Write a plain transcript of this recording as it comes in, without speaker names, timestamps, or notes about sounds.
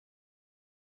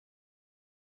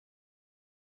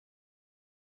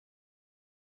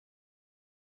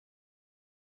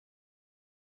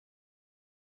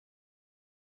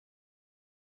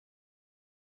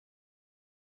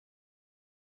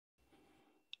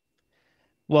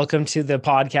Welcome to the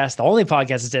podcast, the only podcast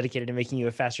that's dedicated to making you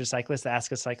a faster cyclist, the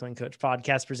Ask a Cycling Coach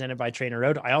podcast presented by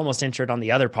TrainerRoad. I almost entered on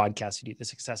the other podcast who do the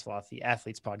Successful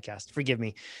Athletes podcast. Forgive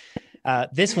me.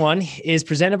 This one is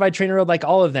presented by TrainerRoad, like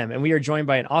all of them, and we are joined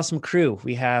by an awesome crew.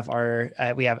 We have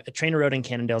TrainerRoad in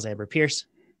Cannondale's Amber Pierce.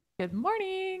 Good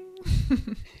morning.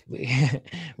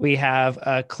 we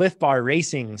have Cliff Bar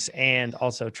Racing's and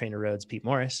also TrainerRoad's Pete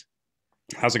Morris.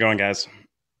 How's it going, guys?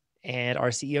 And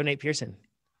our CEO, Nate Pearson.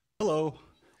 Hello.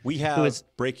 We have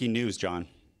breaking news, John.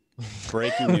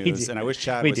 Breaking news. And I wish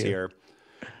Chad was here.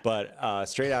 But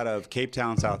straight out of Cape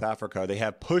Town, South Africa, they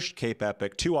have pushed Cape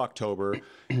Epic to October.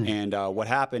 And what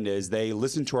happened is they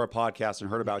listened to our podcast and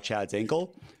heard about Chad's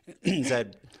ankle and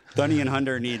said, Thunny and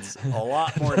Hunter needs a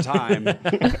lot more time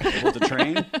to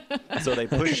train. So they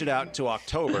pushed it out to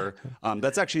October.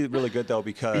 That's actually really good, though,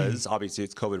 because obviously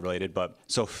it's COVID related. But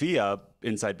Sophia,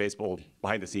 inside baseball,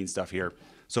 behind the scenes stuff here,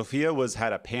 Sophia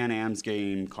had a Pan Am's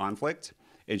game conflict,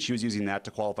 and she was using that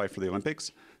to qualify for the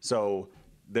Olympics. So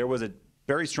there was a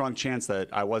very strong chance that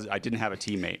I didn't have a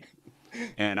teammate,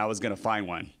 and I was going to find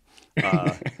one.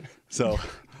 So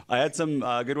I had some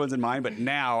good ones in mind, but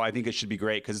now I think it should be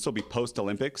great because this will be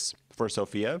post-Olympics for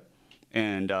Sophia,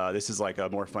 and this is like a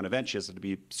more fun event. She has to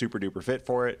be super duper fit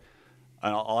for it.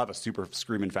 And I'll have a super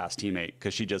screaming fast teammate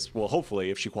because she will hopefully,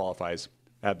 if she qualifies,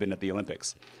 have been at the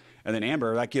Olympics. And then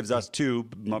Amber, that gives us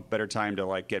better time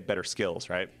to get better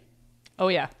skills, right? Oh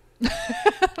yeah.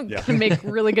 Can make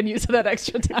really good use of that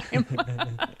extra time.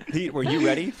 Pete, were you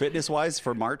ready fitness wise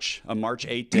for March? A March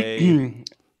 8-day,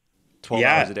 12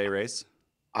 hours a day race?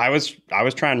 I was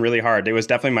trying really hard. It was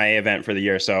definitely my A event for the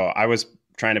year. So I was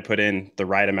trying to put in the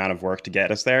right amount of work to get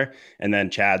us there. And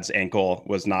then Chad's ankle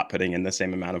was not putting in the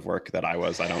same amount of work that I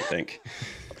was, I don't think.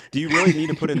 Do you really need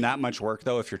to put in that much work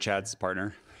though if you're Chad's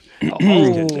partner?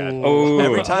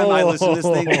 Every time I listen to this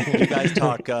thing, you guys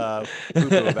talk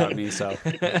poo-poo about me. So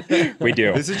we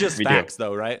do. This is just facts,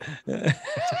 though, right?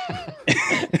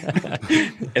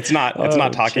 It's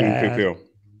not talking poo-poo.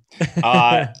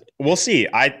 We'll see.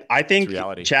 I think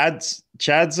Chad's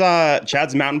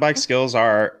mountain bike skills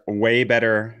are way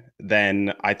better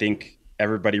than I think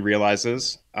everybody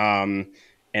realizes, and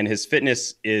his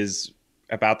fitness is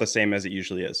about the same as it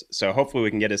usually is. So hopefully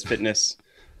we can get his fitness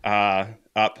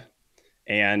up.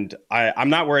 And I'm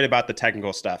not worried about the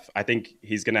technical stuff. I think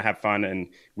he's going to have fun, and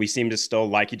we seem to still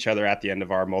like each other at the end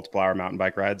of our multiple-hour mountain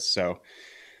bike rides. So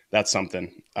that's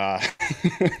something. Yeah,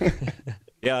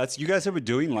 you guys have been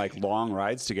doing long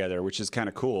rides together, which is kind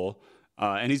of cool.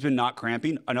 And he's been not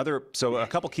cramping. So a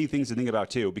couple key things to think about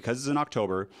too, because it's in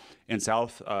October and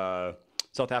South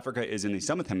Africa is in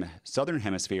the southern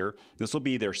hemisphere. This will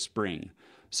be their spring.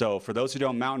 So for those who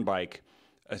don't mountain bike,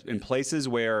 in places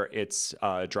where it's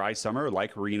dry summer,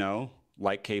 like Reno,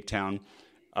 like Cape Town,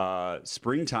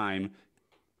 springtime,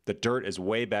 the dirt is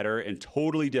way better and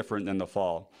totally different than the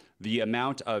fall. The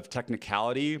amount of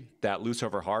technicality that loose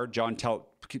over hard, John,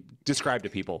 describe to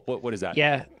people. What is that?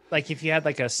 Yeah, like if you had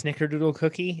a snickerdoodle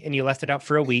cookie and you left it out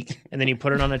for a week and then you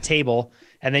put it on a table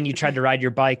and then you tried to ride your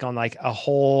bike on a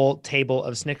whole table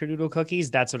of snickerdoodle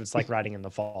cookies, that's what it's like riding in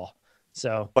the fall.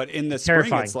 So, but in the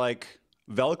spring, it's like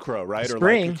Velcro, right?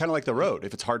 Spring, or kind of like the road.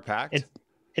 If it's hard packed,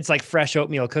 it's like fresh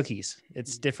oatmeal cookies.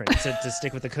 It's different to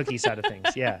stick with the cookie side of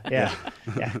things. Yeah.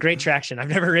 Great traction. I've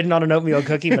never ridden on an oatmeal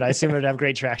cookie, but I assume it would have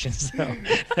great traction. So.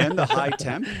 And the high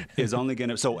temp is only going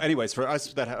to. So, anyways, for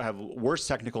us that have worse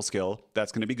technical skill,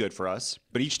 that's going to be good for us.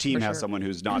 But each team has someone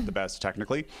who's not the best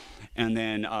technically, and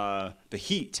then the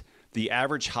heat. The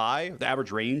average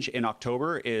range in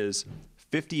October is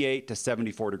 58 to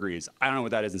 74 degrees. I don't know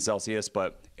what that is in Celsius,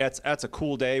 but that's a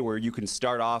cool day where you can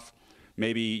start off.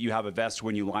 Maybe you have a vest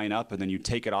when you line up and then you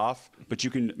take it off, but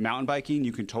mountain biking,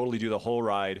 you can totally do the whole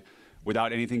ride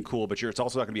without anything cool, but it's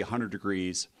also not going to be 100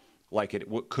 degrees like it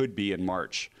could be in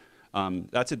March.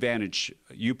 That's advantage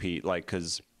you, Pete,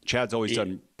 because Chad's always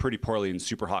done pretty poorly in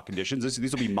super hot conditions.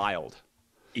 These will be mild.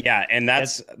 Yeah, and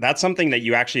that's something that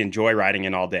you actually enjoy riding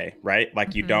in all day, right?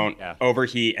 Like you don't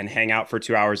overheat and hang out for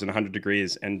 2 hours in 100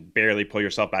 degrees and barely pull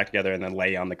yourself back together and then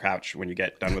lay on the couch when you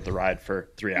get done with the ride for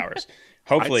 3 hours.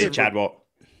 Hopefully Chad will...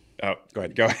 Oh, go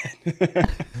ahead.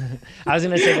 I was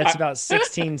going to say that's about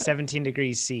 16, 17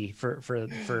 degrees C for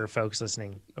folks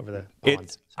listening over the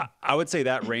pond. I would say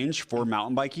that range for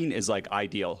mountain biking is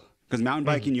ideal, because mountain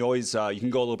biking, you always you can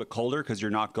go a little bit colder because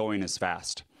you're not going as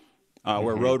fast.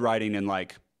 Where road riding in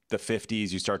the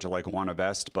 50s, you start to want a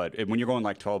vest, but when you're going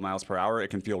 12 miles per hour, it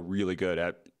can feel really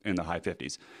good in the high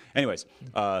 50s. Anyways,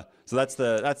 so that's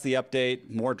the update.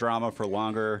 More drama for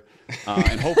longer,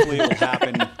 and hopefully it will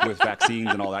happen with vaccines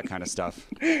and all that kind of stuff.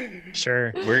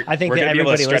 Sure, I think we're going to be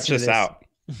able to stretch this out.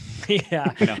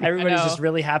 Yeah, everybody's just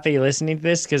really happy listening to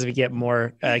this because we get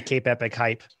more Cape Epic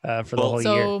hype for the whole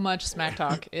year. So much smack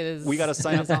talk is. We got to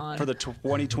sign up for the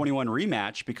 2021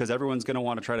 rematch because everyone's going to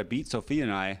want to try to beat Sophia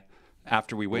and I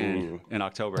after we win in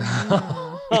October.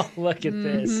 Oh, look at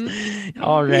this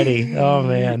already. Oh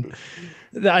man.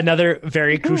 Another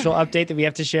very crucial update that we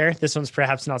have to share. This one's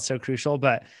perhaps not so crucial,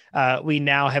 but we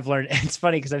now have learned. It's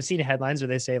funny because I've seen headlines where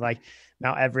they say like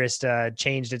Mount Everest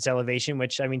changed its elevation,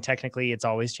 which I mean, technically it's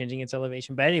always changing its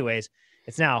elevation. But anyways,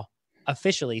 it's now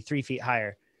officially 3 feet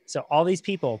higher. So all these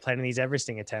people planning these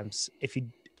Everesting attempts, if you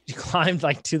climbed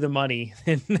like to the money,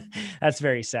 that's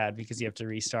very sad because you have to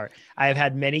restart. I have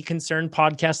had many concerned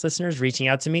podcast listeners reaching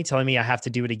out to me telling me I have to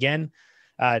do it again.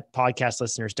 Podcast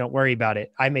listeners, don't worry about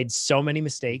it. I made so many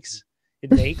mistakes.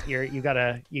 Nate, you got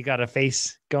a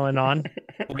face going on.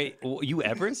 Wait, you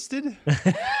Everested?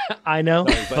 I know.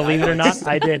 Sorry, believe it or not,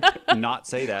 I did not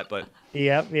say that, but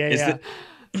yep, yeah.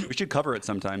 We should cover it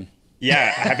sometime.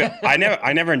 Yeah,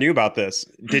 I never knew about this.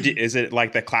 Did you? Is it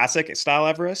like the classic style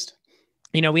Everest?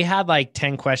 You know, we had like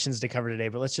 10 questions to cover today,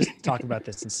 but let's just talk about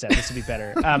this instead. This would be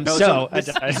better.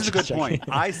 This is a good point.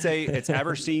 I say it's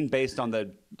Everesting based on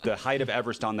the height of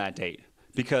Everest on that date,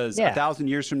 because 1,000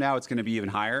 years from now, it's going to be even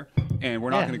higher, and we're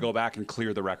not going to go back and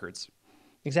clear the records.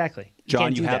 Exactly.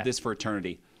 John, you have this for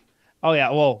eternity. Oh, yeah.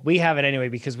 Well, we have it anyway,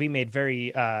 because we made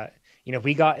very,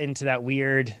 we got into that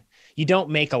weird... You don't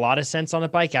make a lot of sense on a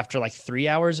bike after like 3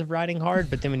 hours of riding hard,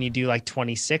 but then when you do like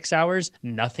 26 hours,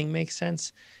 nothing makes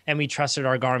sense. And we trusted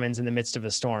our Garmin's in the midst of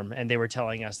a storm, and they were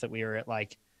telling us that we were at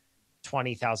like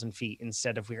 20,000 feet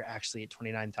instead of we were actually at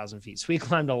 29,000 feet. So we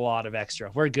climbed a lot of extra.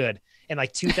 We're good. In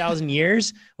like 2,000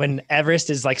 years, when Everest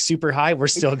is like super high, we're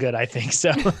still good, I think.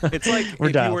 So it's like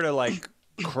if you were to like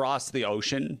cross the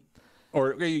ocean,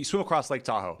 or you swim across Lake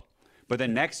Tahoe. But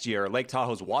then next year, Lake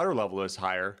Tahoe's water level is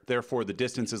higher. Therefore, the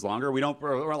distance is longer.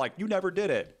 We're like, you never did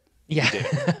it. Yeah, you did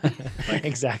it. Like,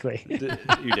 exactly. You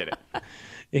did it.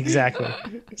 Exactly.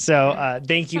 So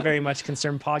thank you very much,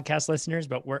 concerned podcast listeners.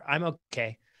 But I'm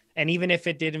okay. And even if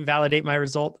it did invalidate my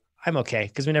result, I'm okay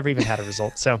because we never even had a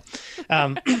result. So,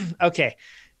 okay.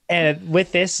 And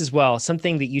with this as well,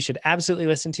 something that you should absolutely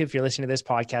listen to if you're listening to this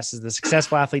podcast is the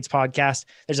Successful Athletes Podcast.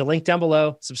 There's a link down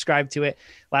below. Subscribe to it.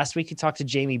 Last week, you talked to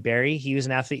Jamie Berry. He was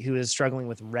an athlete who was struggling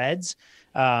with REDS.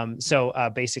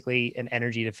 Basically an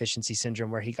energy deficiency syndrome,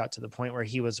 where he got to the point where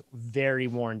he was very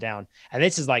worn down. And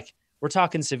this is like, we're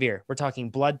talking severe. We're talking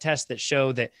blood tests that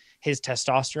show that his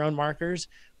testosterone markers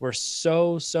were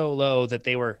so low that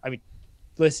they were,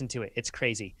 listen to it. It's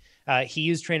crazy. He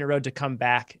used TrainerRoad to come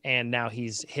back, and now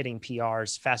he's hitting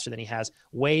PRs faster than he has,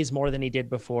 weighs more than he did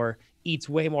before, eats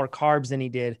way more carbs than he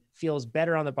did, feels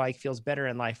better on the bike, feels better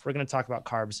in life. We're going to talk about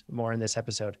carbs more in this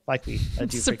episode, like we do.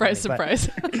 Surprise.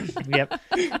 Yep.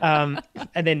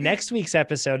 And then next week's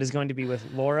episode is going to be with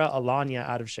Laura Alanya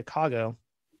out of Chicago.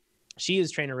 She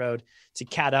used TrainerRoad to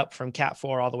cat up from cat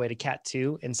 4 all the way to cat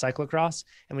 2 in cyclocross.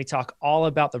 And we talk all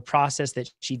about the process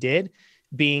that she did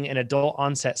being an adult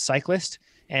onset cyclist,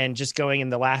 and just going in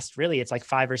the last, really, it's like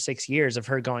 5 or 6 years of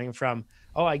her going from,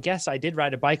 oh, I guess I did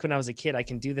ride a bike when I was a kid, I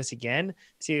can do this again,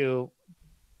 to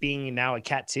being now a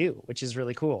cat 2, which is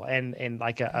really cool. And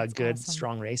like a good, awesome,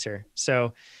 strong racer.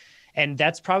 So, and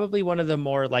that's probably one of the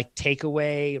more like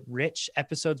takeaway rich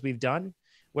episodes we've done,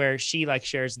 where she like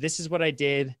shares, this is what I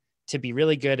did to be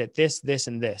really good at this, this,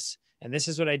 and this. And this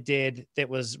is what I did that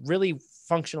was really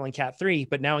functional in cat 3,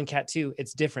 but now in cat 2,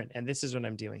 it's different. And this is what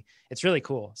I'm doing. It's really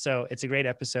cool. So it's a great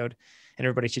episode, and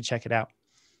everybody should check it out.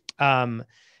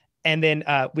 And then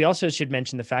we also should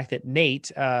mention the fact that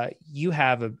Nate, you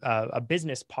have a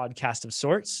business podcast of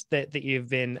sorts that you've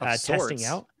been testing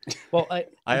out. Well,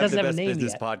 I have the best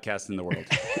business podcast in the world.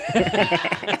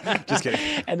 Just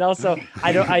kidding. And also,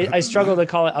 I struggle to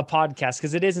call it a podcast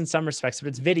because it is in some respects, but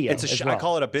it's video. It's I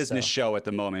call it a business show at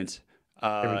the moment.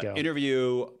 There we go.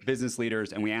 Interview business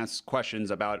leaders, and we ask questions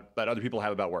that other people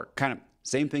have about work. Kind of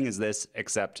same thing as this,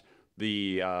 except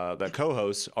the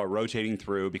co-hosts are rotating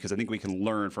through, because I think we can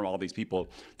learn from all these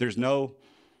people. There's no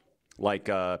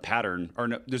pattern, or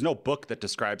there's no book that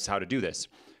describes how to do this.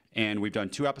 And we've done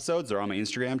 2 episodes. They're on my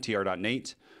Instagram,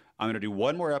 tr.nate. I'm going to do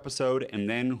 1 more episode, and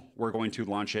then we're going to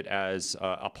launch it as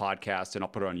a podcast, and I'll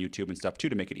put it on YouTube and stuff too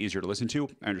to make it easier to listen to.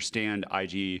 I understand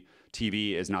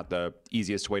IGTV is not the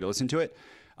easiest way to listen to it.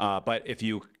 But if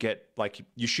you get,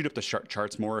 you shoot up the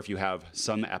charts more if you have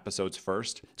some episodes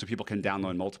first, so people can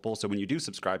download multiple. So when you do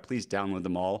subscribe, please download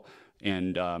them all,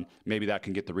 and maybe that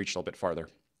can get the reach a little bit farther.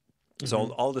 Mm-hmm.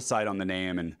 So I'll decide on the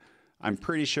name, and I'm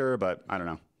pretty sure, but I don't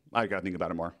know. I got to think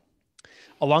about it more.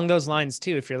 Along those lines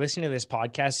too, if you're listening to this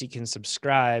podcast, you can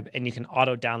subscribe and you can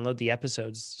auto download the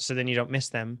episodes, so then you don't miss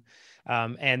them.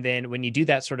 And then when you do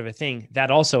that sort of a thing,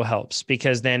 that also helps,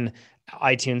 because then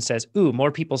iTunes says, ooh,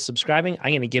 more people subscribing.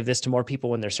 I'm going to give this to more people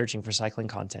when they're searching for cycling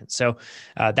content. So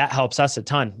that helps us a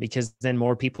ton, because then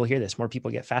more people hear this, more people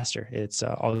get faster. It's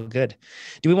all good.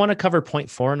 Do we want to cover point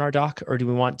 4 in our doc, or do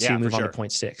we want to move on to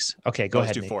point 6? Okay, go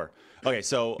ahead. Let's do 4. Okay.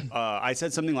 So I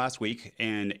said something last week,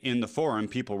 and in the forum,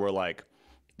 people were like,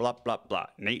 blah, blah, blah.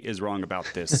 Nate is wrong about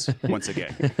this once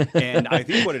again. And I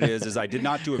think what it is I did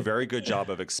not do a very good job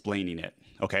of explaining it.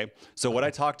 Okay. So what I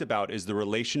talked about is the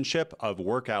relationship of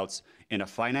workouts in a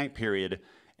finite period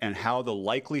and how the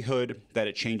likelihood that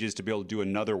it changes to be able to do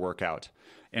another workout.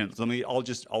 And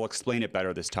I'll explain it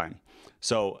better this time.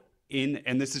 So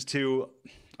this is to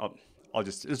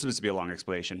be a long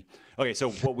explanation. Okay, so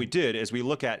what we did is we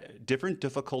look at different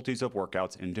difficulties of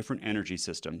workouts in different energy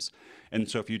systems. And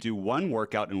so if you do one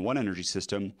workout in one energy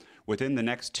system within the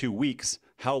next 2 weeks,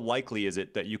 how likely is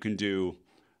it that you can do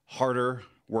harder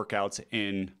workouts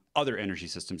in other energy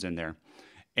systems in there?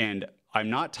 And I'm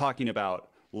not talking about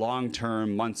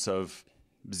long-term months of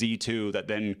Z2 that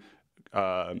then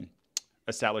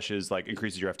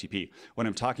increases your FTP. What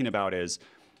I'm talking about is,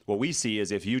 what we see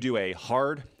is if you do a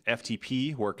hard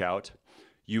FTP workout,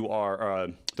 you are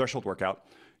threshold workout,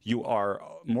 you are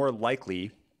more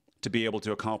likely to be able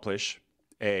to accomplish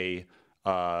a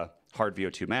hard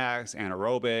VO2 max,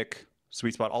 anaerobic,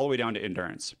 sweet spot, all the way down to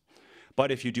endurance.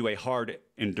 But if you do a hard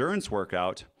endurance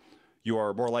workout, you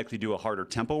are more likely to do a harder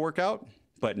tempo workout,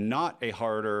 but not a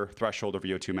harder threshold or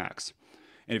VO2 max.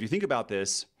 And if you think about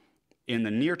this in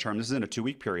the near term, this is in a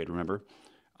 2-week period, remember,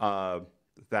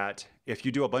 that if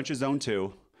you do a bunch of zone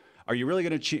 2, are you really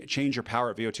going to change your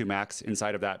power at VO2 max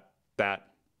inside of that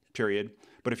period?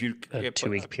 But if you that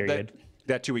 2-week period,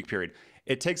 that 2-week period,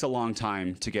 it takes a long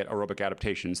time to get aerobic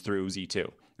adaptations through Z2,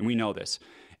 and we know this.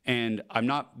 And I'm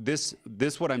not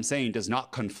what I'm saying does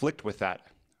not conflict with that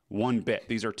one bit.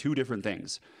 These are two different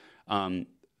things.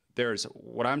 There's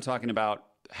what I'm talking about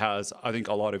has, I think,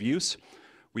 a lot of use.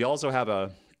 We also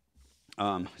have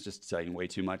just saying way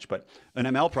too much, but an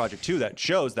ML project too that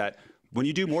shows that when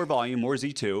you do more volume, more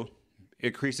Z2, it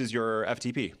increases your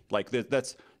FTP. Like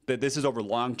this is over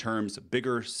long terms,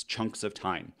 bigger chunks of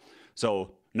time.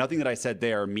 So nothing that I said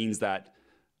there means that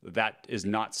is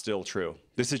not still true.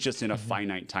 This is just in a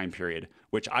finite time period,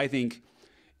 which I think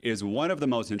is one of the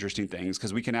most interesting things,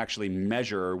 because we can actually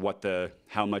measure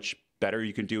how much better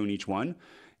you can do in each one.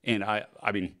 And I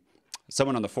mean,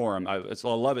 someone on the forum, I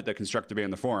love it that Constructor Bay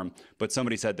on the forum, but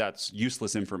somebody said that's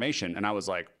useless information. And I was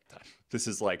like,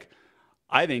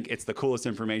 I think it's the coolest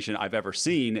information I've ever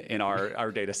seen in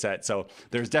our data set. So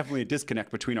there's definitely a disconnect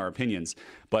between our opinions,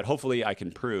 but hopefully I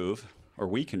can prove, or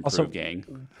we can prove,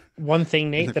 gang. One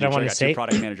thing, Nate, that I want to say. 2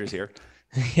 product managers here.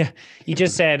 Yeah, you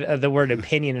just said the word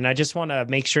opinion, and I just want to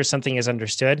make sure something is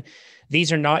understood.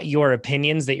 These are not your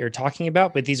opinions that you're talking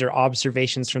about, but these are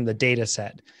observations from the data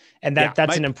set. And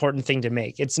that's an important thing to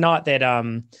make. It's not that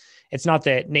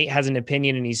Nate has an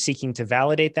opinion and he's seeking to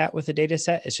validate that with the data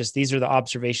set. It's just these are the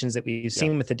observations that we've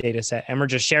seen with the data set, and we're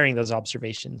just sharing those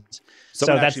observations. So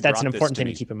that's an important thing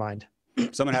to keep in mind.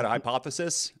 Someone had a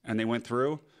hypothesis and they went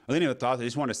through, or they didn't even thought, they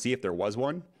just wanted to see if there was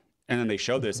one. And then they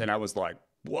showed this, and I was like,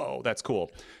 whoa, that's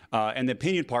cool. And the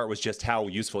opinion part was just how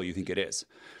useful you think it is.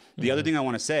 The other thing I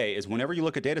want to say is whenever you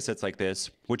look at data sets like this,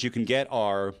 what you can get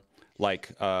are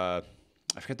like,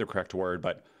 I forget the correct word,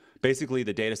 but basically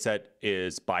the data set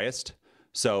is biased.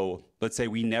 So let's say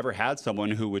we never had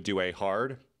someone who would do a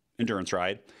hard endurance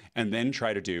ride and then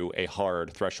try to do a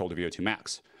hard threshold of VO2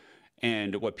 max.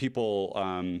 And what people,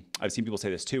 I've seen people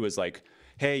say this too, is like,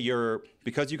 hey,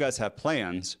 because you guys have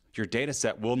plans, your data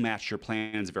set will match your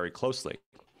plans very closely.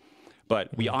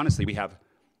 But we have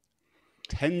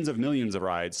tens of millions of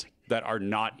rides that are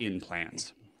not in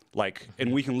plans.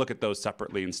 And we can look at those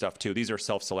separately and stuff too. These are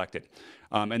self-selected.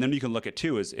 And then you can look at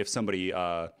too is if somebody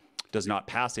does not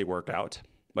pass a workout,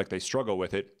 like they struggle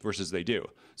with it versus they do.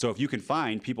 So if you can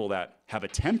find people that have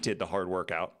attempted the hard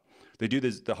workout, they do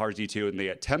the hard Z2 and they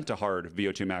attempt a hard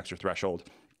VO2 max or threshold,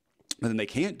 and then they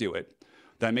can't do it,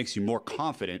 that makes you more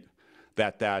confident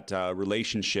that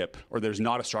relationship, or there's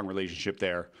not a strong relationship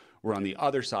there. Where on the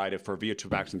other side, if for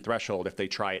VO2 max and threshold, if they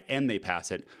try it and they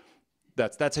pass it,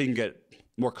 that's how you can get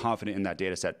more confident in that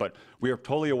data set. But we are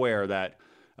totally aware that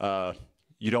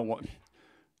you don't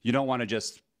want to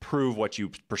just prove what you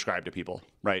prescribe to people,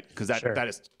 right? Because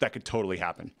that could totally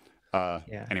happen.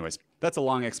 Anyways, that's a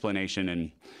long explanation,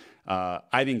 and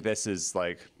I think this is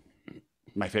like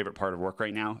my favorite part of work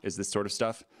right now is this sort of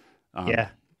stuff.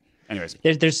 Anyways,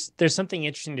 there's something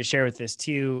interesting to share with this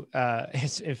too.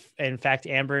 If in fact,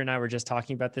 Amber and I were just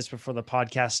talking about this before the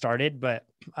podcast started, but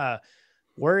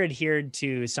we're adhered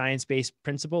to science-based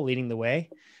principle leading the way,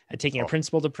 taking a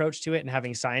principled approach to it and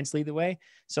having science lead the way.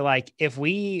 So like if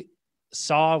we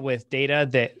saw with data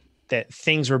that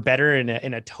things were better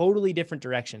in a totally different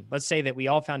direction, let's say that we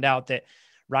all found out that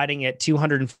riding at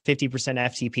 250%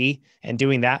 FTP and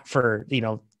doing that for,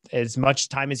 as much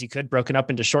time as you could, broken up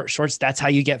into shorts, that's how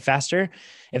you get faster.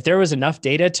 If there was enough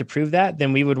data to prove that,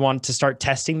 then we would want to start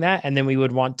testing that. And then we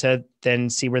would want to then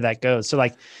see where that goes. So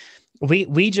like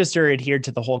we just are adhered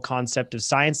to the whole concept of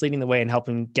science leading the way and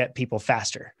helping get people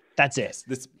faster. That's it.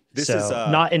 This so is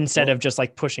not instead of just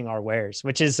like pushing our wares,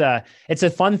 which is it's a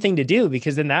fun thing to do,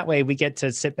 because then that way we get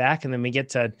to sit back and then we get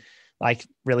to like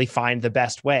really find the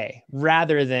best way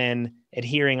rather than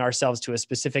adhering ourselves to a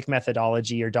specific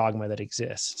methodology or dogma that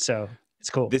exists. So it's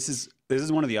cool. This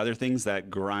is one of the other things that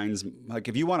grinds. Like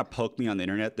if you want to poke me on the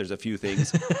internet, there's a few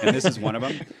things, and this is one of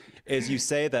them. Is you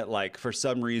say that like for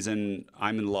some reason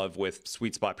I'm in love with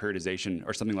sweet spot periodization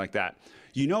or something like that.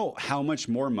 You know how much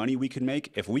more money we could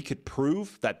make if we could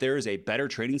prove that there is a better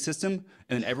training system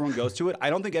and then everyone goes to it. I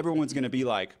don't think everyone's going to be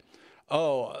like,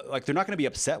 oh, like they're not going to be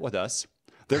upset with us.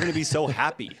 They're going to be so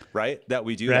happy, right, that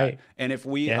we do that. And if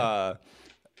we, and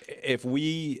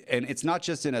it's not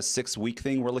just in a 6-week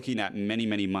thing, we're looking at many,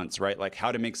 many months, right? Like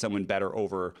how to make someone better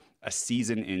over a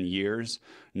season in years,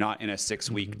 not in a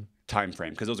 6-week time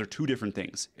frame, because those are two different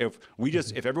things. If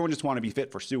everyone just want to be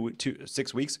fit for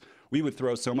 6 weeks, we would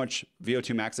throw so much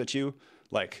VO2 max at you,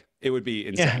 like it would be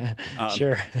insane. Yeah,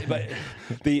 sure.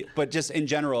 but just in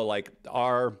general, like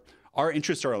our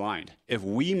interests are aligned. If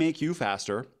we make you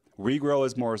faster, we grow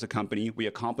more as a company, we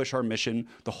accomplish our mission,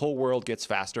 the whole world gets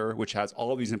faster, which has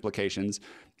all of these implications.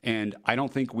 And I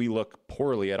don't think we look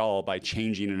poorly at all by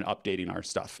changing and updating our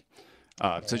stuff.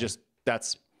 So just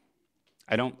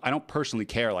I don't personally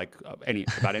care like about any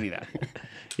of that.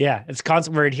 Yeah, it's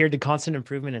constant. We're adhered to constant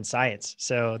improvement in science.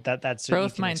 So that's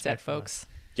growth mindset, folks.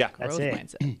 Yeah, that's growth it.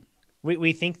 mindset.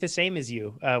 We think the same as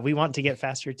you. We want to get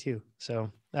faster too.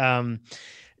 So,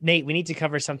 Nate, we need to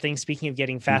cover something. Speaking of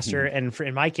getting faster, and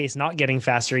in my case, not getting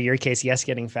faster, your case, yes,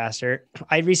 getting faster.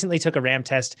 I recently took a RAM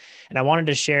test and I wanted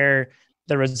to share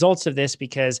the results of this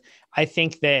because I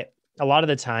think that a lot of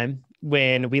the time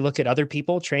when we look at other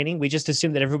people training, we just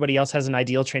assume that everybody else has an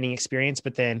ideal training experience,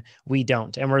 but then we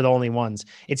don't, and we're the only ones.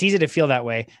 It's easy to feel that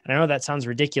way. And I know that sounds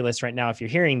ridiculous right now if you're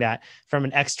hearing that from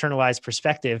an externalized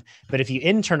perspective, but if you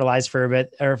internalize for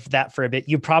a bit,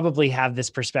 you probably have this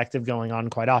perspective going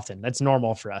on quite often. That's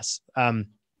normal for us.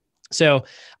 So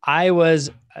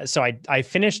I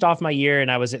finished off my year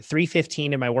and I was at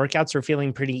 315 and my workouts were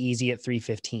feeling pretty easy at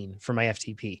 315 for my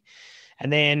FTP.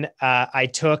 And then I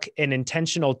took an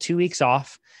intentional 2 weeks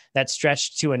off that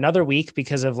stretched to another week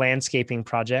because of landscaping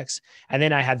projects. And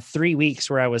then I had 3 weeks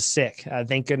where I was sick.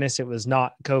 Thank goodness it was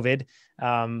not COVID,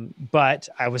 but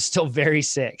I was still very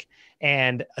sick.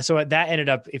 And so that ended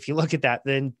up, if you look at that,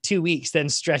 then 2 weeks then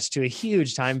stretched to a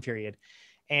huge time period.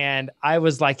 And I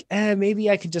was like, maybe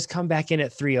I could just come back in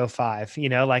at 305.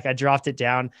 Like I dropped it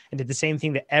down and did the same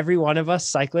thing that every one of us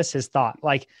cyclists has thought.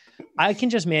 Like I can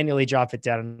just manually drop it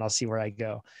down and I'll see where I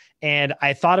go. And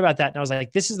I thought about that and I was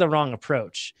like, this is the wrong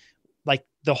approach. Like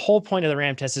the whole point of the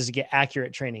RAM test is to get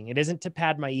accurate training. It isn't to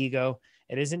pad my ego.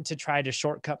 It isn't to try to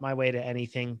shortcut my way to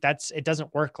anything. It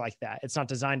doesn't work like that. It's not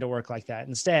designed to work like that.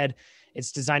 Instead,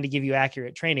 it's designed to give you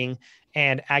accurate training,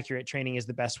 and accurate training is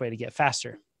the best way to get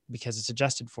faster, because it's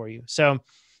adjusted for you. So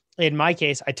in my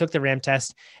case, I took the RAM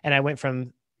test and I went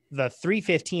from the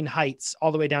 315 heights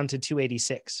all the way down to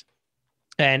 286,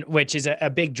 and which is a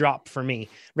big drop for me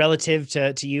relative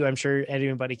to you. I'm sure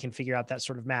anybody can figure out that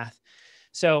sort of math.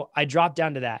 So I dropped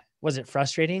down to that. Was it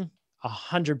frustrating?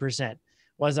 100%.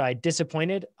 Was I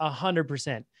disappointed?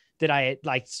 100%. Did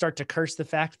I start to curse the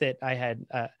fact that I had,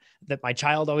 that my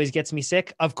child always gets me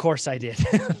sick? Of course I did.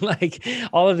 Like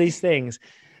all of these things.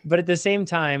 But at the same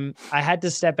time, I had to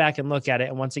step back and look at it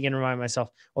and once again remind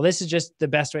myself, well, this is just the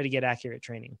best way to get accurate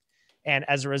training. And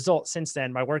as a result, since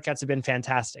then, my workouts have been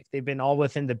fantastic. They've been all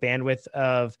within the bandwidth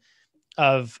of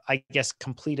I guess,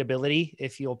 completability,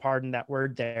 if you'll pardon that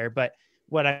word there. But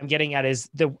what I'm getting at is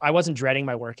I wasn't dreading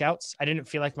my workouts. I didn't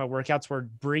feel like my workouts were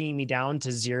bringing me down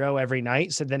to 0 every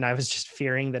night. So then I was just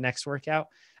fearing the next workout.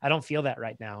 I don't feel that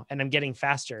right now. And I'm getting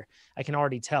faster. I can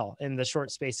already tell in the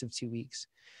short space of 2 weeks.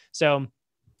 So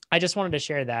I just wanted to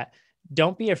share that.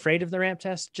 Don't be afraid of the ramp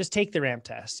test. Just take the ramp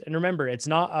test. And remember, it's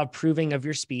not a proving of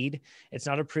your speed. It's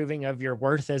not a proving of your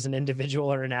worth as an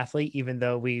individual or an athlete, even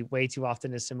though we way too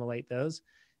often assimilate those.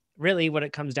 Really, what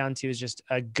it comes down to is just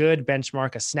a good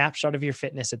benchmark, a snapshot of your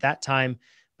fitness at that time.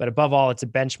 But above all, it's a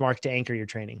benchmark to anchor your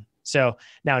training. So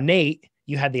now, Nate,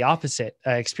 you had the opposite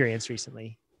experience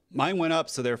recently. Mine went up,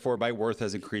 so therefore my worth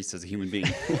has increased as a human being.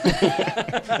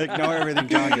 Ignore everything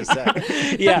John just said.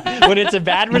 Yeah, when it's a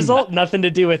bad result, nothing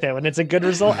to do with it. When it's a good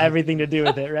result, everything to do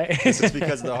with it, right? This is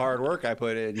because of the hard work I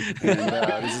put in,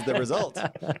 and this is the result.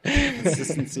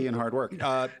 Consistency and hard work.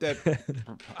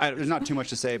 There's not too much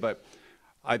to say, but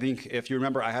I think if you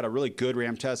remember, I had a really good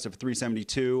RAM test of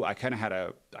 372. I kind of had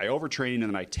I overtrained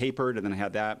and then I tapered and then I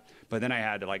had that. But then I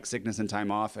had like sickness and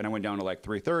time off and I went down to like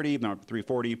 330, then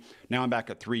 340. Now I'm back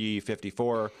at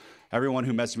 354. Everyone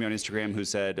who messaged me on Instagram who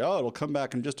said, oh, it'll come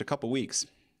back in just a couple weeks.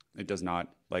 It does not.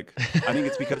 Like, I think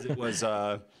it's because it was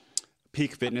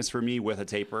peak fitness for me with a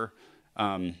taper.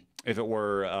 If it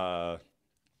was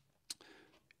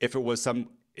an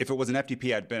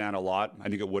FTP I'd been at a lot, I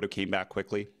think it would have came back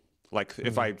quickly. Like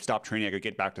if I stopped training, I could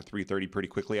get back to 330 pretty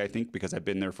quickly, I think, because I've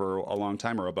been there for a long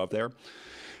time or above there.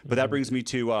 But that brings me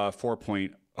to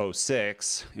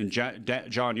 4.06. And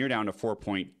John, you're down to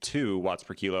 4.2 watts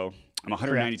per kilo. I'm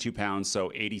 192 pounds,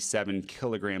 so 87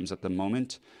 kilograms at the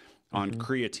moment on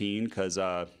creatine, because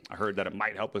I heard that it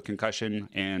might help with concussion.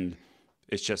 And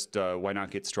it's just why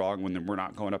not get strong when we're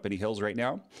not going up any hills right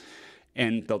now?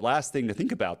 And the last thing to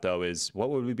think about, though, is what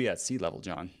would we be at sea level,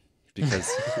 John?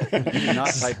 Because you did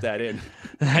not type that in.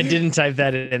 I didn't type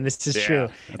that in. This is true.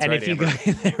 And right, if you go,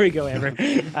 there we go, Amber.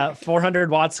 400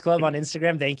 Watts Club on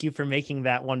Instagram. Thank you for making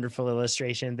that wonderful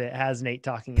illustration that has Nate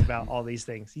talking about all these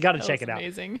things. You got to check it out.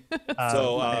 Amazing.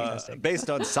 So based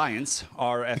on science,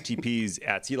 our FTPs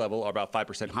at sea level are about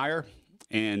 5% higher.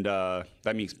 And that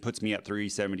puts me at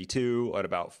 372 at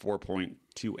about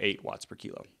 4.28 watts per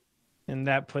kilo. And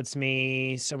that puts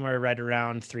me somewhere right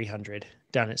around 300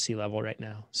 down at sea level right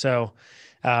now. So,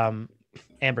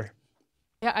 Amber.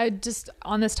 Yeah, I just,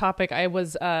 on this topic, I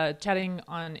was chatting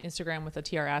on Instagram with a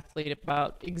TR athlete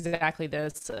about exactly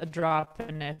this, a drop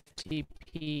in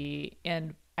FTP.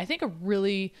 And I think a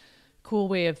really cool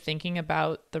way of thinking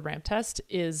about the ramp test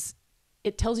is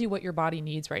it tells you what your body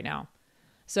needs right now.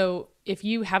 So if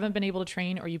you haven't been able to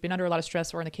train, or you've been under a lot of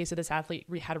stress, or in the case of this athlete,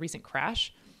 had a recent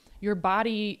crash, your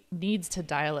body needs to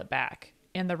dial it back.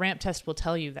 And the ramp test will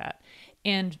tell you that.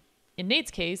 And in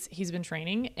Nate's case, he's been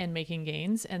training and making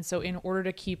gains. And so in order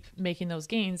to keep making those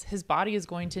gains, his body is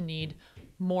going to need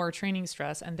more training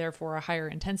stress and therefore a higher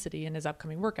intensity in his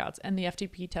upcoming workouts. And the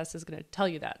FTP test is going to tell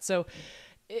you that. So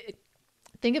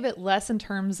think of it less in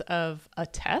terms of a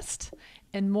test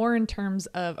and more in terms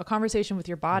of a conversation with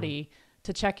your body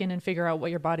to check in and figure out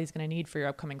what your body's going to need for your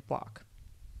upcoming block.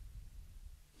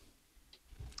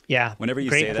 Yeah. Whenever you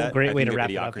say that, great I way think to of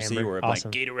wrap it up, Idiocracy, Amber. where it's Awesome.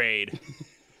 like Gatorade.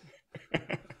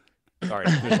 Sorry,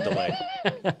 there's a delay.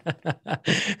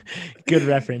 Good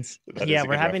reference. Yeah,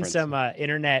 we're having some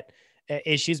internet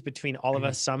issues between all of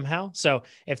us somehow. So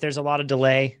if there's a lot of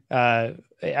delay,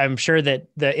 I'm sure that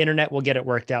the internet will get it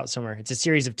worked out somewhere. It's a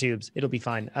series of tubes. It'll be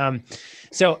fine.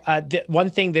 The one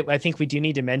thing that I think we do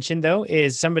need to mention, though,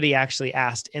 is somebody actually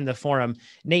asked in the forum,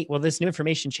 Nate, will this new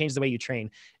information change the way you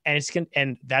train?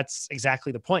 And that's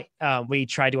exactly the point. We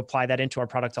try to apply that into our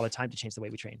product all the time to change the way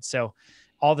we train. So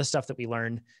all the stuff that we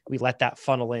learn, we let that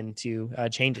funnel into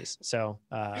changes. So,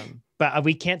 but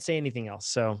we can't say anything else.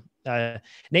 So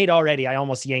Nate already, I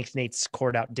almost yanked Nate's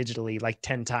cord out digitally like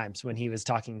 10 times when he was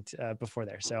talking before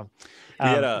there. So we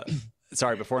had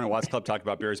before in a Watts Club talked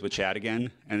about Beers with Chad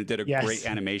again, and it did a great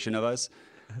animation of us.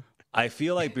 I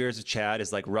feel like Beers with Chad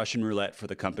is like Russian roulette for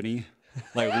the company.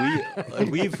 Like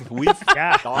we've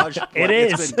dodged.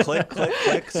 It's been click, click,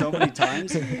 click so many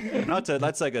times.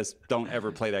 That's like don't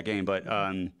ever play that game, but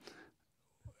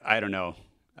I don't know.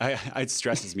 It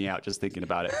stresses me out just thinking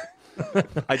about it.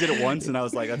 I did it once and I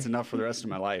was like, that's enough for the rest of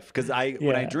my life. Because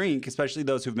when I drink, especially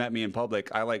those who've met me in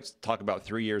public, I like to talk about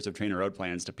 3 years of TrainerRoad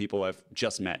plans to people I've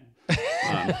just met,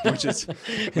 which is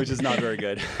not very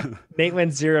good. Nate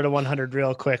went 0 to 100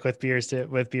 real quick with beers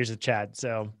with Chad.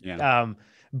 So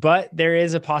but there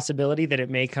is a possibility that it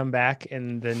may come back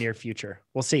in the near future.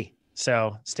 We'll see.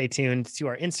 So stay tuned to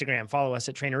our Instagram. Follow us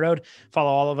at TrainerRoad. Follow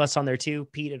all of us on there too.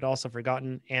 Pete had also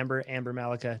forgotten. Amber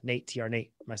Malika, Nate, TR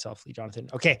Nate, myself, Lee Jonathan.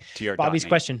 Okay. Bobby's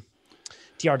question.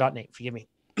 TR.Nate, forgive me.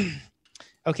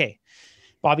 Okay.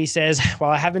 Bobby says,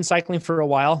 while I have been cycling for a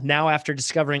while, now after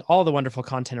discovering all the wonderful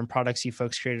content and products you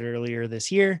folks created earlier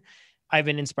this year, I've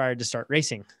been inspired to start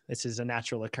racing. This is a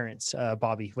natural occurrence.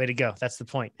 Bobby, way to go. That's the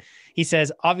point. He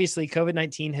says, obviously,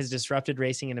 COVID-19 has disrupted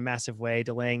racing in a massive way,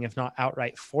 delaying, if not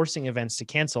outright forcing events to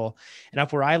cancel. And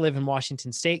up where I live in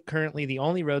Washington State, currently the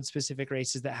only road-specific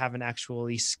races that have an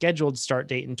actually scheduled start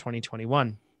date in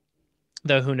 2021,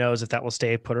 though who knows if that will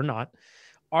stay put or not,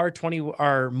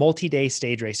 are multi-day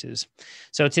stage races.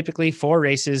 So typically 4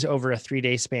 races over a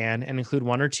 3-day span and include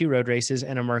 1 or 2 road races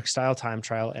and a Merck style time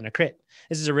trial and a crit.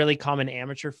 This is a really common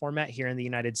amateur format here in the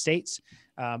United States.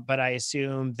 But I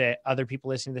assume that other people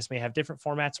listening to this may have different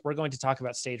formats. We're going to talk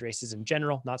about stage races in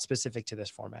general, not specific to this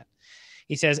format.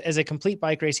 He says, as a complete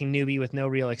bike racing newbie with no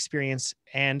real experience,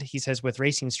 and he says with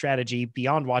racing strategy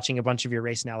beyond watching a bunch of your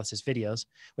race analysis videos,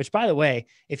 which by the way,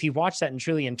 if you watch that and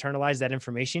truly internalize that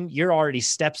information, you're already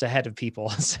steps ahead of people.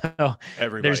 So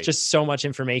there's just so much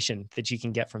information that you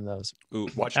can get from those. Ooh,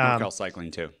 watch NorCal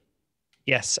Cycling too.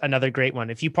 Yes, another great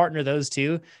one. If you partner those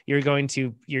two, you're going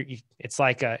to it's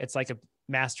like a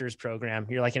master's program.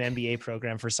 You're like an MBA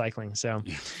program for cycling. So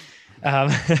he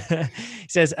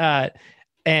says,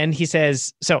 and he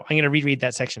says, so I'm going to reread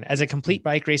that section. As a complete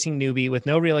bike racing newbie with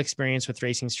no real experience with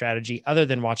racing strategy other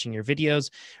than watching your videos,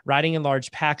 riding in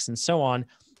large packs, and so on,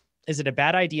 is it a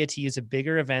bad idea to use a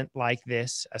bigger event like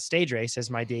this, a stage race, as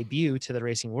my debut to the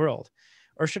racing world?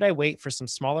 Or should I wait for some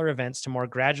smaller events to more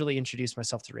gradually introduce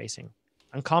myself to racing?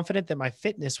 I'm confident that my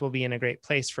fitness will be in a great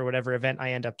place for whatever event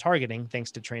I end up targeting, thanks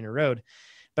to TrainerRoad.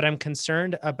 But I'm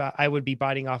concerned about I would be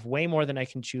biting off way more than I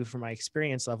can chew for my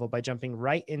experience level by jumping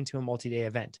right into a multi-day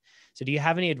event. So do you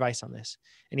have any advice on this?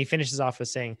 And he finishes off with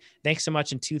saying, thanks so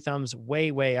much, and 2 thumbs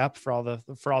way up for all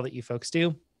that you folks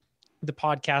do. The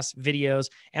podcast, videos,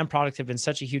 and product have been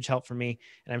such a huge help for me,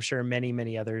 and I'm sure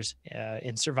many others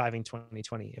in surviving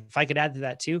 2020. If I could add to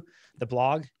that too, the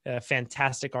blog,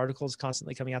 fantastic articles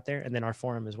constantly coming out there, and then our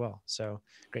forum as well. So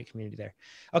great community there.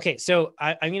 Okay, so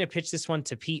I'm going to pitch this one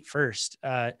to Pete first.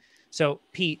 So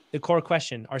Pete, the core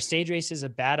question, are stage races a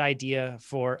bad idea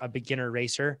for a beginner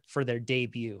racer for their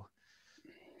debut?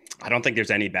 I don't think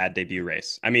there's any bad debut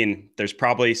race. I mean, there's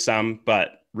probably some,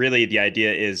 but really the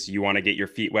idea is you want to get your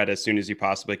feet wet as soon as you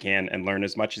possibly can and learn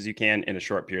as much as you can in a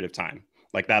short period of time.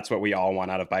 Like that's what we all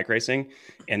want out of bike racing.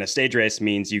 And a stage race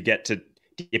means you get to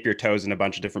dip your toes in a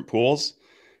bunch of different pools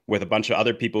with a bunch of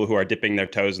other people who are dipping their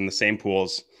toes in the same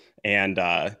pools. And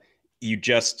you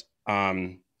just,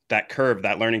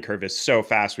 that learning curve is so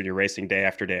fast when you're racing day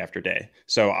after day after day.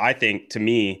 So I think to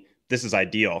me, this is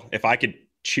ideal. If I could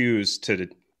choose to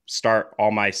start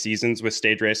all my seasons with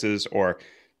stage races or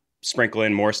sprinkle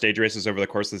in more stage races over the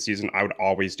course of the season, I would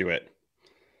always do it.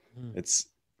 It's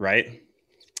right.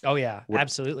 Oh yeah,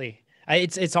 absolutely.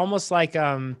 It's almost like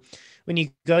when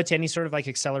you go to any sort of like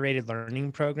accelerated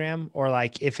learning program, or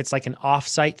like if it's like an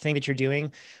offsite thing that you're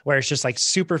doing where it's just like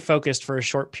super focused for a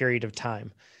short period of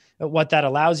time. But what that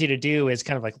allows you to do is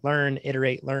kind of like learn,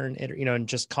 iterate, and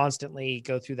just constantly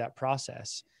go through that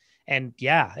process. And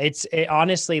yeah, it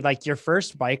honestly, like your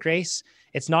first bike race,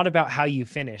 it's not about how you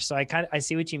finish. So I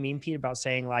see what you mean, Pete, about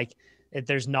saying like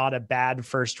there's not a bad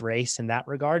first race in that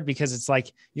regard, because it's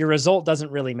like your result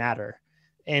doesn't really matter.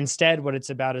 Instead, what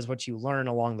it's about is what you learn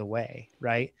along the way,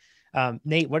 right?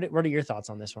 Nate, what are your thoughts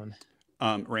on this one?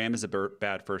 Ram is a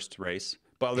bad first race.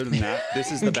 But other than that,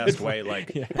 this is the best way.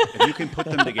 Like, if you can put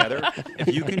them together,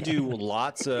 if you can do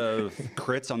lots of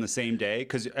crits on the same day,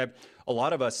 because a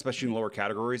lot of us, especially in lower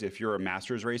categories, if you're a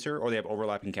masters racer or they have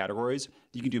overlapping categories,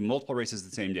 you can do multiple races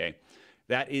the same day.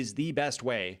 That is the best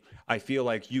way. I feel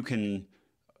like you can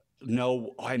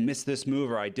know, oh, I missed this move,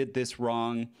 or I did this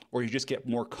wrong, or you just get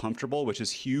more comfortable, which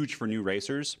is huge for new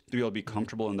racers to be able to be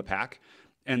comfortable in the pack.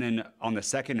 And then on the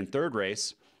second and third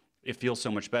race, it feels so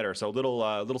much better. So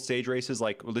little stage races,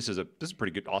 like, well, this is a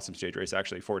pretty good, awesome stage race,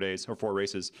 actually, 4 days or 4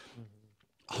 races.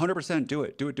 100% do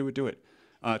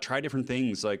it. Try different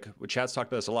things. Like Chad's talked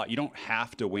about this a lot. You don't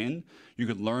have to win. You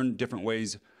could learn different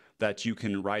ways that you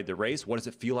can ride the race. What does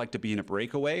it feel like to be in a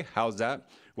breakaway? How's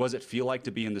that? What does it feel like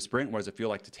to be in the sprint? What does it feel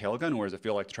like to tail gun? What does it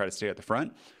feel like to try to stay at the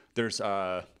front? There's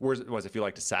what does it feel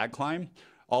like to sag climb?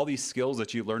 All these skills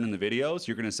that you learn in the videos,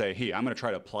 you're going to say, hey, I'm going to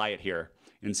try to apply it here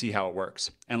and see how it works.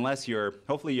 Unless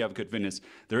hopefully you have good fitness.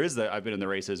 I've been in the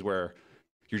races where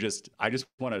I just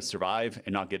want to survive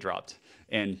and not get dropped.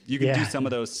 And you can do some of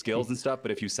those skills and stuff,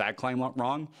 but if you sag climb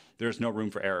wrong, there's no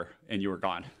room for error and you are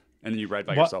gone. And then you ride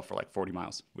by yourself for like 40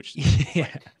 miles, which is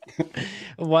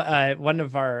one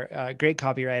of our great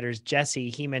copywriters, Jesse,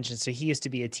 he mentioned, so he used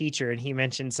to be a teacher, and he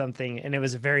mentioned something, and it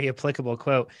was a very applicable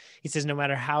quote. He says, no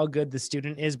matter how good the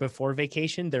student is before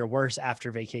vacation, they're worse after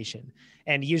vacation.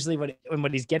 And usually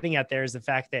what he's getting at there is the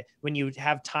fact that when you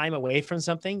have time away from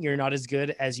something, you're not as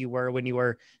good as you were when you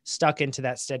were stuck into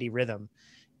that steady rhythm.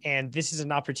 And this is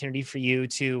an opportunity for you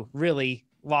to really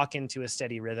lock into a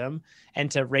steady rhythm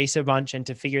and to race a bunch and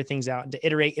to figure things out and to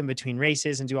iterate in between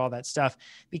races and do all that stuff.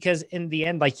 Because in the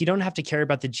end, like, you don't have to care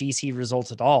about the GC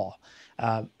results at all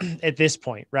at this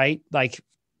point, right? Like,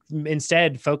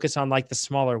 instead focus on like the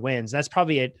smaller wins. That's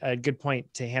probably a good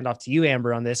point to hand off to you,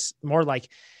 Amber, on this, more like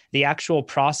the actual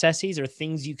processes or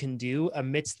things you can do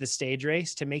amidst the stage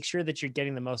race to make sure that you're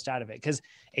getting the most out of it. Cause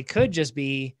it could just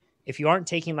be, if you aren't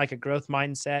taking like a growth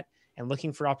mindset and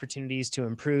looking for opportunities to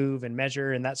improve and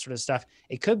measure and that sort of stuff,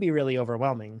 it could be really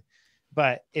overwhelming.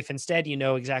 But if instead you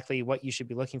know exactly what you should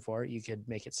be looking for, you could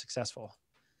make it successful.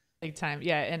 Big time.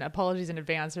 Yeah. And apologies in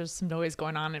advance. There's some noise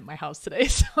going on in my house today.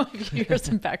 So if you hear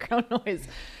some background noise,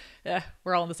 yeah,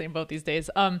 we're all in the same boat these days.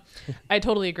 I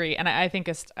totally agree. And I think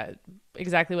it's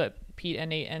exactly what Pete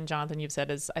and Nate and Jonathan, you've said,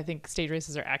 is I think stage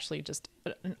races are actually just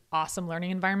an awesome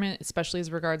learning environment, especially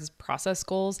as regards process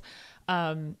goals.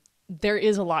 There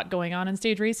is a lot going on in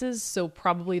stage races. So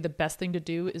probably the best thing to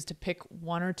do is to pick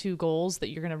 1 or 2 goals that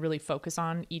you're going to really focus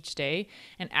on each day.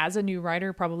 And as a new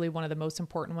rider, probably one of the most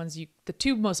important ones, the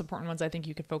 2 most important ones I think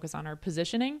you could focus on are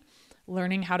positioning,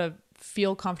 learning how to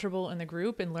feel comfortable in the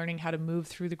group and learning how to move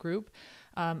through the group.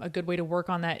 A good way to work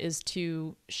on that is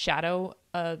to shadow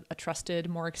a trusted,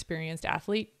 more experienced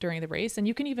athlete during the race. And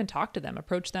you can even talk to them,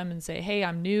 approach them and say, hey,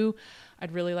 I'm new.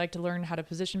 I'd really like to learn how to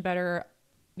position better.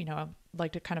 I'd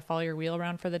like to kind of follow your wheel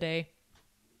around for the day.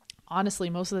 Honestly,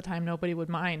 most of the time, nobody would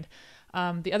mind.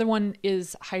 The other one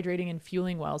is hydrating and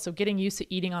fueling well. So getting used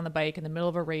to eating on the bike in the middle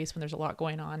of a race when there's a lot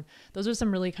going on. Those are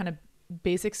some really kind of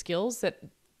basic skills that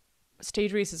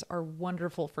stage races are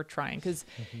wonderful for trying, because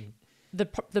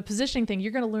the positioning thing,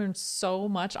 you're going to learn so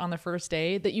much on the first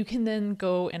day that you can then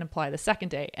go and apply the second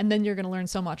day. And then you're going to learn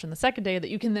so much on the second day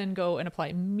that you can then go and apply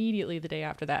immediately the day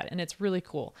after that. And it's really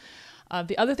cool.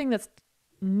 The other thing that's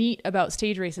neat about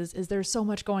stage races is there's so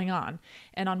much going on.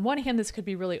 And on one hand, this could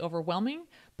be really overwhelming,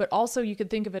 but also you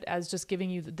could think of it as just giving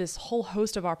you this whole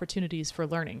host of opportunities for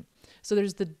learning. So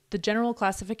there's the general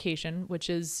classification, which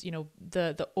is,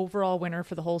 the overall winner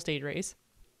for the whole stage race.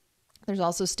 There's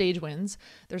also stage wins.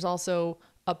 There's also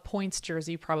a points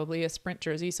jersey, probably a sprint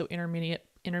jersey. So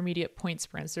intermediate point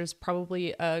sprints. There's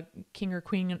probably a king or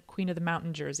queen of the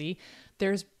mountain jersey.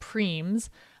 There's preems.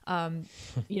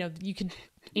 You could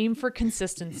aim for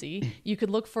consistency. You could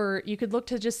look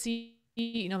to just see,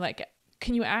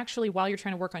 can you actually, while you're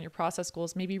trying to work on your process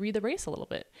goals, maybe read the race a little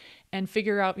bit and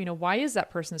figure out, why is that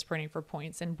person sprinting for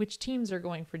points and which teams are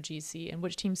going for GC and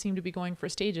which teams seem to be going for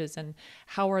stages, and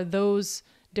how are those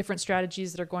different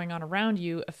strategies that are going on around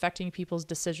you affecting people's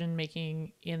decision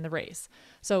making in the race.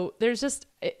 So there's just,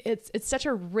 it's such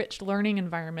a rich learning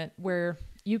environment where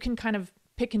you can kind of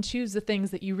pick and choose the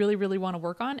things that you really, really want to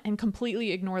work on and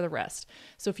completely ignore the rest.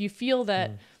 So if you feel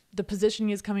that the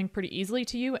positioning is coming pretty easily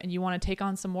to you and you want to take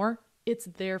on some more, it's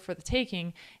there for the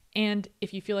taking. And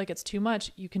if you feel like it's too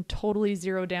much, you can totally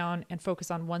zero down and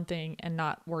focus on one thing and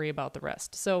not worry about the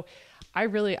rest. So I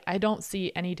don't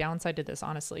see any downside to this,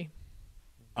 honestly.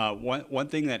 One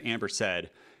thing that Amber said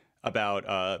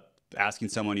about asking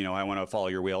someone, I want to follow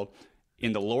your wheel.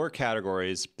 In the lower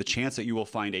categories, the chance that you will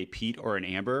find a Pete or an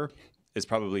Amber is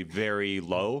probably very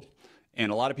low.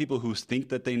 And a lot of people who think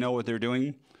that they know what they're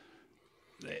doing,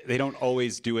 they don't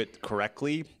always do it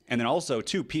correctly. And then also,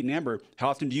 too, Pete and Amber, how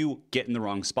often do you get in the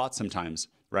wrong spot sometimes,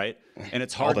 right? And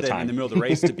it's hard then in the middle of the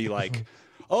race to be like,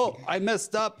 oh, I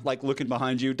messed up, like looking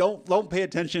behind you. Don't pay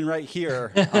attention right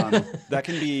here. That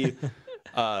can be...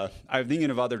 I'm thinking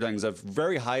of other things of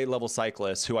very high level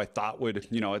cyclists who I thought would,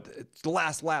 it's the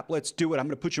last lap, let's do it. I'm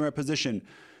going to put you in my position.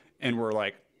 And we're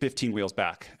like 15 wheels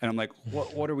back. And I'm like,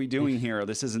 what are we doing here?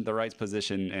 This isn't the right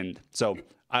position. And so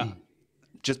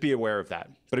just be aware of that.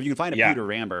 But if you can find a Peter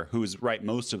or Amber who's right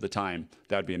most of the time,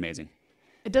 that would be amazing.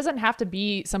 It doesn't have to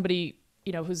be somebody,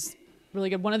 who's really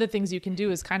good. One of the things you can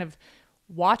do is kind of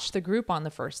watch the group on the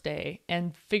first day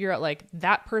and figure out like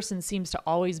that person seems to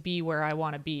always be where I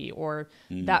want to be, or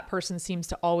that person seems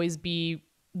to always be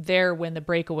there when the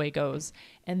breakaway goes.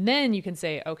 And then you can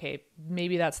say, okay,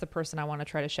 maybe that's the person I want to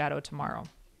try to shadow tomorrow.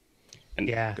 And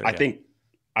I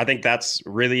think that's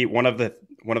really one of the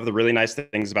really nice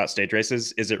things about stage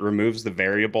races is it removes the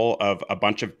variable of a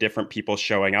bunch of different people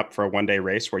showing up for a one-day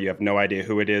race where you have no idea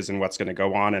who it is and what's going to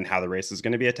go on and how the race is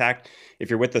going to be attacked. If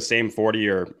you're with the same 40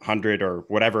 or 100 or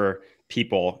whatever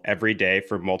people every day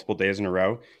for multiple days in a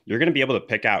row, you're going to be able to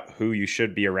pick out who you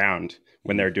should be around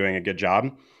when they're doing a good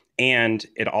job. And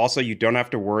it also, you don't have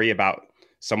to worry about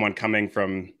someone coming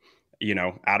from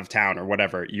out of town or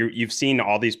whatever. You've seen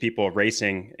all these people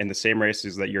racing in the same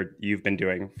races that you've been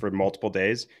doing for multiple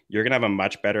days. You're going to have a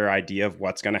much better idea of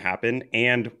what's going to happen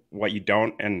and what you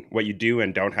do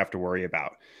and don't have to worry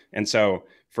about. And so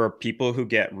for people who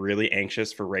get really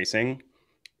anxious for racing,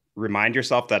 remind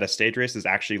yourself that a stage race is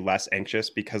actually less anxious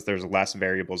because there's less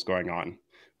variables going on,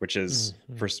 which is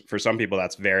for some people,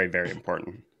 that's very, very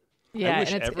important. Yeah,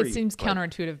 and it seems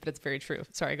counterintuitive, but it's very true.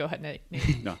 Sorry, go ahead, Nate.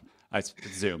 No, it's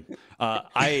Zoom.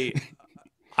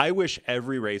 I wish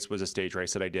every race was a stage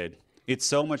race that I did. It's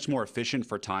so much more efficient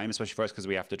for time, especially for us because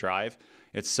we have to drive.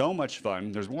 It's so much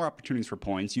fun. There's more opportunities for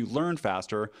points. You learn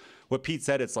faster. What Pete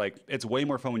said, it's way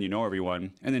more fun when you know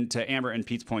everyone. And then to Amber and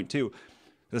Pete's point too,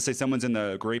 let's say someone's in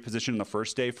the great position on the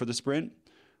first day for the sprint.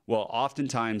 Well,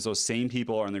 oftentimes those same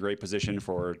people are in the great position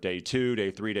for day 2,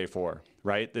 day 3, day 4,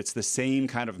 right? It's the same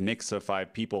kind of mix of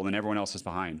 5 people and everyone else is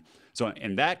behind. So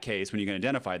in that case, when you can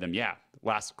identify them,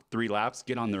 last 3 laps,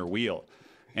 get on their wheel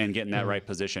and get in that right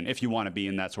position if you want to be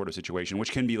in that sort of situation,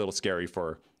 which can be a little scary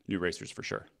for new racers for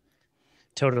sure.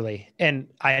 Totally. And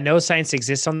I know science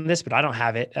exists on this, but I don't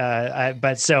have it. I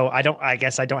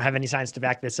guess I don't have any science to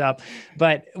back this up.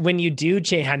 But when you do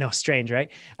change, I know, strange, right?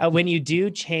 When you do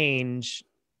change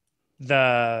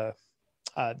the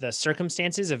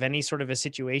circumstances of any sort of a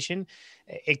situation,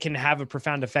 it can have a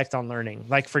profound effect on learning.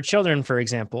 Like for children, for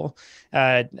example,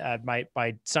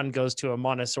 my son goes to a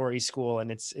Montessori school and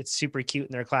it's super cute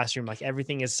in their classroom. Like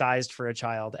everything is sized for a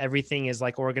child. Everything is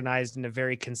like organized in a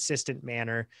very consistent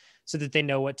manner so that they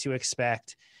know what to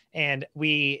expect. And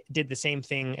we did the same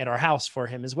thing at our house for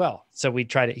him as well. So we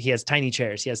tried it. He has tiny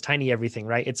chairs. He has tiny everything,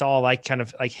 right? It's all like kind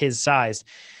of like his size.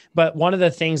 But one of the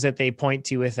things that they point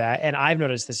to with that, and I've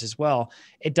noticed this as well,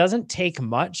 it doesn't take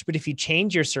much, but if you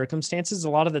change your circumstances, a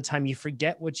lot of the time you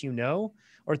forget what you know,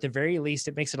 or at the very least,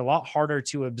 it makes it a lot harder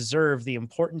to observe the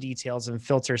important details and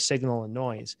filter signal and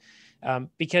noise.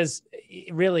 Because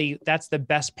really, that's the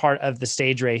best part of the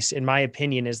stage race, in my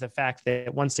opinion, is the fact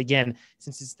that once again,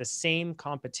 since it's the same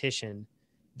competition,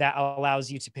 that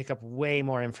allows you to pick up way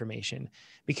more information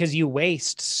because you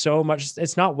waste so much.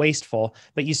 It's not wasteful,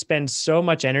 but you spend so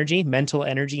much energy, mental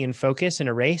energy and focus in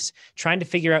a race trying to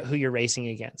figure out who you're racing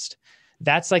against.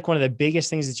 That's like one of the biggest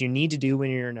things that you need to do when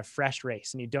you're in a fresh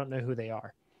race and you don't know who they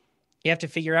are. You have to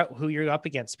figure out who you're up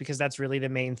against because that's really the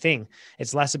main thing.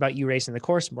 It's less about you racing the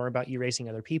course, more about you racing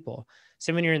other people.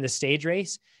 So when you're in the stage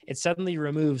race, it suddenly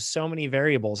removes so many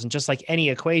variables. And just like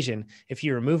any equation, if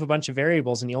you remove a bunch of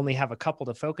variables and you only have a couple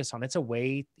to focus on, it's a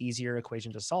way easier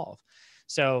equation to solve.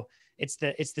 So it's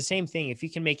the same thing. If you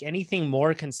can make anything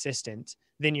more consistent,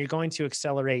 then you're going to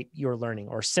accelerate your learning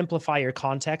or simplify your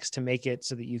context to make it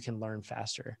so that you can learn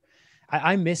faster.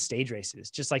 I miss stage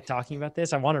races. Just like talking about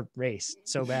this, I want to race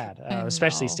so bad,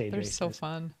 especially stage races. They're so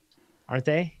fun. Aren't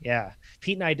they? Yeah.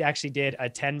 Pete and I actually did a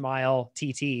 10-mile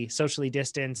TT, socially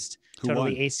distanced,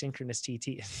 totally asynchronous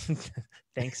TT.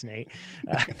 Thanks, Nate.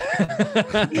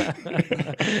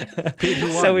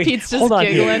 Pete, Pete's just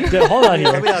giggling. Hold on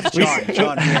here. Let me ask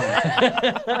John.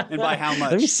 And by how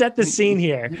much? Let me set the scene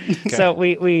here. Okay. So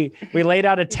we laid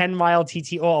out a 10-mile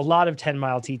TT, a lot of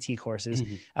 10-mile TT courses.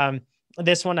 Mm-hmm.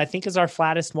 This one, I think, is our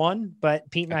flattest one, but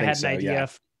Pete and I had an idea.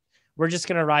 We're just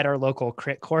going to ride our local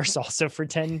crit course also for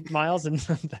 10 miles. And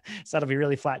so that'll be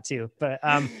really flat too, but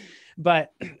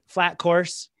flat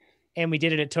course. And we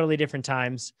did it at totally different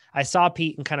times. I saw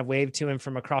Pete and kind of waved to him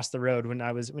from across the road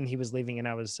when he was leaving and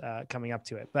I was coming up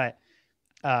to it. But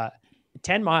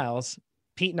 10 miles,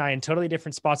 Pete and I in totally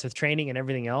different spots with training and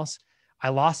everything else. I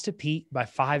lost to Pete by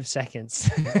 5 seconds.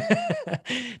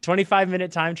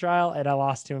 25-minute time trial, and I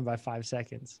lost to him by 5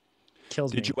 seconds.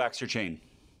 Kills me. Did you wax your chain?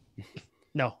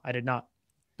 No, I did not.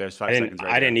 There's 5 seconds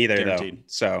right I didn't either, guaranteed. Though.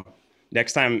 So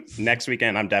next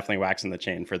weekend, I'm definitely waxing the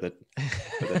chain for the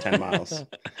 10 miles.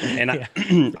 And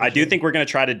yeah. I do think we're going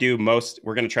to try to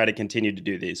we're going to try to continue to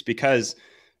do these because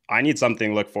I need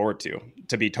something to look forward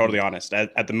to be totally honest.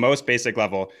 At the most basic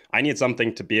level, I need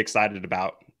something to be excited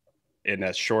about in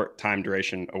a short time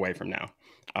duration away from now.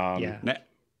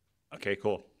 Okay,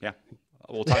 cool. Yeah.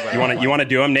 We'll talk about you want to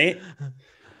do them, Nate?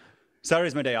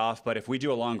 Saturday's my day off, but if we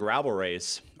do a long gravel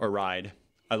race or ride,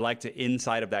 I'd like to,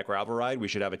 inside of that gravel ride, we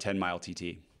should have a 10-mile TT.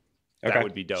 Okay. That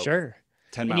would be dope. Sure.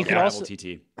 10-mile gravel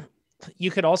TT.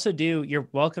 You could also you're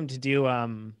welcome to do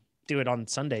it on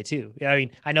Sunday too. I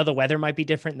mean, I know the weather might be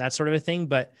different and that sort of a thing,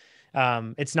 but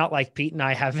it's not like Pete and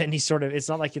I have it's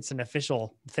not like it's an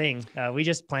official thing. We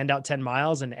just planned out 10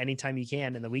 miles and anytime you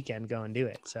can in the weekend, go and do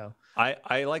it. So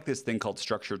I like this thing called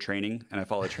structured training and I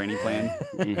follow a training plan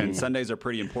and Sundays are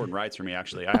pretty important rides for me.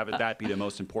 Actually, I have that be the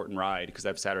most important ride because I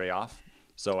have Saturday off.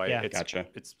 So gotcha.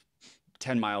 It's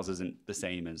 10 miles isn't the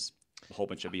same as a whole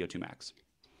bunch of VO2 max.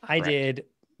 I did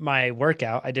my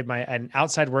workout. I did an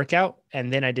outside workout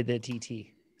and then I did the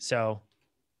TT. So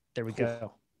there we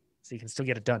go. So you can still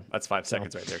get it done. That's 5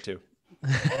 seconds right there too.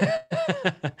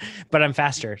 But I'm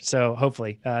faster. So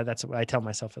hopefully that's what I tell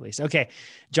myself at least. Okay.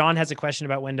 John has a question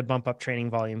about when to bump up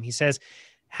training volume. He says,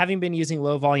 having been using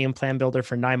low volume plan builder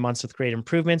for 9 months with great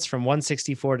improvements from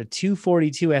 164 to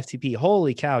 242 FTP.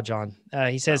 Holy cow, John.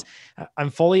 He says, I'm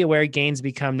fully aware gains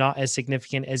become not as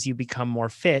significant as you become more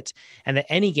fit, and that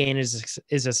any gain is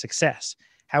a success.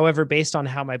 However, based on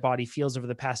how my body feels over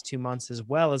the past 2 months, as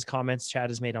well as comments Chad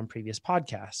has made on previous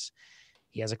podcasts,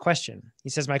 he has a question. He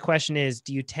says, my question is,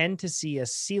 do you tend to see a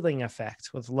ceiling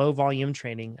effect with low volume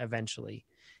training eventually?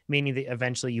 Meaning that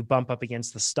eventually you bump up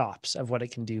against the stops of what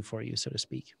it can do for you, so to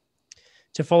speak.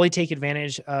 To fully take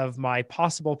advantage of my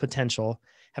possible potential,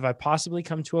 have I possibly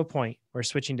come to a point where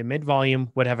switching to mid-volume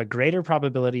would have a greater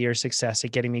probability or success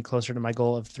at getting me closer to my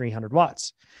goal of 300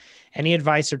 watts? Any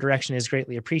advice or direction is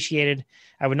greatly appreciated.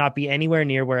 I would not be anywhere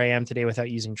near where I am today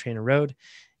without using TrainerRoad.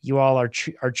 You all are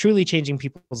truly changing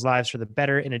people's lives for the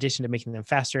better in addition to making them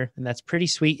faster. And that's pretty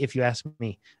sweet if you ask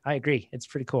me. I agree. It's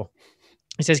pretty cool.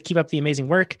 He says, keep up the amazing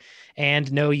work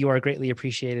and know you are greatly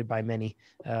appreciated by many.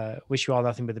 Wish you all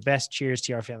nothing but the best. Cheers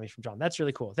to our family from John. That's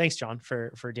really cool. Thanks, John,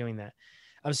 for doing that.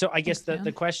 So I guess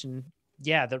the question,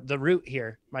 the root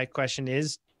here, my question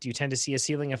is, do you tend to see a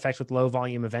ceiling effect with low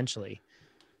volume eventually?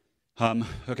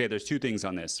 Okay, there's two things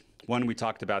on this. One, we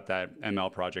talked about that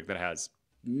ML project that has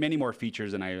many more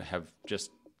features than I have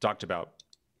just talked about.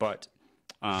 But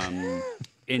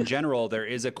in general, there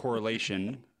is a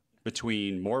correlation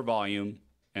between more volume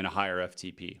and a higher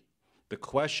FTP. The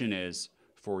question is,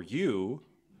 for you,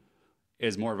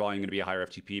 is more volume going to be a higher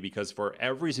FTP? Because for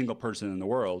every single person in the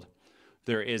world,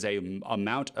 there is a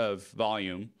amount of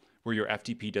volume where your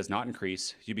FTP does not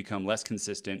increase, you become less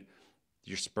consistent,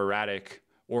 you're sporadic,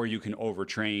 or you can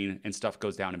overtrain and stuff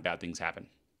goes down and bad things happen,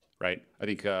 right? I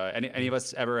think any of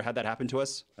us ever had that happen to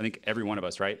us? I think every one of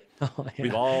us, right? Oh, yeah.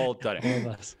 We've all done it.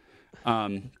 All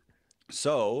of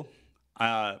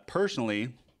us.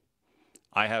 Personally,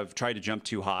 I have tried to jump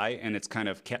too high and it's kind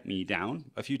of kept me down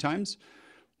a few times.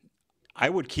 I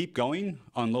would keep going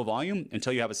on low volume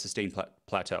until you have a sustained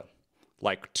plateau,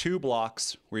 like 2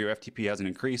 blocks where your FTP hasn't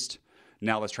increased.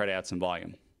 Now let's try to add some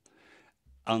volume.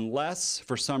 Unless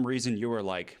for some reason you were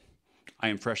like, I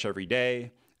am fresh every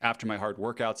day. After my hard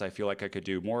workouts, I feel like I could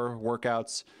do more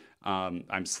workouts.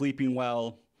 I'm sleeping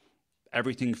well.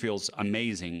 Everything feels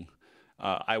amazing.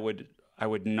 I would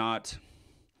not,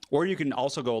 or you can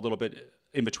also go a little bit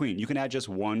in between. You can add just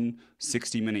one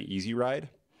 60-minute easy ride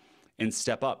and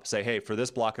step up. Say, hey, for this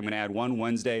block, I'm going to add one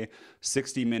Wednesday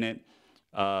 60-minute,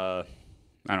 I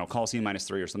don't know, Coliseum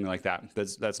 -3 or something like that.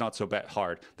 That's not so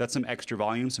hard. That's some extra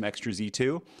volume, some extra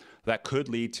Z2 that could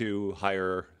lead to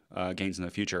higher gains in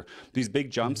the future. These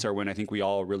big jumps are when I think we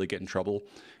all really get in trouble,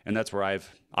 and that's where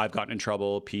I've gotten in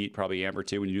trouble. Pete, probably Amber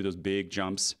too, when you do those big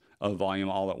jumps of volume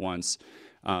all at once.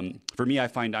 For me, I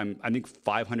find I think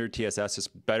 500 TSS is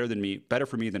better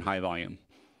for me than high volume,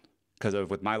 because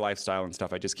with my lifestyle and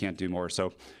stuff, I just can't do more.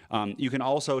 So you can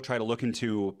also try to look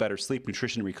into better sleep,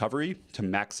 nutrition, recovery to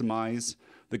maximize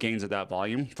the gains of that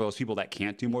volume. For those people that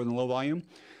can't do more than low volume,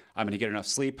 I'm going to get enough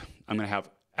sleep. I'm going to have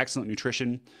excellent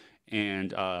nutrition,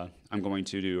 and I'm going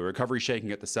to do a recovery shake and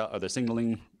get the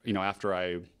signaling, after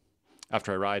I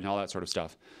ride and all that sort of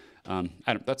stuff.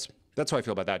 That's how I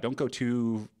feel about that. Don't go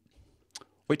too.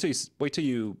 Wait till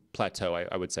you plateau.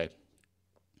 I would say.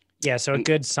 Yeah. So a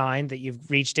good sign that you've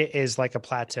reached it is like a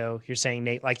plateau. You're saying,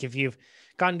 Nate, like if you've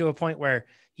gotten to a point where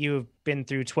you've been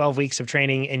through 12 weeks of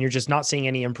training and you're just not seeing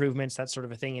any improvements, that sort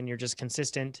of a thing, and you're just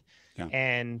consistent. Yeah.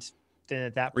 And then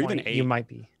at that point, you might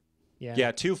be. Yeah.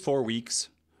 Yeah. 2-4 weeks.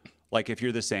 Like if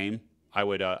you're the same, I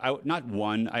would not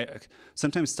one.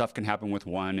 Sometimes stuff can happen with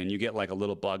one and you get like a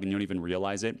little bug and you don't even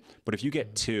realize it. But if you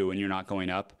get 2 and you're not going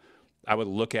up, I would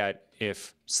look at,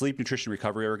 if sleep, nutrition,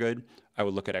 recovery are good, I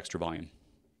would look at extra volume.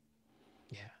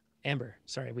 Yeah. Amber,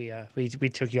 sorry, we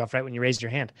took you off right when you raised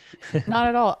your hand. Not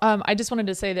at all. I just wanted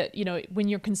to say that, when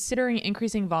you're considering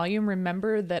increasing volume,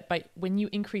 remember that when you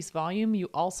increase volume, you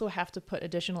also have to put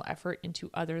additional effort into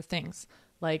other things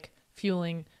like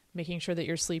fueling, making sure that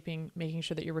you're sleeping, making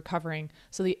sure that you're recovering.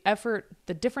 So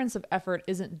the difference of effort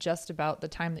isn't just about the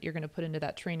time that you're going to put into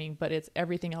that training, but it's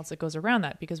everything else that goes around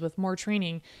that, because with more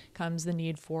training comes the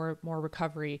need for more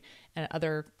recovery and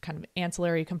other kind of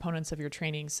ancillary components of your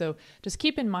training. So just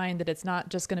keep in mind that it's not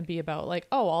just going to be about like,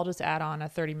 oh, I'll just add on a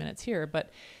 30 minutes here,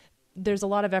 but there's a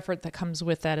lot of effort that comes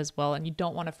with that as well. And you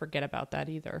don't want to forget about that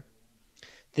either.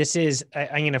 I'm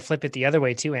going to flip it the other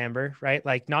way too, Amber, right?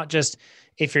 Like not just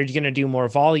if you're going to do more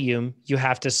volume, you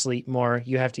have to sleep more,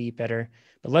 you have to eat better,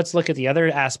 but let's look at the other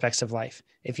aspects of life.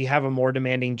 If you have a more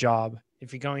demanding job,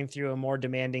 if you're going through a more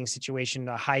demanding situation,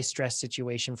 a high stress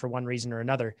situation for one reason or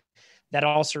another, that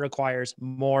also requires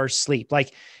more sleep.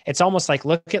 Like it's almost like,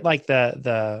 look at like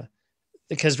the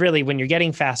because really when you're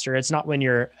getting faster, it's not when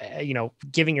you're,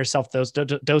 giving yourself those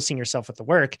dosing yourself with the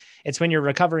work. It's when you're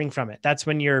recovering from it. That's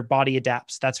when your body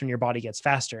adapts. That's when your body gets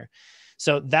faster.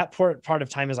 So that part of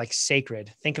time is like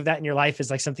sacred. Think of that in your life as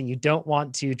like something you don't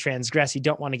want to transgress. You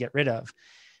don't want to get rid of,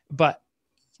 but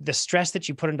the stress that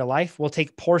you put into life will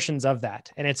take portions of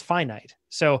that, and it's finite.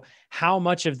 So how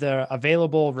much of the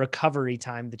available recovery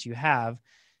time that you have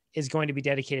is going to be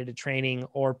dedicated to training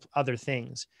or other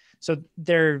things? So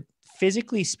they're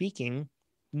physically speaking,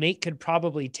 Nate could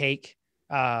probably take,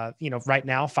 right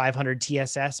now 500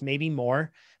 TSS, maybe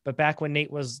more. But back when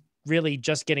Nate was really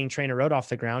just getting TrainerRoad off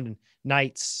the ground and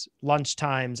nights, lunch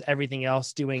times, everything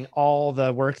else, doing all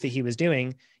the work that he was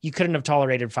doing, you couldn't have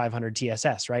tolerated 500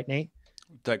 TSS, right, Nate?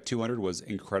 Like 200 was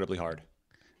incredibly hard.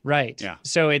 Right. Yeah.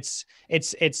 So it's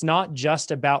not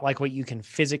just about like what you can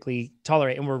physically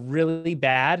tolerate. And we're really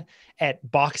bad at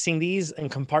boxing these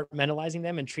and compartmentalizing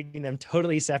them and treating them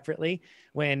totally separately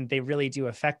when they really do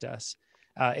affect us.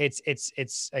 It's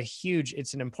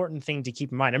an important thing to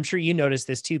keep in mind. I'm sure you noticed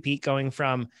this too, Pete, going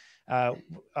from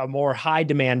a more high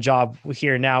demand job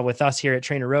here now with us here at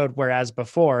TrainerRoad, whereas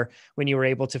before when you were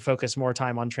able to focus more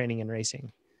time on training and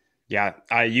racing. Yeah,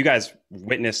 you guys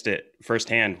witnessed it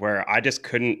firsthand where I just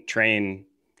couldn't train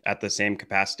at the same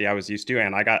capacity I was used to,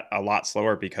 and I got a lot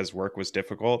slower because work was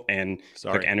difficult and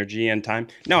took energy and time.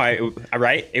 No,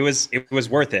 it was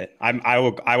worth it. I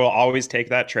will always take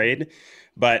that trade.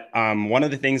 But one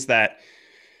of the things that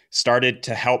started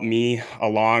to help me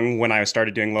along when I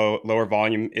started doing lower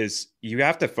volume is you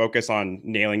have to focus on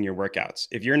nailing your workouts.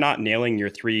 If you're not nailing your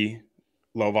 3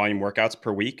 low volume workouts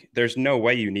per week, there's no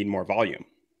way you need more volume.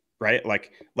 Right?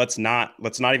 Like, let's not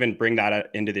even bring that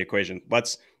into the equation.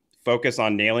 Let's focus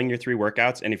on nailing your 3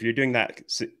 workouts. And if you're doing that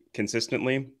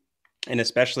consistently, and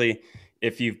especially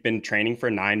if you've been training for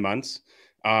 9 months,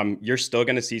 you're still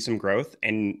going to see some growth.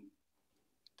 And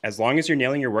as long as you're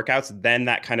nailing your workouts, then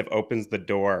that kind of opens the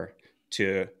door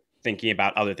to thinking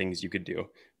about other things you could do.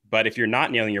 But if you're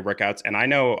not nailing your workouts, and I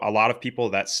know a lot of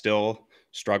people that still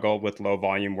struggle with low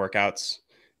volume workouts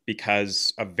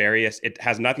because of it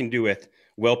has nothing to do with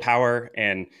willpower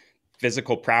and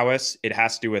physical prowess. It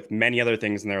has to do with many other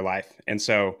things in their life. And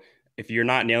so if you're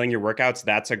not nailing your workouts,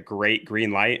 that's a great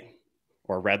green light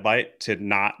or red light to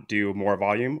not do more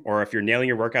volume. Or if you're nailing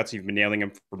your workouts, you've been nailing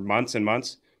them for months and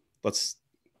months, let's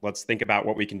think about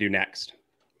what we can do next.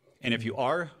 And if you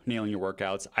are nailing your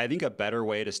workouts, I think a better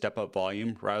way to step up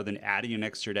volume rather than adding an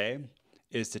extra day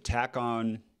is to tack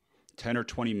on 10 or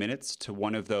 20 minutes to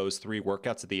one of those 3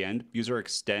 workouts at the end. Use our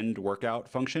extend workout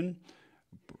function.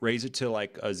 Raise it to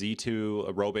like a Z2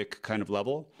 aerobic kind of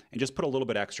level and just put a little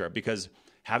bit extra, because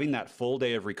having that full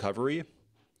day of recovery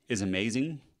is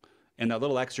amazing. And that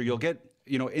little extra you'll get,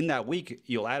 in that week,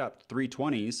 you'll add up 3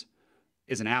 20s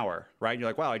is an hour, right? You're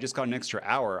like, wow, I just got an extra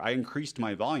hour. I increased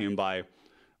my volume by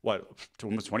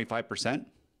almost 25%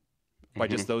 by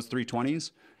just those 3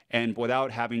 20s. And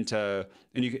without having to,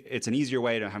 it's an easier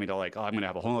way to having to like, I'm going to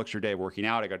have a whole extra day working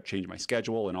out. I got to change my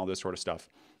schedule and all this sort of stuff.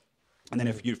 And then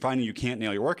if you find you can't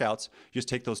nail your workouts, you just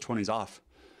take those 20s off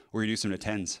or reduce them to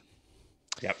 10s.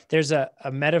 Yep. There's a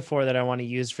metaphor that I want to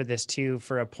use for this too,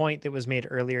 for a point that was made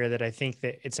earlier that I think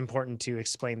that it's important to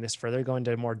explain this further, go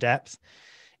into more depth.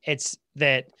 It's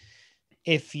that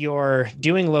if you're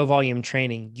doing low volume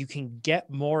training, you can get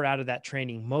more out of that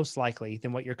training most likely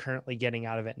than what you're currently getting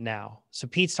out of it now. So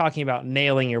Pete's talking about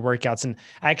nailing your workouts. And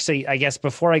actually, I guess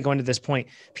before I go into this point,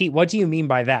 Pete, what do you mean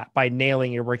by that, by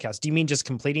nailing your workouts? Do you mean just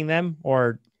completing them,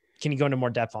 or can you go into more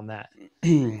depth on that?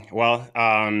 Well,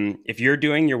 if you're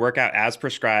doing your workout as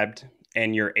prescribed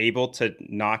and you're able to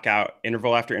knock out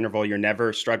interval after interval, you're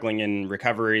never struggling in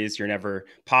recoveries, you're never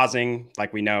pausing,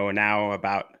 like we know now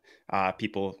about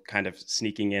people kind of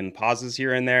sneaking in pauses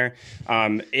here and there.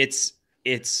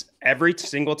 It's every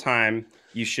single time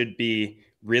you should be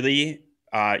really,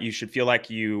 you should feel like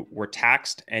you were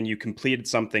taxed and you completed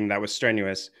something that was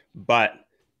strenuous, but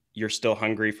you're still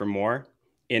hungry for more.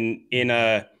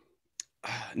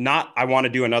 Not, I want to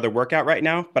do another workout right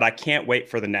now, but I can't wait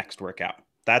for the next workout.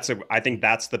 I think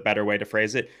that's the better way to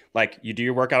phrase it. Like, you do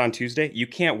your workout on Tuesday, you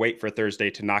can't wait for Thursday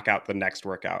to knock out the next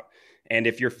workout. And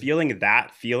if you're feeling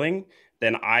that feeling,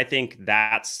 then I think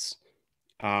that's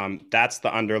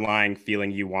the underlying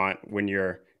feeling you want when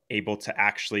you're able to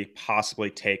actually possibly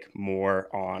take more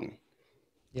on.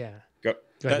 Yeah. Go.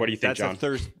 What do you think, John?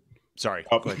 Sorry.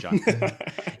 Go ahead, John.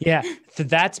 Yeah. So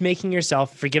that's making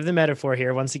yourself, forgive the metaphor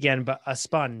here once again, but a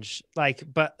sponge,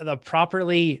 but the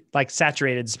properly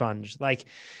saturated sponge,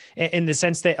 in the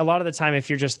sense that a lot of the time, if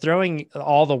you're just throwing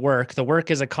all the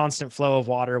work is a constant flow of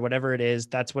water, whatever it is,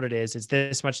 that's what it is. It's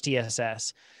this much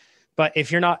TSS. But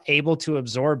if you're not able to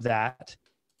absorb that,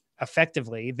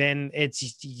 effectively, then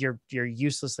you're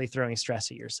uselessly throwing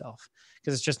stress at yourself,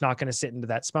 because it's just not going to sit into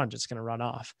that sponge. It's going to run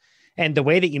off. And the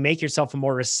way that you make yourself a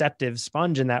more receptive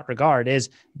sponge in that regard is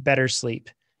better sleep,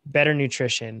 better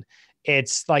nutrition.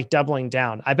 It's like doubling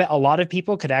down. I bet a lot of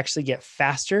people could actually get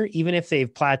faster, even if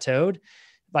they've plateaued.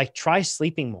 Like, try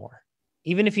sleeping more.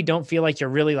 Even if you don't feel like you're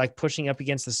really like pushing up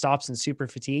against the stops and super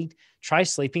fatigued, try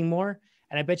sleeping more.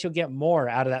 And I bet you'll get more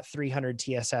out of that 300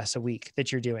 TSS a week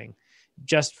that you're doing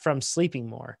just from sleeping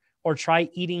more. Or try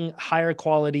eating higher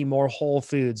quality, more whole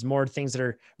foods, more things that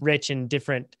are rich in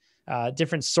different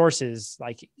sources,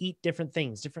 like eat different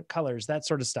things, different colors, that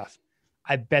sort of stuff.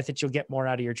 I bet that you'll get more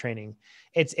out of your training.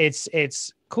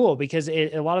 It's cool, because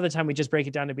a lot of the time we just break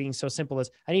it down to being so simple as,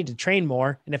 I need to train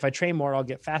more. And if I train more, I'll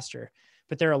get faster.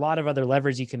 But there are a lot of other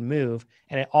levers you can move,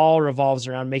 and it all revolves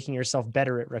around making yourself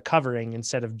better at recovering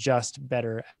instead of just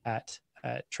better at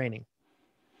training.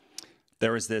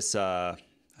 There was this, I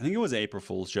think it was an April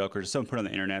Fool's joke, or just someone put on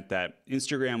the internet, that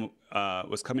Instagram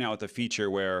was coming out with a feature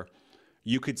where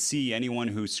you could see anyone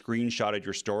who screenshotted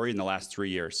your story in the last 3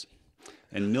 years.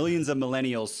 And millions of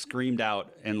millennials screamed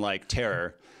out in like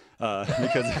terror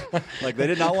because like they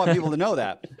did not want people to know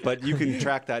that. But you can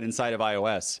track that inside of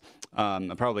iOS,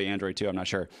 probably Android too, I'm not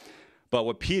sure. But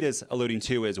what Pete is alluding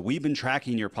to is, we've been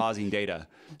tracking your pausing data.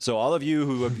 So all of you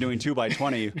who are doing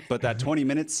 2x20, but that 20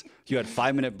 minutes, you had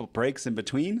 5-minute breaks in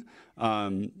between.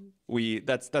 That's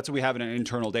what we have in our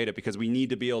internal data, because we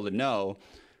need to be able to know,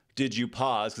 did you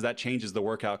pause? Because that changes the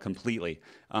workout completely.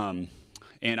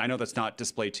 And I know that's not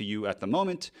displayed to you at the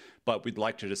moment, but we'd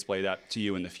like to display that to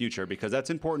you in the future, because that's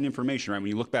important information, right?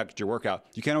 When you look back at your workout,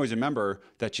 you can't always remember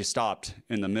that you stopped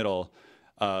in the middle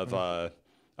of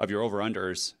your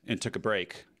over-unders and took a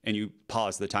break and you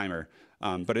paused the timer.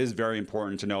 But it is very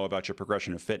important to know about your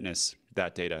progression of fitness,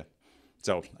 that data.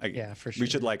 So yeah, for sure. We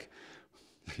should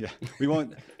we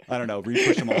won't, I don't know,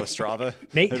 re-push them all to Strava.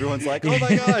 Nate? Everyone's like, oh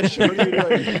my gosh, what are you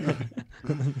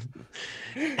doing?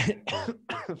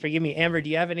 Forgive me, Amber, do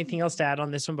you have anything else to add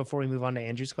on this one before we move on to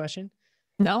Andrew's question?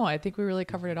 No, I think we really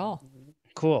covered it all.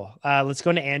 Cool. Let's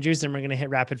go to Andrew's, then we're going to hit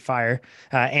rapid fire.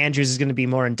 Andrew's is going to be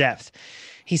more in depth.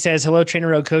 He says, hello,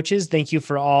 TrainerRoad coaches. Thank you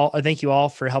all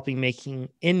for helping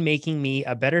making me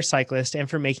a better cyclist, and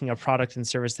for making a product and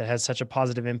service that has such a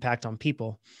positive impact on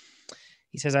people.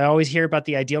 He says, I always hear about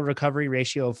the ideal recovery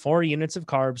ratio of 4 units of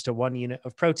carbs to 1 unit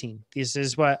of protein. This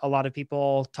is what a lot of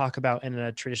people talk about in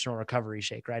a traditional recovery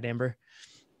shake, right, Amber?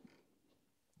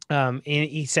 And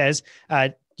he says,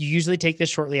 you usually take this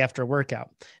shortly after a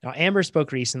workout. Now, Amber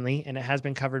spoke recently, and it has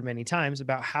been covered many times,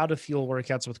 about how to fuel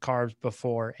workouts with carbs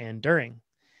before and during.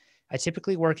 I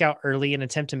typically work out early and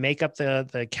attempt to make up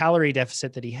the calorie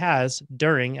deficit that he has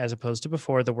during, as opposed to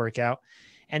before the workout,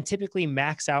 and typically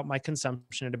max out my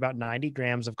consumption at about 90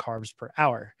 grams of carbs per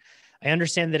hour. I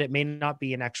understand that it may not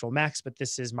be an actual max, but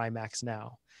this is my max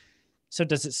now. So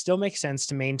does it still make sense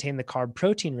to maintain the carb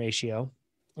protein ratio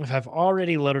if I've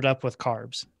already loaded up with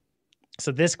carbs?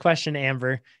 So this question,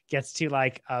 Amber, gets to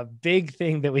like a big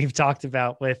thing that we've talked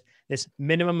about with this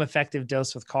minimum effective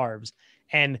dose with carbs.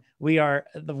 And we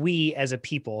as a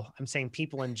people, I'm saying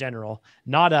people in general,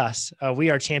 not us. We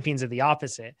are champions of the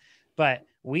opposite. But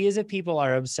we as a people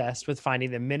are obsessed with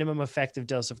finding the minimum effective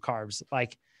dose of carbs.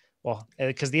 Like, well,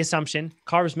 because the assumption,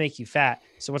 carbs make you fat.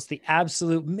 So what's the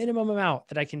absolute minimum amount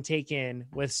that I can take in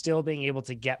with still being able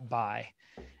to get by?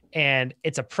 And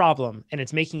it's a problem, and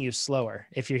it's making you slower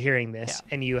if you're hearing this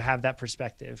and you have that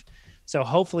perspective. So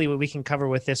hopefully what we can cover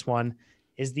with this one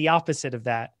is the opposite of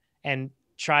that, and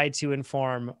try to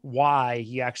inform why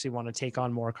you actually want to take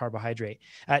on more carbohydrate.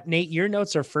 Nate, your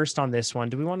notes are first on this one.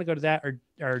 Do we want to go to that,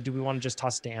 or do we want to just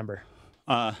toss it to Amber?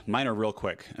 Mine are real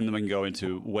quick, and then we can go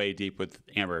into way deep with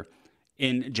Amber.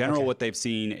 In general, What they've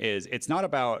seen is it's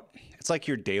like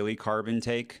your daily carb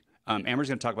intake. Amber's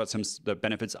going to talk about the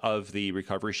benefits of the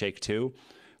recovery shake too.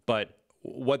 But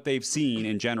what they've seen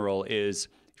in general is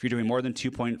if you're doing more than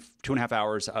 2.5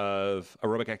 hours of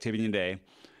aerobic activity in a day,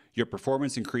 your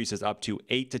performance increases up to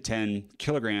 8 to 10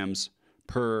 grams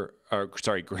per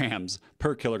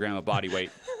kilogram of body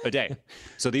weight a day.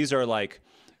 So these are like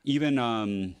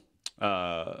even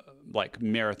like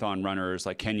marathon runners,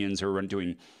 like Kenyans who are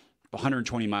doing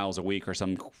 120 miles a week or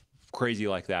something crazy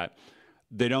like that.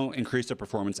 They don't increase their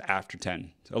performance after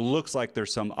 10. So it looks like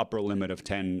there's some upper limit of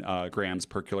 10 grams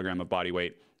per kilogram of body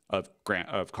weight of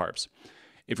carbs.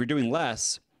 If you're doing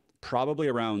less, probably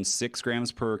around 6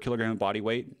 grams per kilogram of body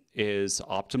weight is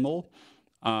optimal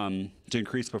to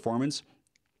increase performance.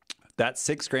 That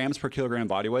 6 grams per kilogram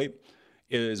body weight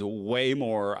is way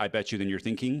more, I bet you, than you're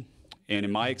thinking. And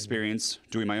in my experience,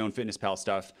 doing my own Fitness Pal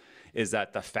stuff, is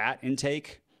that the fat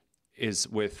intake is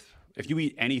if you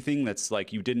eat anything that's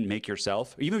like you didn't make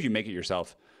yourself, even if you make it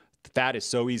yourself, fat is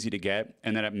so easy to get,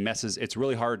 and then it's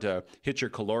really hard to hit your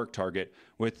caloric target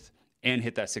and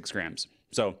hit that 6 grams.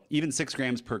 So even 6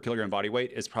 grams per kilogram body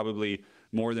weight is probably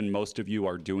more than most of you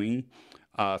are doing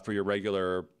for your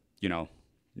regular,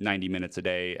 90 minutes a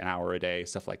day, an hour a day,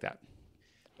 stuff like that.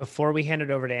 Before we hand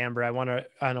it over to Amber, I want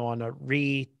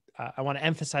to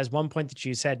emphasize one point that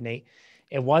you said, Nate.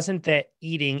 It wasn't that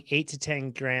eating 8 to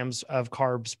 10 grams of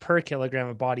carbs per kilogram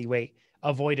of body weight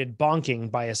avoided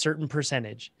bonking by a certain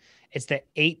percentage. It's that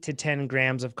 8 to 10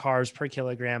 grams of carbs per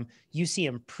kilogram, you see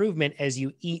improvement as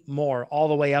you eat more all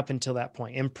the way up until that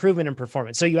point, improvement in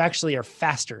performance. So you actually are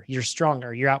faster, you're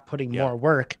stronger, you're outputting more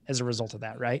work as a result of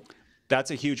that, right?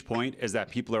 That's a huge point, is that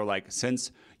people are like,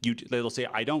 they'll say,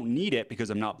 I don't need it because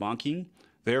I'm not bonking.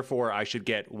 Therefore I should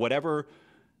get whatever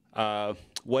the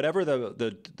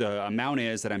amount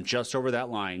is that I'm just over that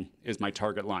line is my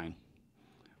target line.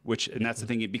 And that's the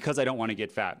thing, because I don't want to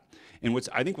get fat. And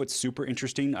I think what's super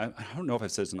interesting, I don't know if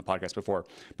I've said this in the podcast before,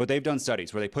 but they've done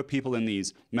studies where they put people in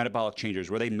these metabolic changers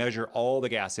where they measure all the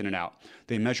gas in and out.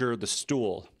 They measure the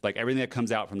stool, like everything that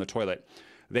comes out from the toilet.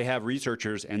 They have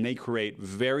researchers and they create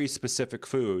very specific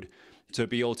food to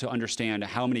be able to understand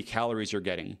how many calories you're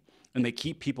getting. And they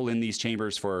keep people in these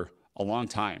chambers for a long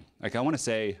time. Like I want to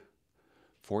say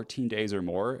 14 days or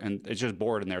more, and it's just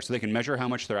bored in there. So they can measure how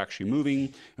much they're actually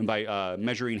moving, and by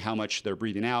measuring how much they're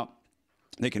breathing out,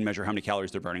 they can measure how many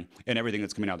calories they're burning and everything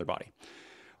that's coming out of their body.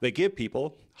 They give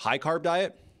people high carb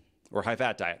diet or high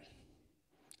fat diet,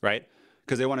 right?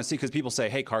 Because they want to see, because people say,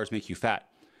 hey, carbs make you fat.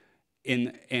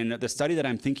 In the study that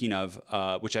I'm thinking of,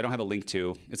 which I don't have a link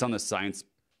to, it's on the Science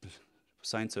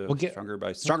of Stronger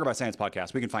by Science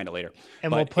podcast. We can find it later.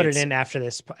 And we'll put it in after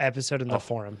this episode in the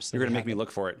forums. You're going to make me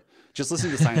look for it. Just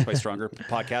listen to the Science by Stronger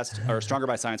podcast or Stronger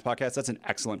by Science podcast. That's an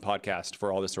excellent podcast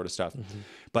for all this sort of stuff. Mm-hmm.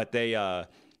 But they, I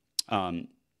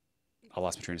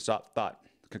lost my train of thought.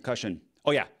 Concussion.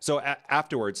 Oh yeah. So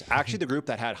afterwards, actually the group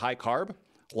that had high carb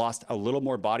lost a little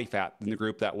more body fat than the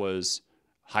group that was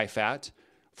high fat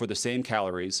for the same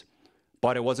calories,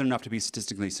 but it wasn't enough to be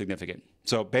statistically significant.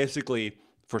 So basically,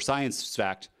 for science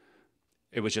fact,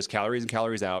 it was just calories in,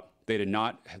 calories out.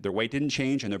 Their weight didn't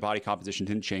change and their body composition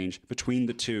didn't change between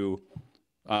the two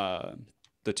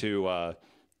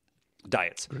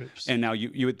diets. Groups. And now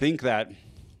you would think that,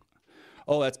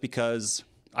 that's because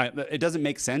it doesn't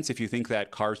make sense if you think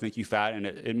that carbs make you fat and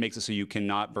it makes it so you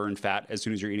cannot burn fat as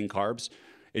soon as you're eating carbs.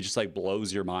 It just like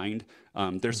blows your mind.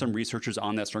 There's some researchers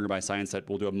on that Stronger by Science that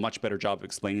will do a much better job of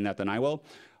explaining that than I will.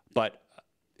 But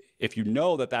if you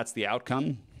know that that's the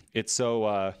outcome, it's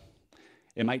so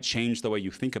it might change the way you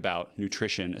think about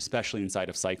nutrition, especially inside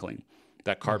of cycling,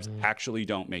 that carbs actually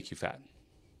don't make you fat.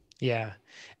 Yeah.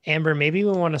 Amber, maybe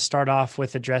we want to start off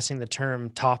with addressing the term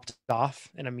topped off.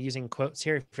 And I'm using quotes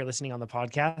here if you're listening on the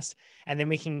podcast, and then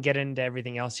we can get into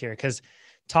everything else here. Because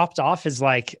topped off is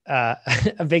like a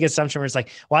big assumption where it's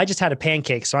like, well, I just had a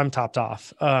pancake, so I'm topped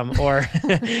off. Or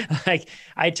like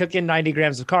I took in 90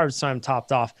 grams of carbs, so I'm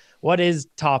topped off. What is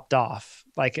topped off?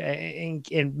 Like,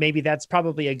 and maybe that's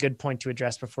probably a good point to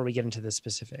address before we get into the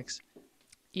specifics.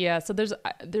 Yeah. So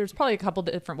there's probably a couple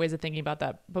different ways of thinking about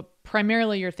that, but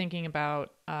primarily you're thinking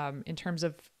about, in terms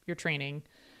of your training,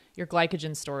 your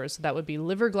glycogen stores. So that would be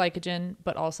liver glycogen,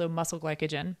 but also muscle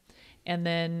glycogen. And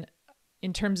then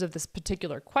in terms of this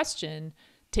particular question,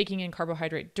 taking in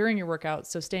carbohydrate during your workout.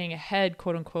 So staying ahead,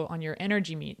 quote unquote, on your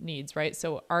energy needs, right?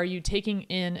 So are you taking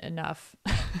in enough,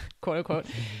 quote unquote,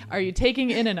 are you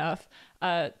taking in enough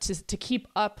to keep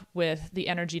up with the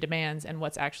energy demands and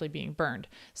what's actually being burned?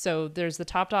 So there's the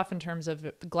topped off in terms of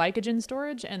glycogen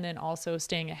storage, and then also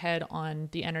staying ahead on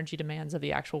the energy demands of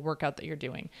the actual workout that you're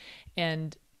doing.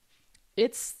 And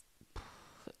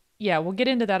we'll get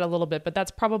into that a little bit, but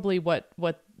that's probably what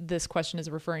this question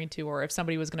is referring to. Or if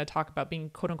somebody was going to talk about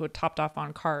being quote unquote topped off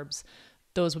on carbs,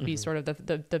 those would be sort of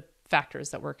the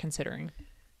factors that we're considering.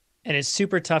 And it's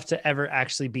super tough to ever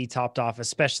actually be topped off,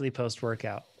 especially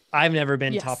post-workout. I've never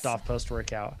been topped off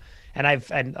post-workout. And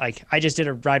I just did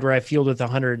a ride where I fueled with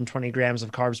 120 grams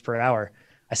of carbs per hour.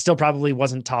 I still probably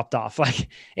wasn't topped off. Like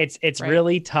it's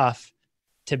really tough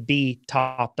to be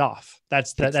topped off.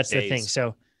 That's the thing.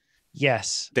 So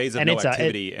yes. Days of no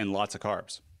activity and lots of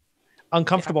carbs.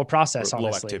 Uncomfortable process,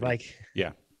 honestly. Like,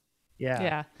 yeah.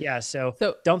 So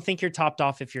don't think you're topped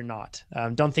off if you're not.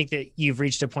 Don't think that you've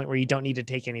reached a point where you don't need to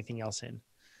take anything else in.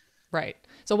 Right.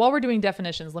 So while we're doing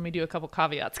definitions, let me do a couple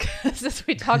caveats as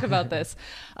we talk about this.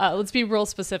 Let's be real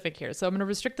specific here. So I'm going to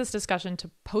restrict this discussion to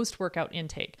post-workout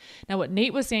intake. Now, what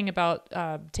Nate was saying about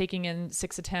taking in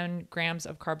 6 to 10 grams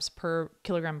of carbs per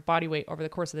kilogram body weight over the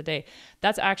course of the day,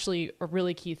 that's actually a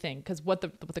really key thing, because what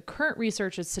the current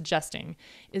research is suggesting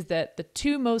is that the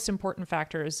two most important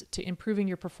factors to improving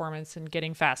your performance and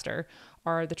getting faster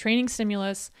are the training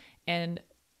stimulus and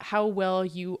how well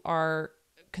you are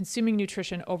consuming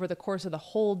nutrition over the course of the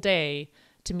whole day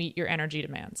to meet your energy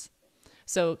demands.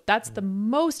 So that's the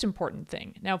most important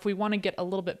thing. Now, if we want to get a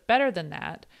little bit better than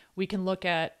that, we can look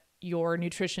at your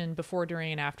nutrition before,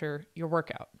 during, and after your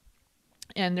workout.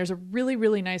 And there's a really,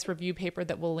 really nice review paper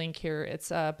that we'll link here. It's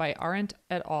by Arendt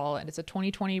et al., and it's a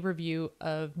 2020 review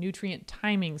of nutrient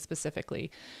timing specifically.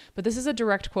 But this is a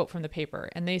direct quote from the paper.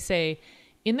 And they say,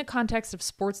 in the context of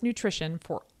sports nutrition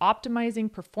for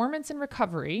optimizing performance and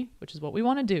recovery, which is what we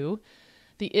want to do,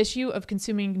 the issue of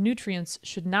consuming nutrients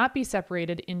should not be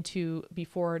separated into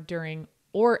before, during,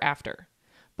 or after,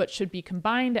 but should be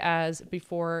combined as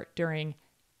before, during,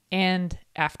 and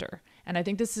after. And I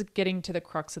think this is getting to the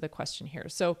crux of the question here.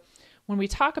 So when we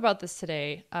talk about this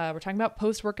today, we're talking about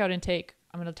post-workout intake.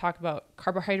 I'm going to talk about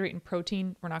carbohydrate and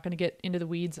protein. We're not going to get into the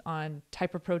weeds on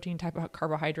type of protein, type of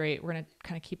carbohydrate. We're going to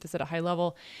kind of keep this at a high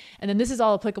level. And then this is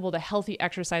all applicable to healthy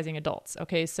exercising adults.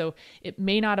 Okay. So it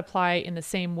may not apply in the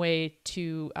same way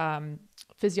to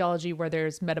physiology where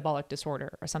there's metabolic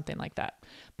disorder or something like that.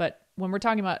 But when we're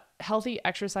talking about healthy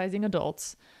exercising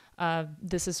adults,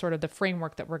 this is sort of the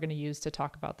framework that we're going to use to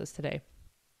talk about this today.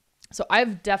 So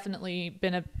I've definitely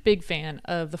been a big fan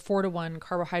of the 4-to-1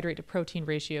 carbohydrate to protein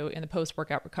ratio in the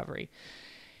post-workout recovery.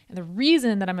 And the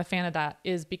reason that I'm a fan of that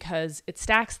is because it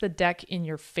stacks the deck in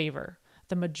your favor.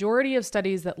 The majority of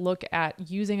studies that look at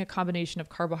using a combination of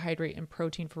carbohydrate and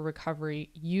protein for recovery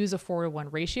use a 4-to-1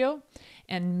 ratio.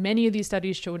 And many of these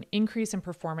studies show an increase in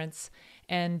performance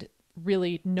and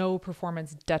really no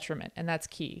performance detriment. And that's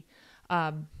key.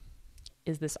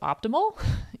 Is this optimal?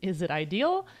 Is it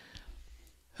ideal?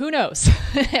 Who knows?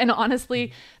 And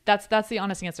honestly, that's the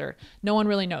honest answer. No one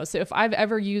really knows. So if I've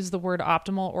ever used the word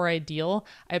optimal or ideal,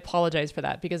 I apologize for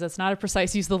that, because that's not a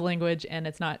precise use of the language and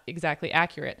it's not exactly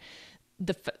accurate.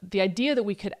 The idea that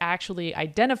we could actually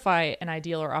identify an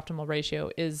ideal or optimal ratio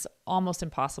is almost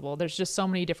impossible. There's just so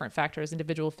many different factors: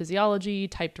 individual physiology,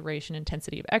 type, duration,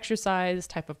 intensity of exercise,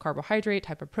 type of carbohydrate,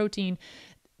 type of protein.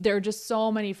 There are just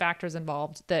so many factors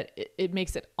involved that it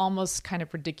makes it almost kind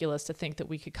of ridiculous to think that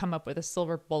we could come up with a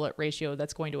silver bullet ratio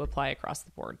that's going to apply across the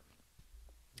board.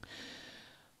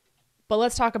 But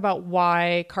let's talk about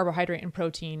why carbohydrate and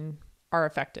protein are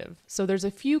effective. So there's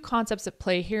a few concepts at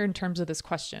play here in terms of this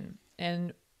question.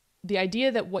 And the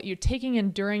idea that what you're taking in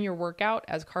during your workout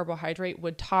as carbohydrate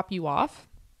would top you off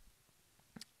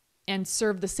and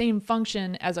serve the same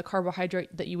function as a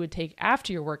carbohydrate that you would take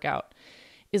after your workout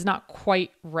is not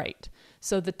quite right.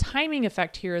 So the timing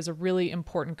effect here is a really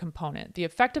important component. The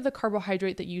effect of the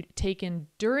carbohydrate that you take in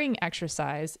during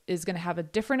exercise is going to have a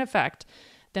different effect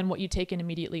than what you take in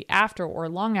immediately after or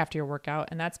long after your workout.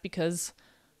 And that's because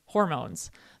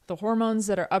hormones. The hormones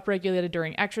that are upregulated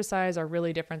during exercise are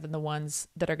really different than the ones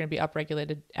that are going to be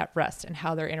upregulated at rest, and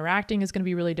how they're interacting is going to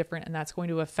be really different. And that's going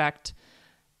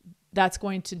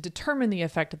to determine the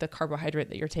effect of the carbohydrate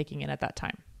that you're taking in at that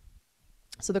time.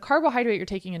 So the carbohydrate you're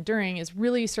taking in during is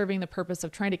really serving the purpose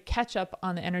of trying to catch up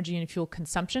on the energy and fuel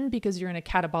consumption, because you're in a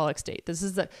catabolic state. This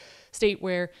is the state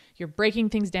where you're breaking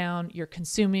things down, you're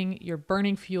consuming, you're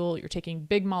burning fuel, you're taking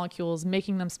big molecules,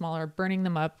 making them smaller, burning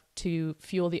them up to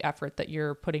fuel the effort that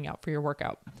you're putting out for your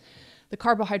workout. The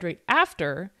carbohydrate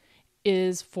after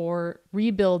is for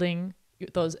rebuilding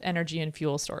those energy and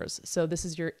fuel stores. So this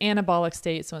is your anabolic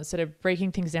state. So instead of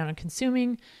breaking things down and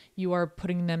consuming, you are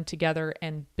putting them together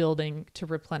and building to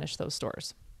replenish those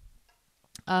stores.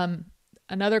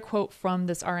 Another quote from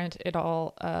this Arendt et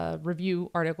al. Review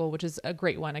article, which is a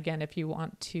great one, again, if you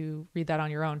want to read that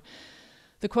on your own.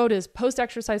 The quote is,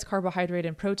 post-exercise carbohydrate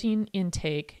and protein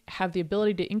intake have the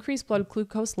ability to increase blood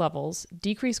glucose levels,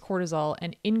 decrease cortisol,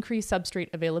 and increase substrate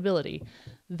availability,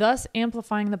 thus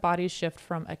amplifying the body's shift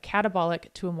from a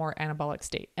catabolic to a more anabolic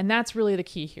state. And that's really the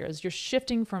key here, is you're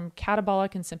shifting from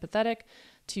catabolic and sympathetic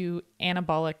to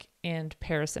anabolic and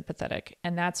parasympathetic.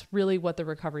 And that's really what the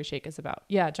recovery shake is about.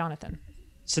 Yeah, Jonathan.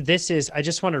 So I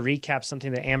just want to recap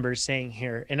something that Amber's saying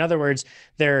here. In other words,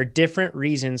 there are different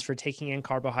reasons for taking in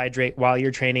carbohydrate while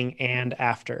you're training and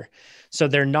after. So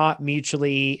they're not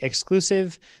mutually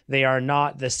exclusive. They are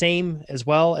not the same as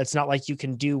well. It's not like you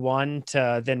can do one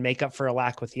to then make up for a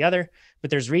lack with the other, but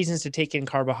there's reasons to take in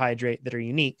carbohydrate that are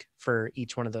unique for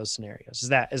each one of those scenarios. Is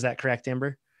that correct,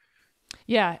 Amber?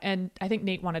 Yeah. And I think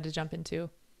Nate wanted to jump in too.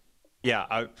 Yeah.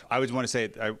 I always want to say,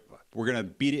 we're going to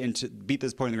beat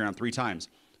this point in the ground 3 times.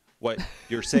 What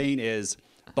you're saying is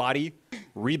body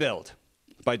rebuild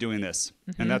by doing this.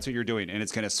 Mm-hmm. And that's what you're doing. And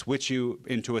it's going to switch you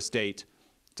into a state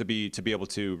to be able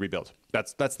to rebuild.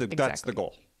 That's the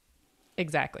goal.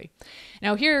 Exactly.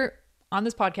 Now here on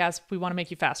this podcast, we want to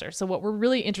make you faster. So what we're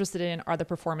really interested in are the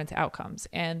performance outcomes.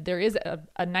 And there is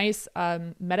a nice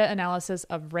meta-analysis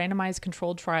of randomized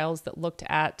controlled trials that looked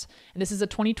at, and this is a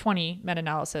 2020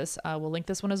 meta-analysis. We'll link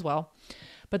this one as well.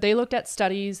 But they looked at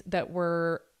studies that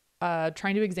were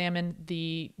trying to examine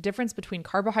the difference between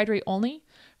carbohydrate only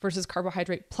versus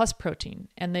carbohydrate plus protein.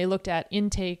 And they looked at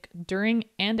intake during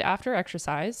and after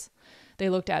exercise. They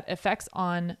looked at effects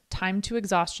on time to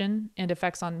exhaustion and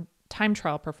effects on time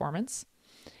trial performance.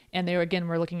 And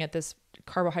we're looking at this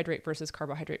carbohydrate versus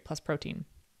carbohydrate plus protein.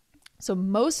 So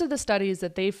most of the studies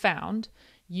that they found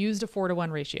used a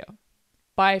 4-to-1 ratio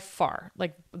by far.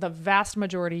 Like the vast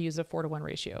majority used a 4-to-1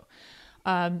 ratio.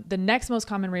 The next most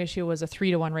common ratio was a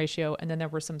 3-to-1 ratio. And then there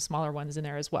were some smaller ones in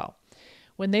there as well.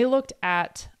 When they looked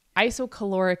at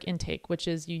isocaloric intake, which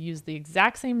is you use the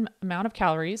exact same amount of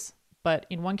calories, but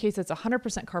in one case it's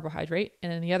 100% carbohydrate,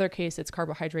 and in the other case it's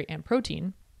carbohydrate and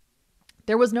protein,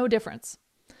 there was no difference,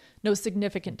 no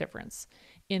significant difference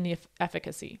in the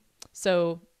efficacy.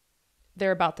 So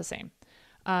they're about the same.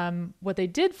 What they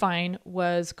did find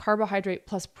was carbohydrate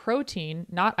plus protein,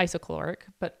 not isocaloric,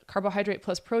 but carbohydrate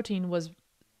plus protein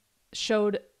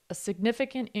showed a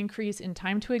significant increase in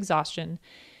time to exhaustion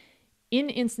in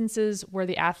instances where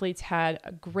the athletes had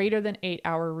a greater than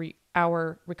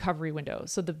 8-hour recovery window.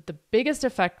 So the biggest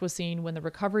effect was seen when the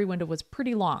recovery window was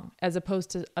pretty long, as opposed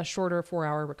to a shorter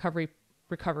 4-hour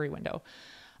recovery window.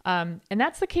 And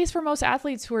that's the case for most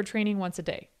athletes who are training once a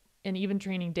day and even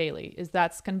training daily.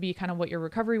 That's going to be kind of what your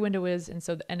recovery window is.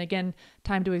 And again,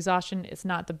 time to exhaustion is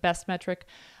not the best metric.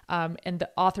 And the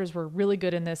authors were really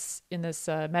good in this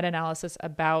meta-analysis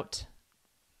about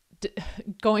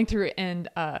going through and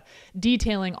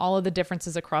detailing all of the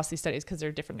differences across these studies, because there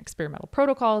are different experimental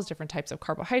protocols, different types of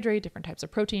carbohydrate, different types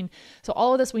of protein. So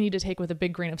all of this we need to take with a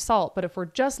big grain of salt. But if we're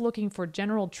just looking for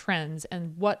general trends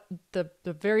and what the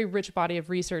very rich body of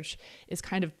research is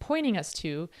kind of pointing us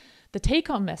to, the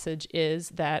take-home message is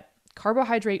that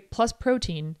carbohydrate plus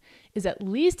protein is at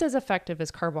least as effective as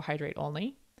carbohydrate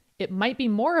only. It might be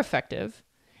more effective,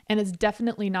 and it's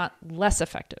definitely not less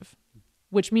effective,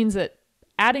 which means that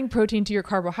adding protein to your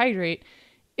carbohydrate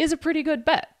is a pretty good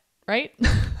bet, right?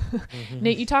 Mm-hmm.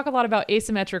 Nate, you talk a lot about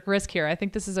asymmetric risk here. I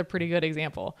think this is a pretty good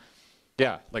example.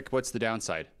 Yeah. Like, what's the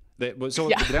downside? The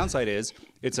downside is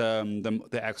it's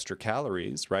the extra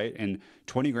calories, right? And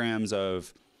 20 grams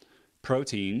of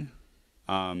protein,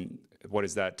 what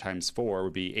is that times 4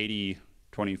 would be 80,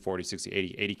 20, 40, 60,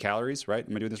 80 calories, right?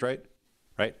 Am I doing this right?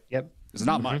 Right? Yep. It's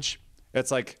not much.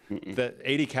 It's like the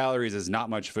 80 calories is not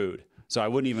much food. So I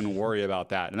wouldn't even worry about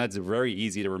that. And that's very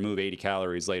easy to remove 80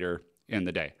 calories later in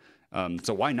the day.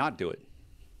 So why not do it?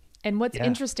 And what's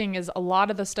interesting is a lot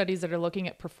of the studies that are looking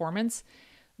at performance,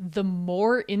 the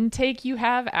more intake you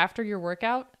have after your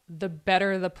workout, the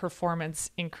better the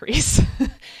performance increase.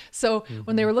 So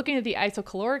when they were looking at the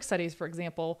isocaloric studies, for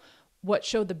example, what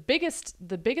showed the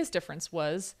biggest difference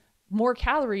was more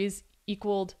calories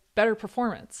equaled better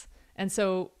performance. And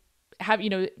so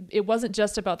it wasn't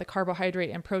just about the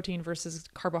carbohydrate and protein versus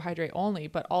carbohydrate only,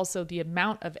 but also the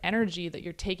amount of energy that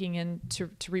you're taking in to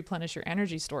replenish your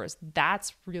energy stores.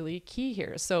 That's really key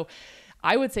here. So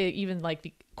I would say even like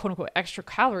the quote unquote extra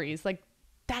calories, like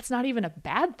that's not even a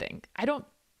bad thing.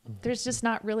 There's just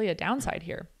not really a downside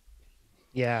here.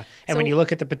 Yeah. And when you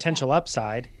look at the potential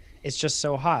upside, it's just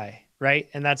so high. Right.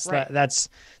 And that's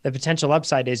the potential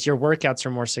upside is your workouts are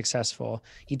more successful.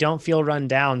 You don't feel run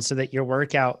down so that your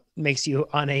workout makes you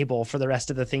unable for the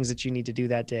rest of the things that you need to do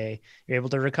that day. You're able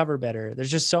to recover better. There's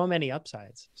just so many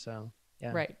upsides. So,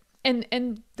 yeah. Right.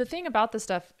 And the thing about this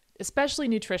stuff, especially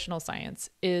nutritional science,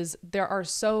 is there are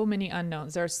so many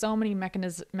unknowns. There are so many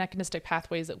mechanistic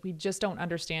pathways that we just don't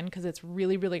understand because it's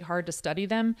really, really hard to study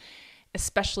them,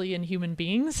 especially in human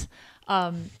beings.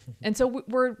 And so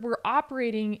we're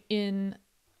operating in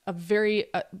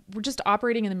we're just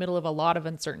operating in the middle of a lot of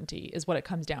uncertainty is what it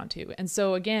comes down to. And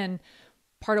so again,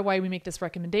 part of why we make this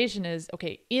recommendation is,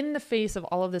 okay, in the face of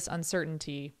all of this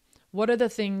uncertainty, what are the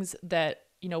things that,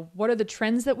 what are the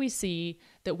trends that we see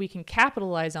that we can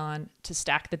capitalize on to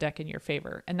stack the deck in your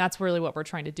favor? And that's really what we're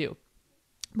trying to do.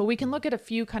 But we can look at a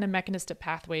few kind of mechanistic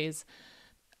pathways.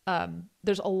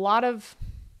 There's a lot of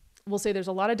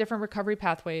different recovery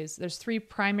pathways. There's 3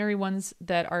 primary ones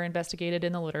that are investigated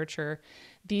in the literature.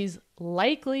 These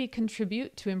likely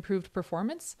contribute to improved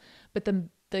performance, but the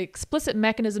the explicit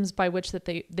mechanisms by which that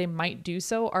they might do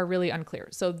so are really unclear.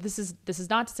 So this is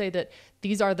not to say that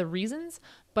these are the reasons,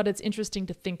 but it's interesting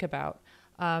to think about.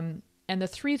 And the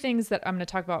three things that I'm going to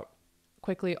talk about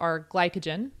quickly are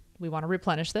glycogen. We want to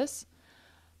replenish this.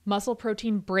 Muscle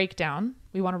protein breakdown.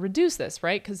 We want to reduce this,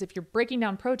 right? Because if you're breaking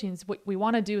down proteins, what we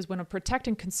want to do is want to protect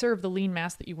and conserve the lean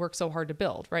mass that you work so hard to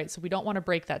build, right? So we don't want to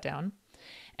break that down.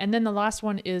 And then the last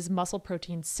one is muscle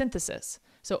protein synthesis.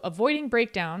 So avoiding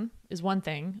breakdown is one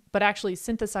thing, but actually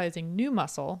synthesizing new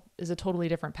muscle is a totally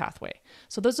different pathway.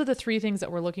 So those are the three things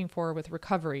that we're looking for with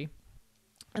recovery.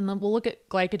 And then we'll look at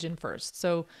glycogen first.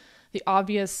 So the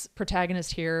obvious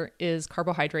protagonist here is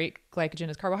carbohydrate. Glycogen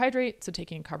is carbohydrate, so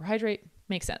taking carbohydrate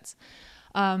makes sense.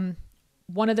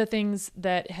 One of the things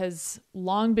that has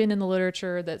long been in the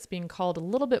literature that's being called a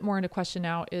little bit more into question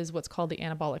now is what's called the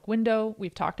anabolic window.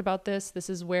 We've talked about this. This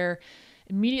is where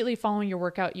immediately following your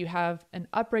workout, you have an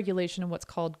upregulation of what's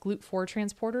called GLUT4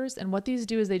 transporters. And what these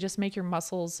do is they just make your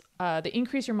muscles, they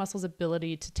increase your muscles'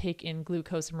 ability to take in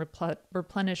glucose and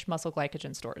replenish muscle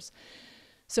glycogen stores.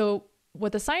 So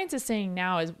what the science is saying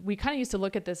now is we kind of used to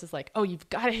look at this as like, oh, you've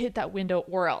got to hit that window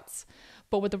or else.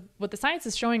 But what the science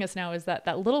is showing us now is that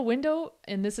that little window,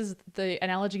 and this is the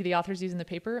analogy the authors use in the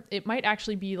paper, it might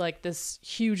actually be like this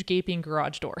huge gaping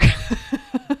garage door.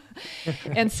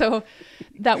 And so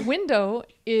that window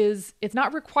it's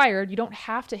not required. You don't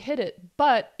have to hit it.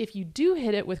 But if you do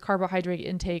hit it with carbohydrate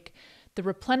intake, the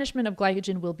replenishment of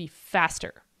glycogen will be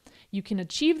faster. You can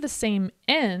achieve the same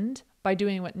end by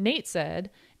doing what Nate said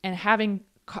and having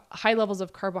high levels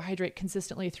of carbohydrate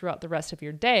consistently throughout the rest of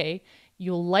your day.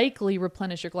 You'll likely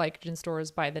replenish your glycogen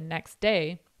stores by the next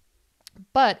day.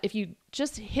 But if you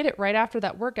just hit it right after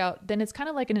that workout, then it's kind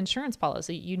of like an insurance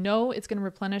policy. You know it's going to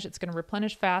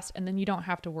replenish fast, and then you don't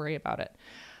have to worry about it.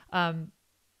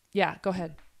 Yeah, go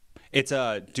ahead. It's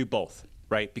do both,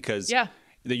 right? Because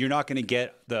you're not going to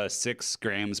get the 6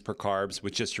 grams per carbs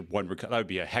with just your one. That would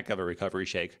be a heck of a recovery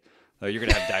shake. You're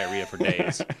going to have diarrhea for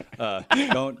days.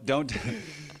 Don't.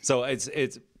 So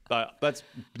that's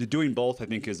doing both. I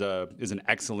think is an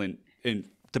excellent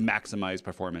to maximize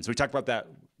performance. We talked about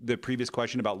the previous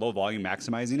question about low volume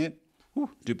maximizing it.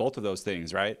 Do both of those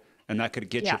things, right? And that could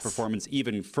get your performance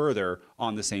even further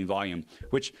on the same volume,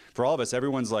 which for all of us,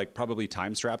 everyone's like probably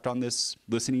time strapped on this,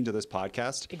 listening to this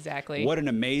podcast. Exactly. What an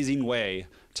amazing way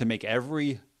to make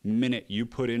every minute you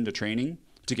put into training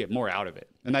to get more out of it.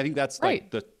 And I think that's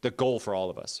like the goal for all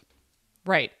of us.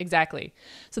 Right, exactly.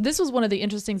 So this was one of the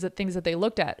interesting things that they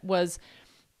looked at was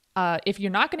if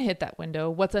you're not going to hit that window,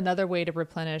 what's another way to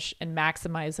replenish and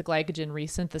maximize the glycogen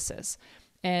resynthesis?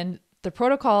 And the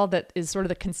protocol that is sort of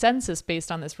the consensus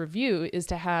based on this review is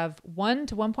to have 1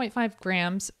 to 1.5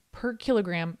 grams per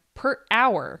kilogram per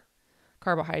hour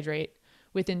carbohydrate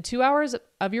within 2 hours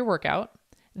of your workout,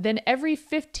 then every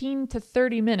 15 to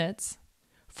 30 minutes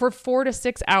for 4 to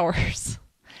 6 hours.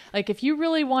 Like if you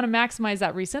really want to maximize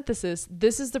that resynthesis,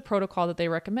 this is the protocol that they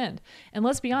recommend. And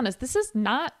let's be honest, this is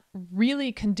not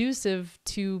really conducive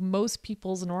to most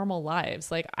people's normal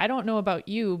lives. Like I don't know about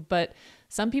you, but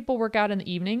some people work out in the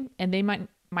evening and they might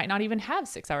not even have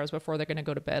 6 hours before they're going to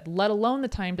go to bed, let alone the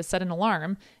time to set an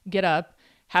alarm, get up,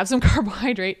 have some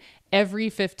carbohydrate every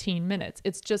 15 minutes.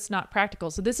 It's just not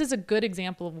practical. So this is a good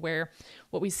example of where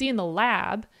what we see in the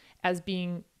lab as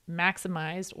being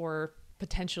maximized or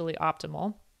potentially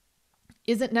optimal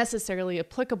isn't necessarily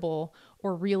applicable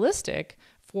or realistic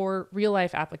for real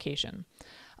life application.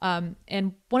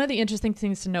 And one of the interesting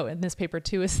things to note in this paper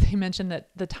too is they mentioned that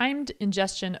the timed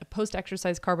ingestion of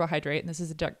post-exercise carbohydrate, and this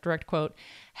is a direct quote,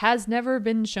 has never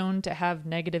been shown to have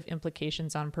negative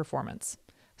implications on performance.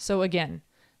 So again,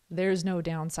 there's no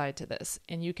downside to this,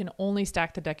 and you can only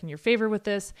stack the deck in your favor with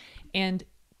this. And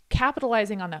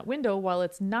capitalizing on that window, while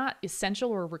it's not essential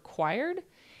or required,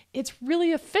 it's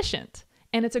really efficient.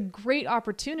 And it's a great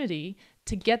opportunity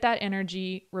to get that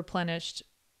energy replenished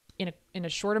in a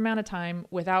short amount of time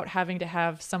without having to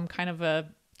have some kind of a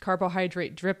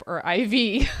carbohydrate drip or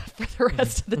IV for the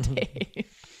rest of the day.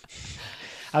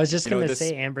 I was just going to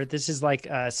say, Amber, this is like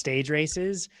stage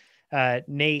races.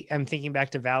 Nate, I'm thinking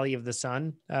back to Valley of the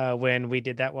Sun when we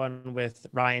did that one with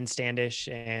Ryan Standish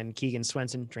and Keegan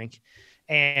Swenson,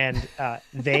 and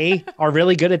they are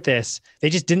really good at this. They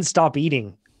just didn't stop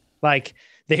eating. Like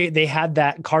they had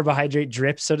that carbohydrate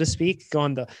drip, so to speak,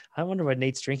 going I wonder what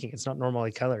Nate's drinking. It's not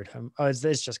normally colored.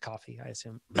 It's just coffee, I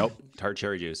assume. Nope. Tart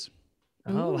cherry juice.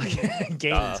 Oh,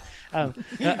 gains.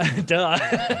 Duh.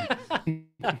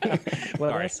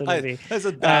 What else would it be? That's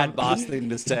a bad boss thing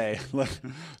to say.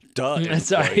 Duh.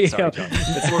 Sorry, John.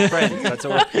 We're friends. That's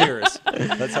our peers.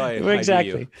 That's how I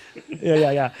exactly.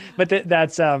 Yeah. But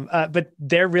but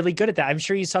they're really good at that. I'm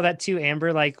sure you saw that too,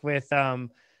 Amber. Like with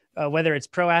whether it's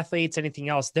pro athletes, anything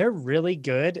else, they're really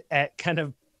good at kind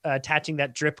of attaching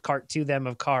that drip cart to them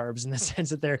of carbs, in the sense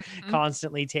that they're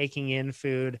constantly taking in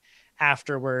food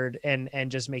afterward and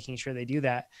just making sure they do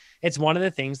that. It's one of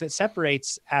the things that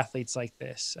separates athletes like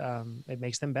this. It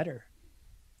makes them better.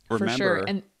 Remember, for sure.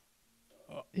 And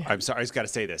I'm sorry, I just got to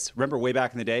say this. Remember way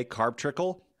back in the day, carb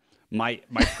trickle? My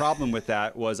problem with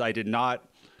that was I did not,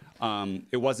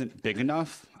 it wasn't big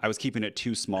enough. I was keeping it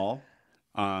too small.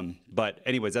 But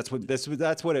anyways, that's what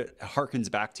it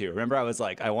harkens back to. Remember, I was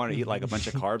like, I want to eat like a bunch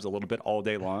of carbs a little bit all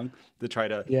day long to try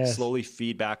to slowly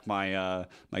feed back my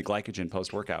my glycogen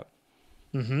post workout.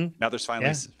 Now there's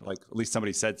finally like at least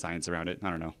somebody said science around it. I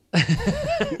don't know.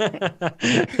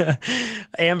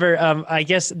 Amber, I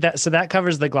guess that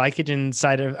covers the glycogen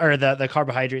side or the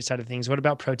carbohydrate side of things. What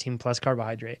about protein plus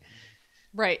carbohydrate?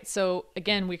 Right. So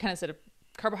again, we kind of said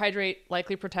carbohydrate,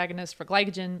 likely protagonist for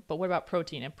glycogen, but what about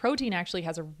protein? And protein actually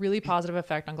has a really positive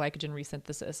effect on glycogen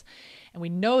resynthesis. And we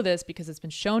know this because it's been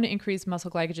shown to increase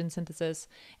muscle glycogen synthesis.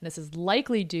 And this is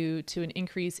likely due to an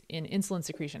increase in insulin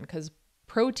secretion, because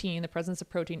protein, the presence of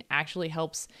protein, actually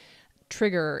helps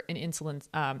trigger an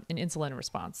insulin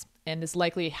response. And this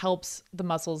likely helps the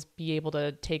muscles be able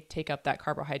to take up that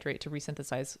carbohydrate to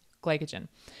resynthesize glycogen.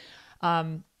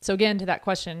 So again, to that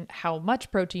question, how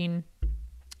much protein?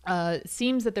 It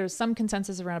seems that there's some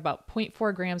consensus around about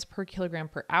 0.4 grams per kilogram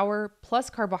per hour plus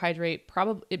carbohydrate.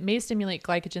 Probably it may stimulate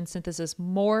glycogen synthesis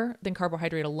more than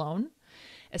carbohydrate alone,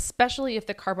 especially if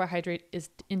the carbohydrate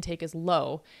intake is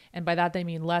low. And by that, they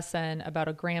mean less than about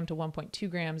a gram to 1.2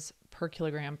 grams per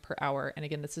kilogram per hour. And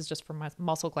again, this is just for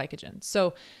muscle glycogen.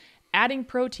 So adding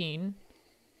protein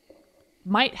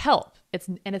might help. It's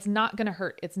not going to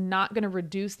hurt. It's not going to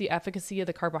reduce the efficacy of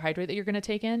the carbohydrate that you're going to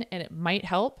take in, and it might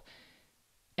help.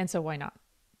 And so why not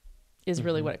is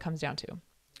really what it comes down to.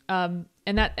 And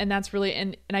that's really,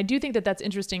 and I do think that that's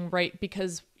interesting, right?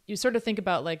 Because you sort of think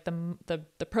about like the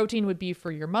protein would be for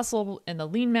your muscle and the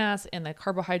lean mass, and the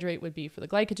carbohydrate would be for the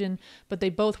glycogen, but they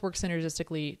both work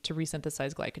synergistically to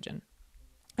resynthesize glycogen.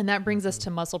 And that brings us to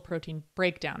muscle protein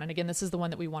breakdown. And again, this is the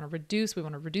one that we want to reduce. We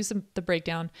want to reduce the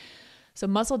breakdown. So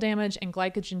muscle damage and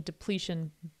glycogen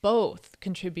depletion both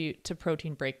contribute to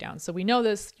protein breakdown. So we know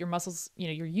this, your muscles,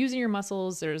 you're using your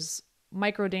muscles, there's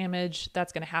micro damage,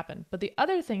 that's going to happen. But the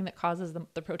other thing that causes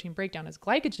the protein breakdown is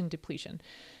glycogen depletion.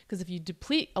 Because if you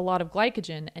deplete a lot of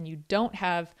glycogen and you don't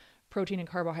have protein and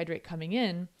carbohydrate coming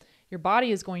in, your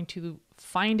body is going to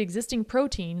find existing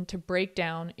protein to break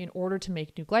down in order to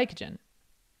make new glycogen.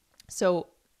 So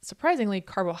surprisingly,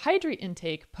 carbohydrate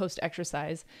intake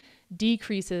post-exercise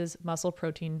decreases muscle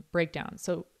protein breakdown.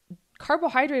 So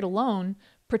carbohydrate alone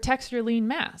protects your lean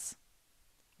mass.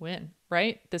 Win,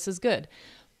 right? This is good.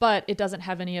 But it doesn't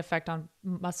have any effect on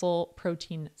muscle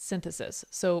protein synthesis.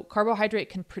 So carbohydrate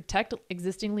can protect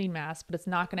existing lean mass, but it's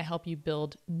not going to help you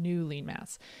build new lean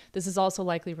mass. This is also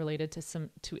likely related to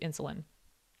insulin.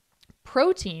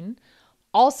 Protein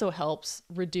also helps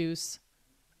reduce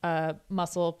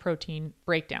muscle protein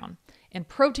breakdown. And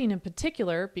protein in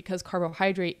particular, because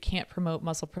carbohydrate can't promote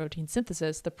muscle protein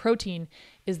synthesis, the protein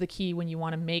is the key when you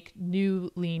want to make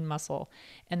new lean muscle.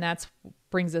 And that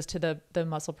brings us to the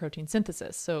muscle protein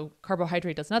synthesis. So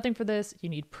carbohydrate does nothing for this. You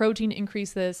need protein to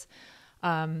increase this.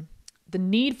 The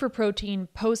need for protein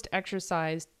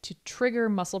post-exercise to trigger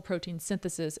muscle protein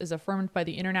synthesis is affirmed by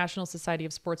the International Society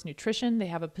of Sports Nutrition. They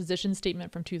have a position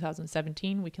statement from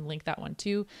 2017. We can link that one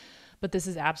too. But this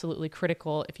is absolutely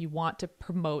critical if you want to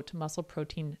promote muscle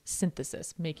protein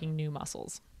synthesis, making new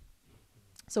muscles.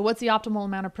 So what's the optimal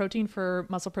amount of protein for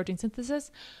muscle protein synthesis?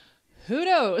 Who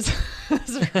knows?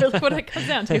 That's really what it comes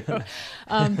down to.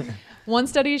 One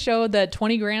study showed that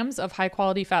 20 grams of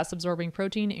high-quality fast-absorbing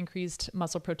protein increased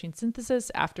muscle protein synthesis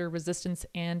after resistance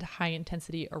and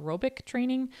high-intensity aerobic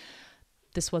training.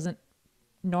 This wasn't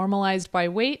normalized by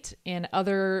weight, and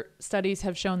other studies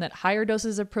have shown that higher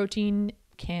doses of protein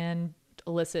can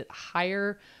elicit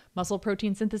higher muscle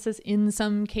protein synthesis in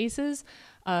some cases.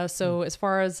 So as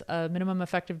far as a minimum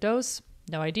effective dose,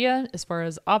 no idea. As far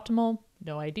as optimal,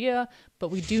 no idea. But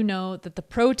we do know that the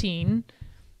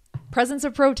presence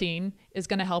of protein is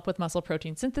going to help with muscle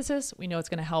protein synthesis. We know it's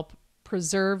going to help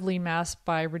preserve lean mass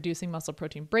by reducing muscle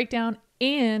protein breakdown,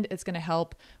 and it's going to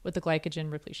help with the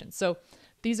glycogen repletion. So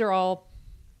these are all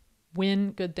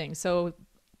good things. So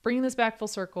bringing this back full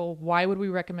circle, why would we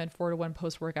recommend 4-to-1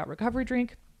 post-workout recovery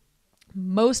drink?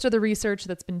 Most of the research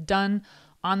that's been done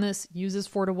on this uses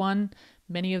 4-to-1.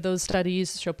 Many of those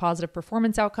studies show positive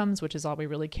performance outcomes, which is all we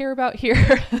really care about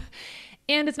here.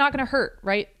 And it's not going to hurt,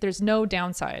 right? There's no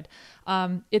downside.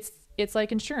 It's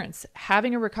like insurance.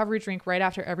 Having a recovery drink right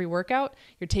after every workout,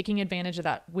 you're taking advantage of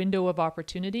that window of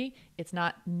opportunity. It's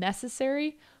not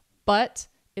necessary, but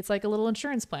it's like a little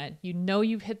insurance plan. You know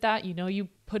you've hit that. You know you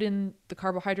put in the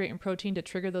carbohydrate and protein to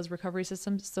trigger those recovery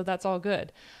systems, so that's all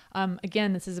good.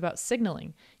 Again, this is about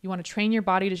signaling. You want to train your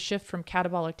body to shift from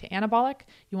catabolic to anabolic.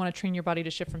 You want to train your body to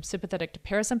shift from sympathetic to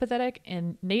parasympathetic,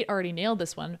 and Nate already nailed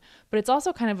this one, but it's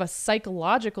also kind of a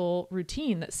psychological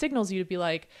routine that signals you to be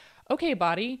like, okay,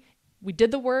 body, we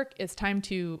did the work. It's time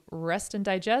to rest and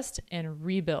digest and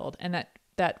rebuild. And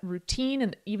that routine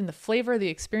and even the flavor, the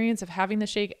experience of having the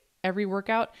shake every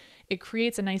workout, it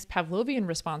creates a nice Pavlovian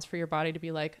response for your body to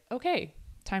be like, okay,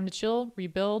 time to chill,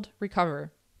 rebuild,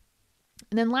 recover.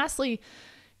 And then lastly,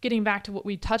 getting back to what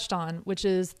we touched on, which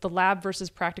is the lab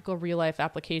versus practical real life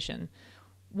application.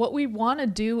 What we want to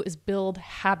do is build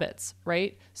habits,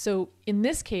 right? So in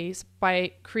this case,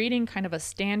 by creating kind of a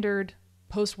standard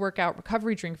post-workout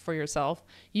recovery drink for yourself,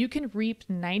 you can reap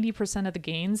 90% of the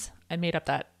gains. I made up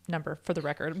that number for the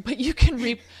record, but you can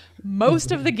reap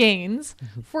most of the gains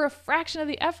for a fraction of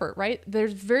the effort, right?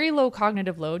 There's very low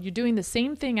cognitive load. You're doing the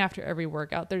same thing after every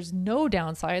workout. There's no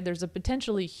downside. There's a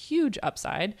potentially huge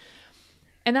upside.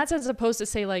 And that's as opposed to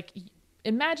say, like,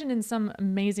 imagine in some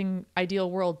amazing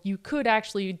ideal world, you could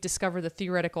actually discover the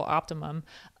theoretical optimum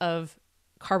of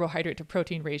carbohydrate to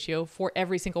protein ratio for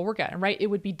every single workout. And right, it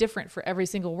would be different for every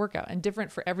single workout and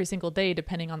different for every single day,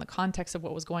 depending on the context of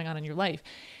what was going on in your life.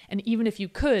 And even if you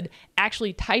could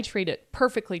actually titrate it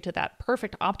perfectly to that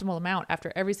perfect optimal amount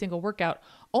after every single workout,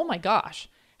 oh my gosh,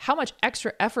 how much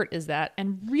extra effort is that?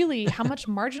 And really, how much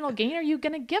marginal gain are you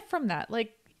going to get from that?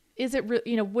 Like, is it,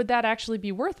 would that actually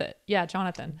be worth it? Yeah,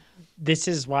 Jonathan. This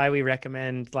is why we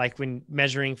recommend, like, when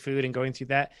measuring food and going through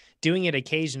that, doing it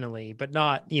occasionally, but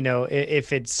not,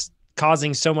 if it's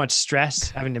causing so much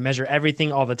stress, having to measure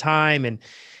everything all the time and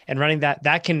running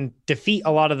that can defeat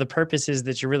a lot of the purposes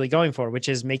that you're really going for, which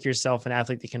is make yourself an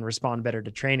athlete that can respond better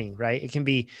to training, right? It can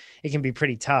be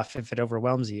pretty tough if it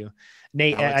overwhelms you.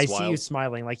 Nate, I see you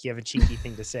smiling like you have a cheeky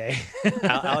thing to say.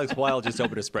 Alex Wild just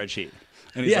opened a spreadsheet.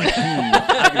 And he's like,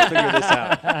 I can figure this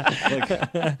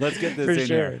out. Like, let's get this in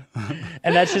here.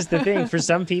 And that's just the thing. For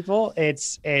some people,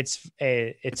 it's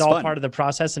all fun. Part of the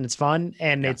process, and it's fun,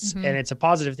 and it's a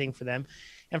positive thing for them.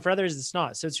 And for others, it's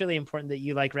not. So it's really important that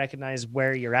you recognize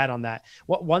where you're at on that.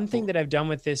 One thing that I've done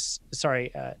with this,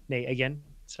 sorry, Nate, again,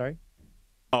 sorry.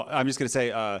 Oh, I'm just going to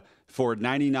say, for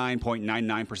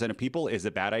 99.99% of people is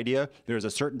a bad idea. There's a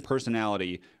certain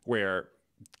personality where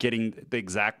getting the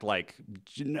exact,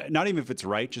 not even if it's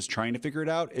right, just trying to figure it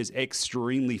out is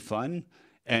extremely fun.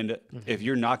 And if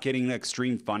you're not getting the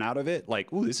extreme fun out of it,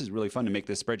 like, ooh, this is really fun to make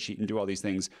this spreadsheet and do all these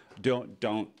things,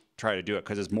 don't try to do it,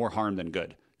 because it's more harm than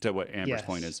good, to what Amber's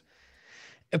point is.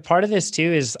 A part of this too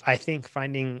is, I think,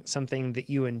 finding something that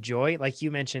you enjoy. Like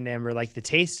you mentioned, Amber, like the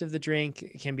taste of the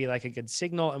drink can be like a good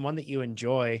signal, and one that you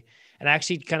enjoy. And I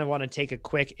actually kind of want to take a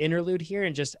quick interlude here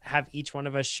and just have each one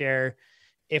of us share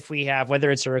if we have,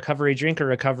 whether it's a recovery drink or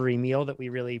recovery meal that we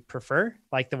really prefer,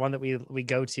 like the one that we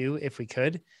go to if we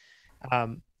could.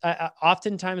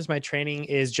 Oftentimes my training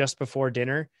is just before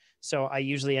dinner, so I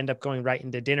usually end up going right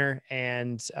into dinner.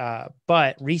 And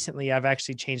but recently I've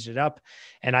actually changed it up,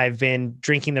 and I've been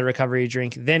drinking the recovery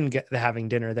drink, then having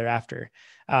dinner thereafter.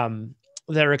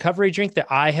 The recovery drink that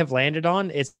I have landed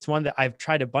on, it's one that I've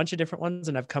tried a bunch of different ones,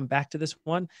 and I've come back to this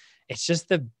one. It's just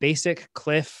the basic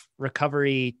Cliff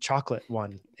recovery chocolate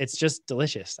one. It's just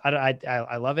delicious.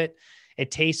 I love it.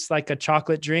 It tastes like a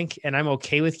chocolate drink, and I'm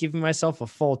okay with giving myself a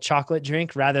full chocolate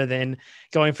drink rather than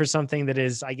going for something that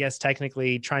is, I guess,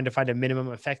 technically trying to find a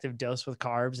minimum effective dose with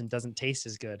carbs and doesn't taste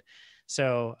as good.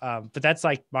 So, but that's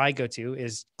like my go-to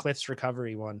is Cliff's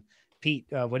recovery one. Pete,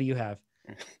 what do you have?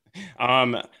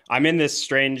 I'm in this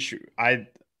strange,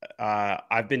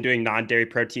 I've been doing non-dairy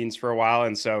proteins for a while.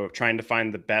 And so trying to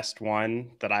find the best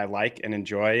one that I like and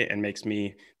enjoy and makes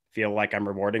me feel like I'm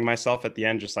rewarding myself at the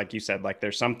end. Just like you said, like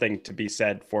there's something to be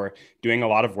said for doing a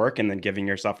lot of work and then giving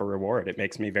yourself a reward. It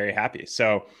makes me very happy.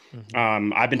 So,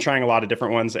 I've been trying a lot of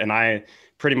different ones, and I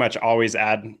pretty much always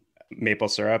add maple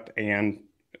syrup and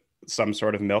some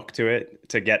sort of milk to it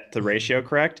to get the ratio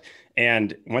correct.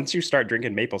 And once you start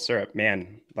drinking maple syrup,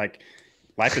 man, like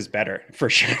Life is better for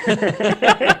sure.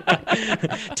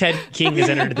 Ted King has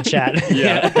entered the chat.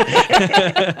 Yeah.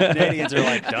 Canadians are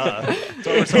like, duh.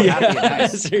 So we're so happy and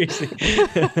nice. Seriously.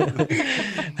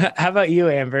 How about you,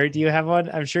 Amber? Do you have one?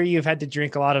 I'm sure you've had to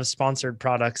drink a lot of sponsored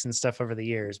products and stuff over the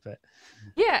years, but.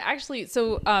 Yeah, actually.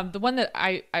 So the one that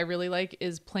I really like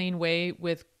is plain whey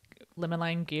with lemon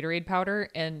lime Gatorade powder,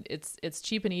 and it's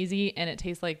cheap and easy, and it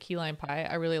tastes like key lime pie.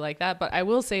 I really like that. But I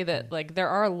will say that like there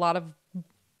are a lot of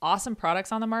awesome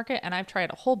products on the market, and I've tried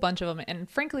a whole bunch of them, and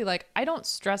frankly, like I don't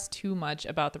stress too much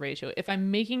about the ratio. If I'm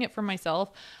making it for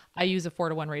myself, I use a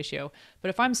 4-to-1 ratio. But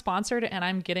if I'm sponsored and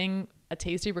I'm getting a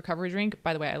tasty recovery drink,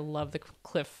 by the way, I love the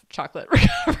Cliff chocolate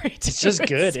recovery. It's just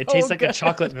good. It tastes like a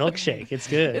chocolate milkshake. It's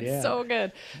good. It's so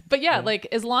good. But yeah, like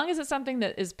as long as it's something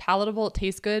that is palatable, it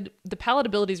tastes good. The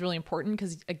palatability is really important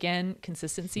because again,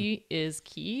 consistency is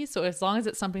key. So as long as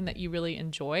it's something that you really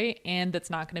enjoy and that's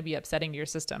not going to be upsetting to your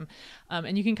system.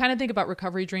 And you can kind of think about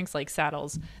recovery drinks like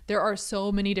Saddles. There are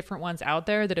so many different ones out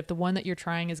there that if the one that you're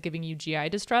trying is giving you GI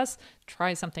distress,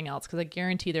 try something else. Because I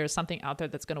guarantee there's something out there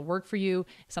that's going to work for you,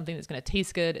 something that's going to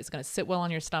taste good, it's going to sit well on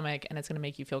your stomach, and it's going to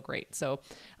make you feel great. So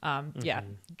yeah,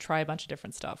 try a bunch of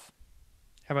different stuff.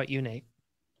 How about you, Nate?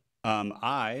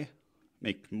 I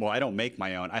don't make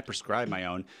my own. I prescribe my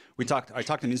own. I talked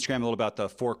on Instagram a little about the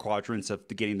 4 quadrants of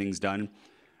the getting things done.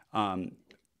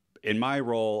 In my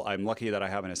role, I'm lucky that I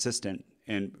have an assistant,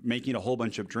 and making a whole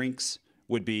bunch of drinks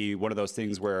would be one of those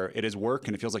things where it is work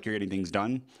and it feels like you're getting things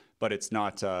done, but it's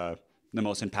not the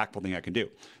most impactful thing I can do.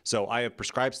 So I have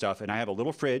prescribed stuff, and I have a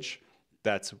little fridge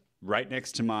that's right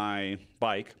next to my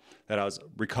bike that has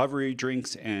recovery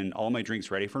drinks and all my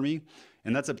drinks ready for me.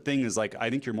 And that's a thing is like,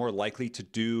 I think you're more likely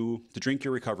to drink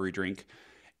your recovery drink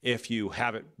if you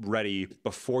have it ready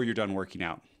before you're done working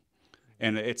out.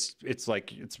 And it's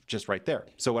just right there.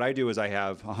 So what I do is I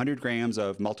have 100 grams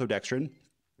of maltodextrin.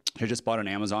 I just bought on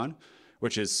Amazon,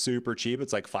 which is super cheap.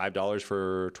 It's like $5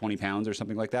 for 20 pounds or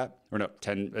something like that. Or no,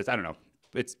 10, I don't know.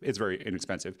 It's very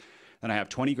inexpensive. Then I have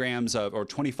 20 grams or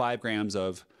 25 grams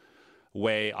of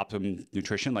whey Optimum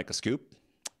Nutrition, like a scoop.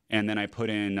 And then I put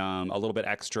in a little bit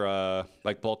extra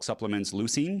like bulk supplements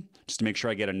leucine, just to make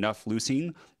sure I get enough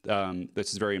leucine.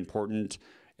 This is very important.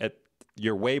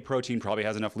 Your whey protein probably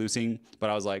has enough leucine, but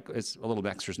I was like, it's a little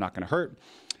bit extra is not going to hurt.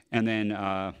 And then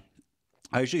I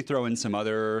usually throw in some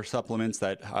other supplements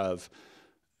that have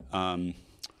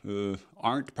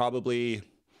aren't probably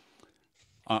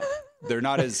they're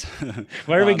not as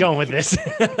where are we going with this?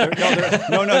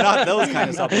 No, not those kind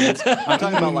of supplements. I'm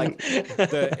talking about like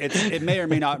it may or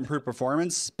may not improve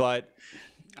performance, but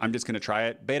I'm just going to try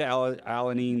it. Beta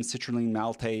alanine, citrulline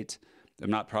maltate. I'm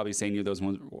not probably saying any of those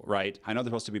ones right. I know they're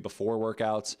supposed to be before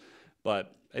workouts,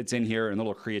 but it's in here, and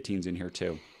little creatine's in here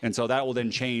too. And so that will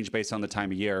then change based on the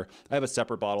time of year. I have a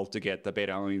separate bottle to get the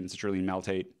beta alanine and citrulline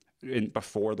maltate in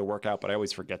before the workout, but I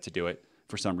always forget to do it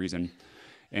for some reason.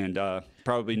 And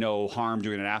probably no harm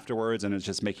doing it afterwards, and it's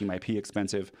just making my pee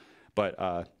expensive. But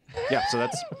yeah, so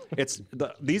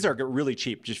these are really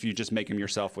cheap if you just make them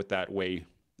yourself with that whey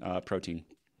protein.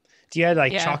 Do you add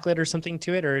like chocolate or something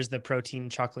to it, or is the protein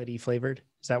chocolatey flavored?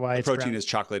 Is that why the protein is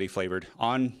chocolatey flavored?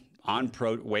 On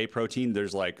whey protein,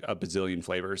 there's like a bazillion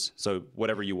flavors. So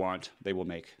whatever you want, they will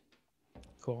make.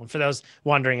 Cool. And for those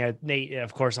wondering, Nate,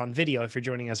 of course, on video, if you're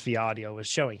joining us via audio, was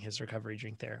showing his recovery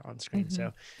drink there on screen. Mm-hmm.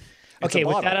 So. Okay,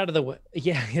 with that out of the way,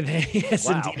 yes,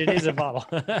 wow. Indeed, it is a bottle.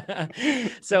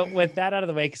 So with that out of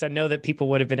the way, because I know that people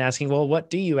would have been asking, well, what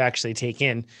do you actually take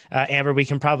in? Amber, we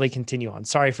can probably continue on.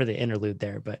 Sorry for the interlude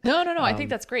there, but no. I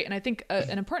think that's great, and I think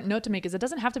an important note to make is it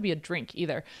doesn't have to be a drink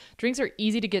either. Drinks are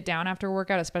easy to get down after a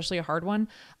workout, especially a hard one.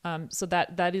 So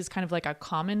that is kind of like a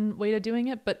common way to doing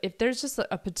it. But if there's just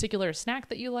a particular snack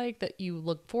that you like, that you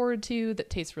look forward to, that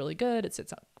tastes really good, it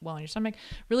sits well in your stomach.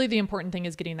 Really, the important thing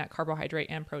is getting that carbohydrate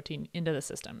and protein into the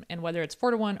system, and whether it's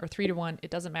 4-to-1 or 3-to-1,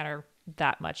 it doesn't matter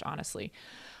that much, honestly.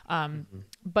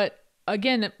 But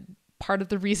again, part of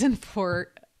the reason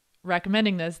for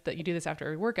recommending this, that you do this after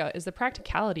every workout, is the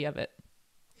practicality of it.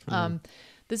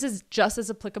 This is just as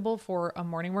applicable for a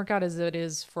morning workout as it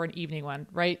is for an evening one,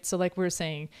 right? So like we were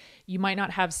saying, you might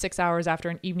not have 6 hours after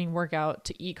an evening workout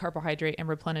to eat carbohydrate and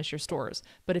replenish your stores.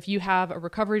 But if you have a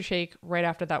recovery shake right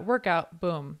after that workout,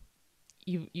 boom,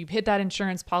 you've hit that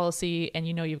insurance policy and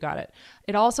you know you've got it.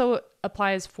 It also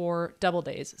applies for double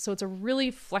days. So it's a really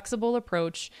flexible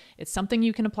approach. It's something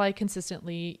you can apply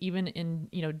consistently, even in,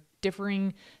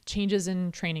 differing changes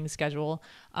in training schedule.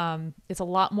 It's a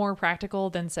lot more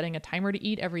practical than setting a timer to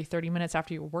eat every 30 minutes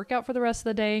after your workout for the rest of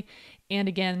the day. And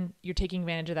again, you're taking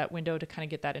advantage of that window to kind of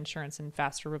get that insurance and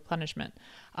faster replenishment.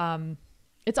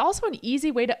 It's also an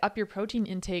easy way to up your protein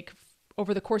intake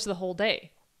over the course of the whole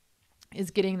day.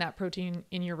 is getting that protein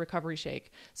in your recovery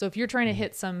shake. So if you're trying to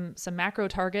hit some macro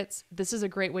targets, this is a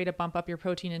great way to bump up your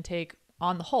protein intake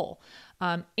on the whole.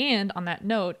 And on that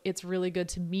note, it's really good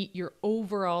to meet your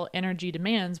overall energy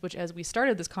demands, which, as we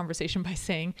started this conversation by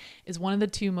saying, is one of the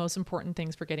two most important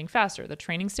things for getting faster: the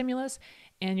training stimulus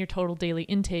and your total daily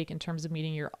intake in terms of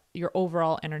meeting your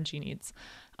overall energy needs.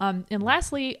 And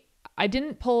lastly, I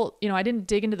didn't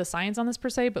dig into the science on this per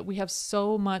se, but we have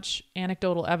so much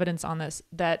anecdotal evidence on this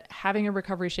that having a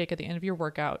recovery shake at the end of your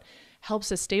workout helps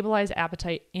to stabilize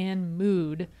appetite and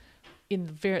mood in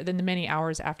the many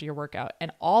hours after your workout.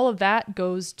 And all of that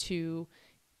goes to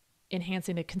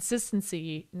enhancing the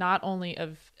consistency, not only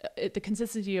of the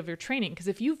consistency of your training. Because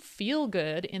if you feel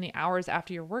good in the hours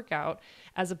after your workout,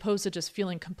 as opposed to just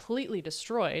feeling completely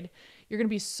destroyed, you're going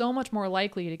to be so much more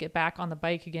likely to get back on the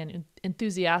bike again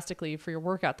enthusiastically for your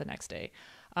workout the next day.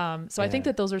 I think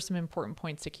that those are some important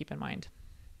points to keep in mind.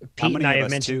 Pete and I have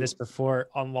mentioned this before.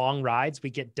 On long rides,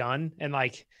 we get done and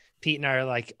Pete and I are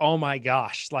like, oh my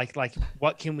gosh, like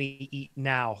what can we eat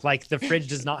now? Like the fridge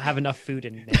does not have enough food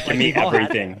in it. Give me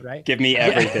everything, right? Give me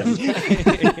everything.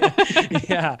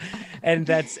 Yeah. And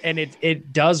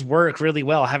it does work really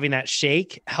well. Having that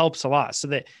shake helps a lot. So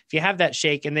that if you have that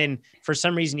shake and then for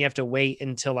some reason you have to wait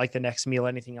until the next meal,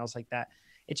 anything else like that,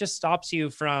 it just stops you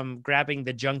from grabbing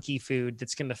the junky food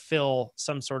that's going to fill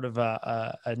some sort of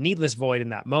a needless void in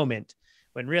that moment,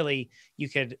 when really you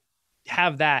could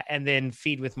have that and then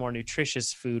feed with more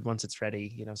nutritious food once it's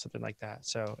ready, something like that.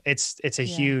 So it's a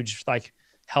huge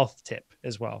health tip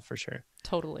as well, for sure.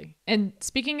 Totally. And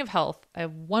speaking of health, I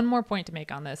have one more point to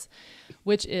make on this,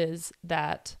 which is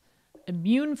that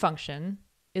immune function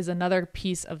is another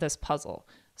piece of this puzzle.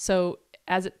 So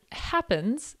as it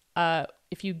happens,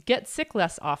 if you get sick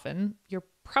less often, you're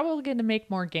probably going to make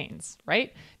more gains,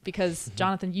 right? Because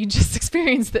Jonathan, you just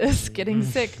experienced this. Getting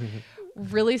sick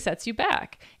really sets you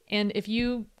back. And if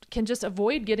you can just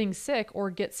avoid getting sick or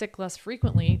get sick less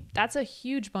frequently, that's a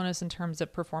huge bonus in terms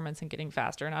of performance and getting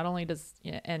faster. Not only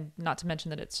and not to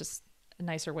mention that it's just a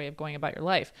nicer way of going about your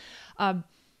life.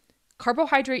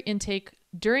 Carbohydrate intake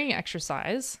during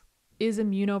exercise is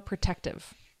immunoprotective.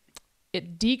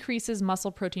 It decreases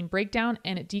muscle protein breakdown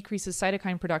and it decreases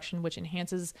cytokine production, which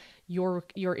enhances your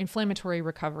inflammatory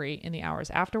recovery in the hours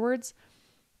afterwards.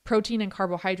 Protein and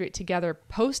carbohydrate together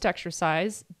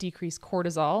post-exercise decrease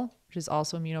cortisol, which is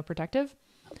also immunoprotective.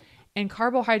 And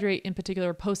carbohydrate in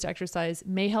particular post-exercise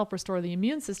may help restore the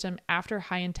immune system after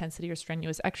high intensity or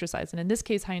strenuous exercise. And in this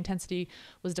case, high intensity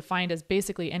was defined as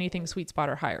basically anything sweet spot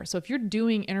or higher. So if you're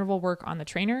doing interval work on the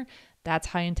trainer, that's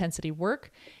high intensity work.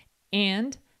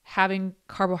 And having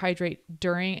carbohydrate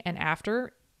during and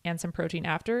after and some protein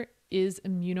after is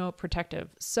immunoprotective.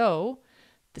 So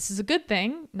this is a good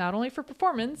thing, not only for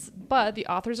performance, but the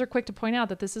authors are quick to point out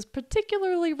that this is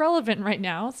particularly relevant right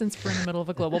now since we're in the middle of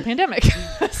a global pandemic.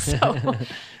 So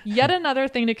yet another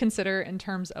thing to consider in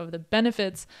terms of the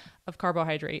benefits of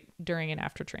carbohydrate during and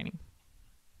after training.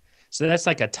 So that's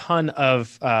a ton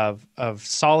of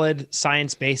solid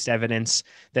science-based evidence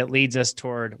that leads us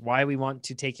toward why we want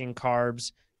to take in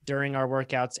carbs during our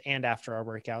workouts and after our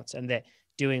workouts, and that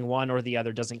doing one or the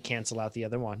other doesn't cancel out the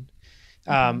other one.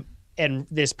 And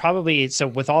this probably, so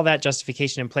with all that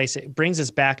justification in place, it brings us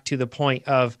back to the point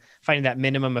of finding that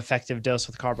minimum effective dose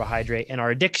with carbohydrate and our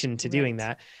addiction to doing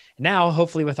that. Now,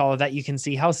 hopefully with all of that, you can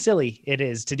see how silly it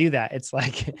is to do that. It's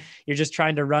like you're just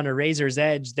trying to run a razor's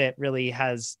edge that really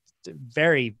has the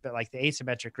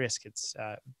asymmetric risk. It's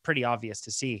pretty obvious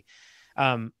to see.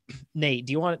 Nate,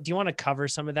 do you want to cover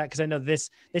some of that? Because I know this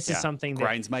is something that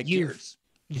grinds my gears.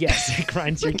 Yes, it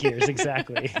grinds your gears.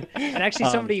 Exactly. And actually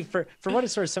somebody, for what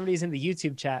it's worth, somebody's in the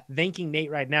YouTube chat thanking Nate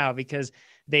right now because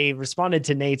they responded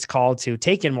to Nate's call to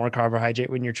take in more carbohydrate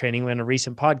when you're training in a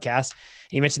recent podcast.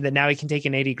 He mentioned that now he can take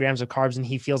in 80 grams of carbs and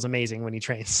he feels amazing when he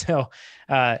trains. So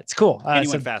it's cool.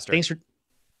 So faster.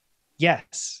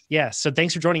 Yes. So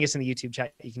thanks for joining us in the YouTube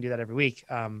chat. You can do that every week.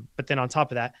 But then on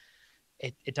top of that,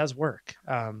 it does work.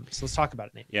 So let's talk about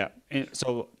it, Nate. Yeah. And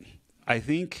so I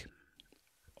think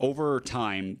over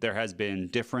time, there has been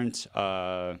different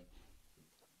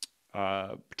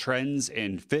trends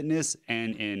in fitness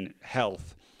and in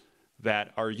health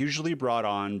that are usually brought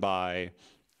on by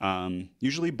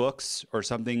usually books or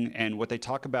something. And what they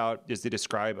talk about is they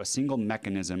describe a single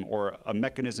mechanism or a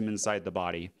mechanism inside the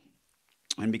body.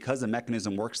 And because the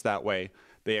mechanism works that way,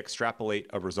 they extrapolate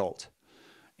a result.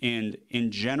 And in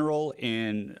general,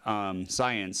 in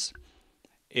science,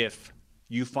 if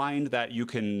you find that you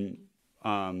can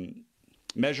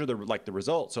measure the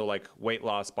result, so like weight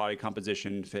loss, body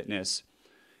composition, fitness,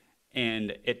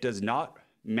 and it does not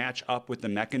match up with the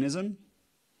mechanism,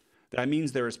 that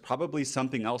means there is probably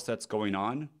something else that's going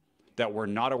on that we're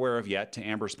not aware of yet. To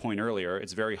Amber's point earlier,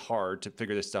 it's very hard to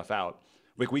figure this stuff out.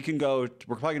 Like we're probably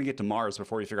going to get to Mars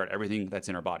before we figure out everything that's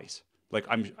in our bodies. Like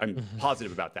I'm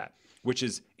positive about that, which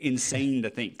is insane to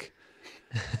think.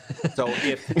 So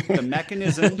if the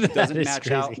mechanism doesn't match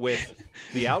crazy. Out with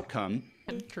the outcome,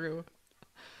 true.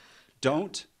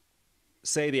 Don't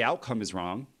say the outcome is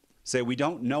wrong. Say we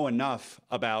don't know enough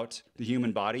about the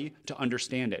human body to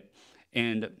understand it.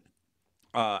 And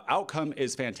outcome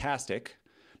is fantastic,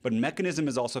 but mechanism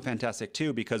is also fantastic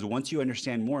too, because once you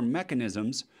understand more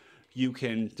mechanisms, you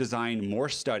can design more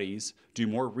studies, do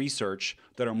more research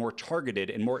that are more targeted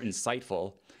and more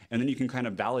insightful, and then you can kind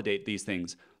of validate these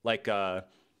things. Like,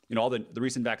 all the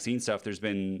recent vaccine stuff, there's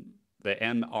been the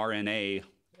mRNA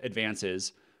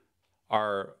advances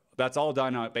that's all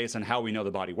done based on how we know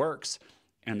the body works.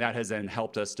 And that has then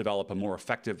helped us develop a more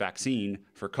effective vaccine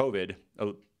for COVID,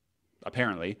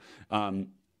 apparently.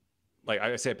 Like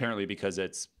I say apparently because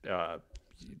it's the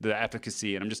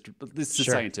efficacy, and this is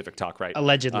scientific talk, right?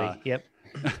 Allegedly, yep.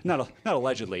 Not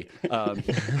allegedly.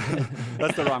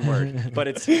 That's the wrong word. But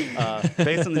it's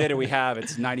based on the data we have,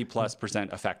 it's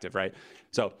 90+% effective, right?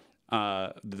 So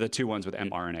the two ones with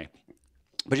mRNA.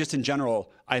 But just in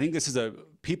general, I think this is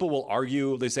people will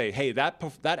argue, they say, hey, that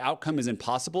outcome is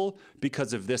impossible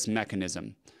because of this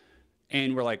mechanism.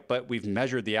 And we're like, but we've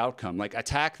measured the outcome. Like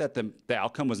attack that the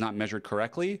outcome was not measured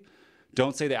correctly.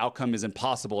 Don't say the outcome is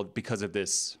impossible because of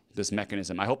this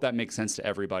mechanism. I hope that makes sense to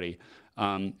everybody.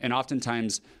 And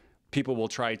oftentimes people will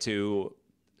try to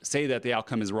say that the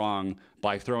outcome is wrong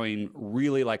by throwing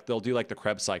really they'll do the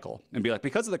Krebs cycle and be like,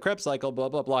 because of the Krebs cycle, blah,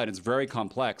 blah, blah. And it's very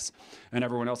complex. And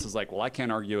everyone else is like, well, I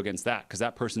can't argue against that because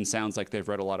that person sounds like they've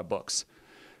read a lot of books.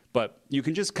 But you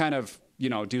can just kind of,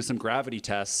 do some gravity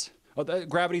tests.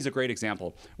 Gravity is a great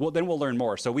example. Well, then we'll learn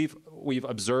more. So we've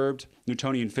observed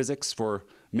Newtonian physics for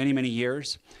many, many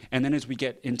years. And then as we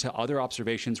get into other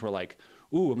observations, we're like,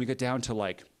 ooh, when we get down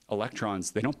to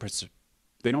electrons, they don't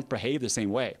behave the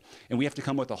same way. And we have to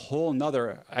come with a whole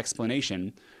nother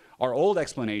explanation. Our old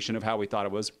explanation of how we thought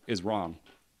it was is wrong.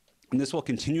 And this will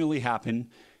continually happen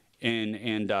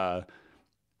inside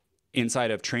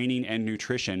of training and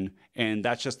nutrition. And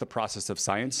that's just the process of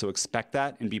science. So expect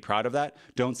that and be proud of that.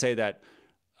 Don't say that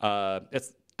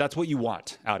that's what you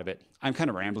want out of it. I'm kind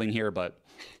of rambling here, but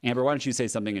Amber, why don't you say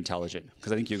something intelligent?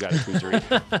 Because I think you got a tweet to read.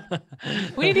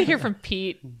 We need to hear from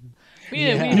Pete. We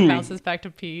need to bounce this back to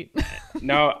Pete.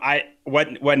 No,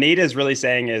 what Nate is really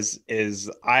saying is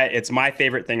it's my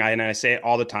favorite thing. And I say it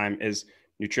all the time is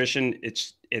nutrition.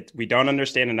 We don't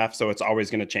understand enough, so it's always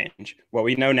going to change. What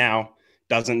we know now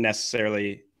doesn't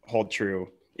necessarily hold true.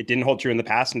 It didn't hold true in the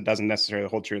past, and it doesn't necessarily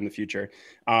hold true in the future.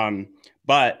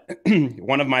 But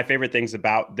one of my favorite things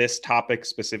about this topic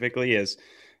specifically is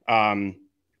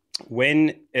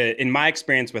when, in my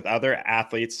experience with other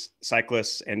athletes,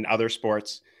 cyclists, and other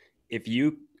sports, if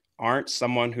you aren't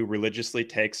someone who religiously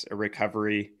takes a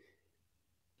recovery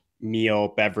meal,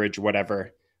 beverage,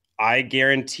 whatever, I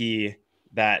guarantee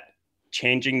that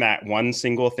changing that one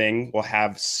single thing will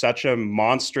have such a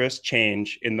monstrous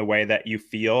change in the way that you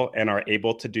feel and are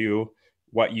able to do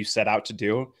what you set out to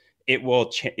do. It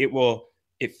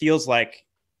feels like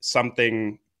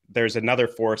there's another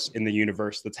force in the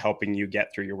universe that's helping you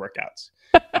get through your workouts.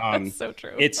 So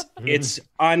true. It's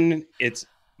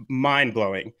mind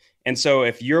blowing. And so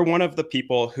if you're one of the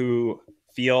people who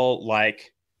feel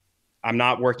like I'm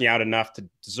not working out enough to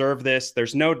deserve this,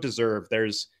 there's no deserve.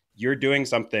 You're doing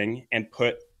something and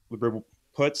put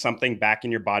something back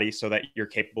in your body so that you're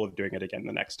capable of doing it again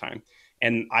the next time.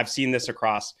 And I've seen this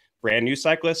across brand new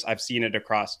cyclists. I've seen it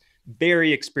across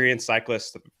very experienced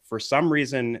cyclists. For some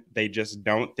reason, they just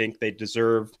don't think they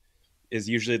deserve, is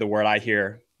usually the word I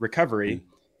hear, recovery. Mm-hmm.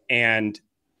 And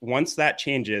once that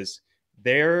changes,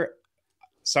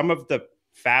 some of the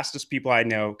fastest people I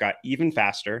know got even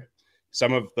faster.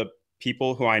 Some of the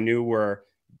people who I knew were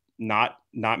not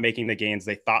making the gains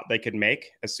they thought they could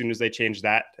make, as soon as they changed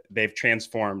that, they've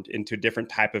transformed into a different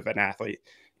type of an athlete.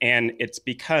 And it's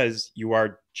because you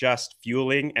are just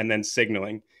fueling and then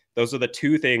signaling. Those are the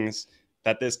two things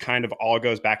that this kind of all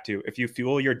goes back to. If you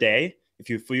fuel your day,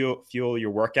 if you fuel your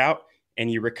workout,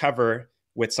 and you recover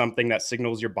with something that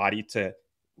signals your body to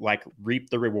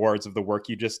reap the rewards of the work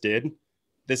you just did,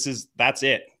 that's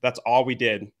it. That's all we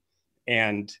did.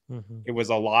 And it was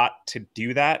a lot to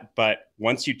do that. But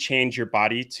once you change your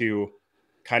body to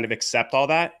kind of accept all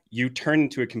that, you turn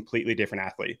into a completely different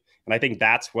athlete. And I think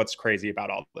that's what's crazy about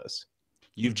all this.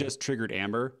 You've just triggered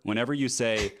Amber. Whenever you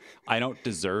say, I don't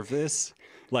deserve this,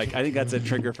 I think that's a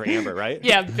trigger for Amber, right?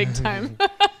 Yeah, big time.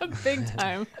 Big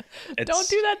time. Don't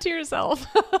do that to yourself.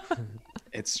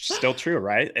 it's still true,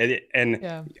 right?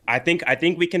 And I think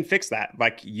we can fix that.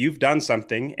 Like, you've done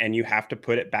something and you have to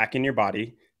put it back in your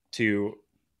body to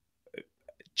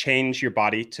change your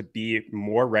body to be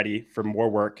more ready for more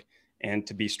work and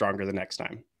to be stronger the next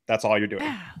time. That's all you're doing.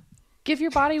 Yeah. Give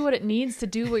your body what it needs to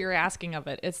do what you're asking of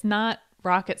it. It's not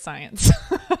rocket science.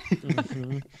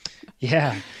 Mm-hmm.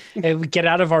 Yeah. And we get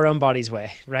out of our own body's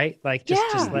way, right? Like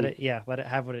just let it have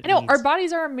what it needs. Our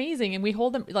bodies are amazing, and we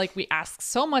hold them, like, we ask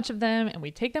so much of them and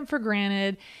we take them for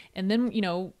granted. And then,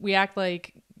 we act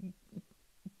like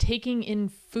taking in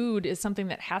food is something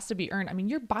that has to be earned. I mean,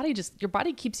 your body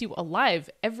keeps you alive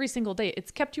every single day.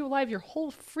 It's kept you alive your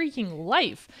whole freaking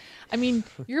life. I mean,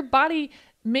 your body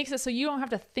makes it so you don't have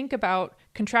to think about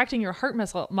contracting your heart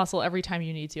muscle every time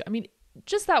you need to. I mean,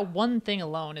 just that one thing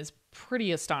alone is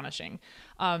pretty astonishing.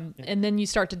 And then you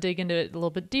start to dig into it a little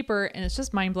bit deeper, and it's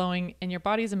just mind blowing, and your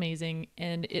body's amazing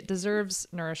and it deserves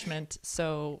nourishment.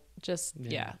 So just,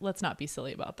 let's not be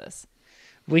silly about this.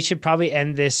 We should probably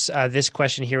end this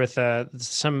question here with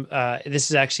this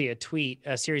is actually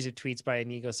a series of tweets by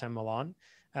Inigo San Milan.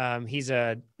 He's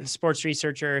a sports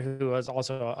researcher who was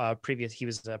also he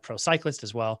was a pro cyclist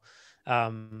as well.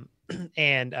 And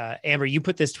Amber, you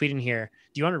put this tweet in here.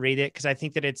 Do you want to read it? Because I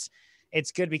think that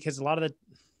it's good, because a lot of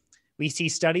we see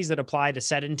studies that apply to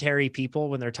sedentary people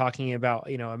when they're talking about,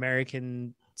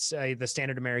 the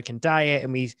standard American diet,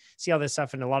 and we see all this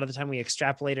stuff. And a lot of the time we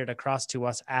extrapolate it across to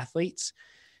us athletes,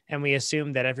 and we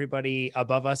assume that everybody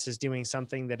above us is doing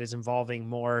something that is involving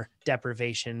more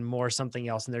deprivation, more something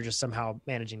else, and they're just somehow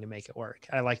managing to make it work.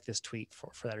 I like this tweet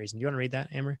for that reason. Do you want to read that,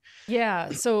 Amber? Yeah.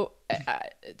 So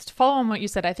to follow on what you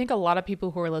said, I think a lot of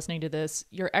people who are listening to this,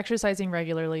 you're exercising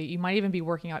regularly. You might even be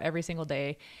working out every single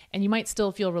day, and you might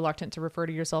still feel reluctant to refer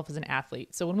to yourself as an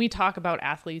athlete. So when we talk about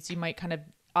athletes, you might kind of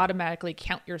automatically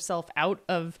count yourself out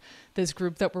of this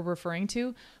group that we're referring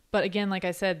to. But again, like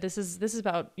I said, this is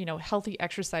about, healthy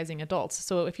exercising adults.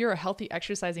 So if you're a healthy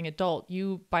exercising adult,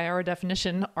 you, by our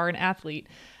definition, are an athlete.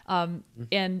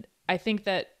 And I think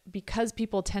that because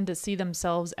people tend to see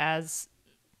themselves as,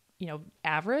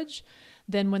 average,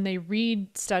 then when they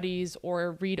read studies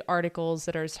or read articles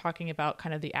that are talking about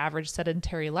kind of the average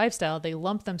sedentary lifestyle, they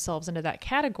lump themselves into that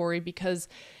category because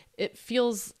it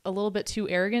feels a little bit too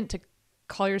arrogant to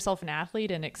call yourself an athlete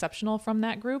and exceptional from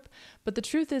that group. But the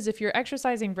truth is, if you're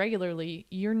exercising regularly,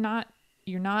 you're not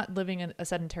living a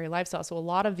sedentary lifestyle. So a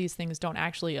lot of these things don't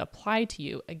actually apply to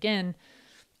you, again,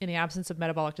 in the absence of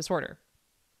metabolic disorder.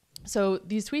 So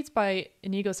these tweets by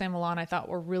Inigo San Milan, I thought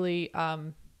were really,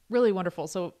 really wonderful.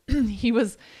 So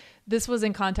this was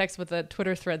in context with a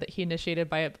Twitter thread that he initiated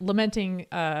by lamenting,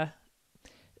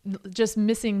 just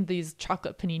missing these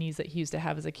chocolate paninis that he used to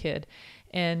have as a kid.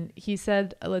 And he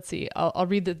said, let's see, I'll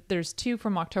read there's two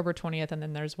from October 20th, and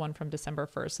then there's one from December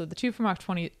 1st. So the two from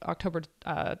October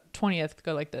 20th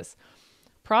go like this.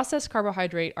 Processed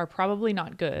carbohydrate are probably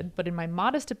not good, but in my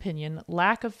modest opinion,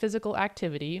 lack of physical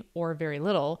activity, or very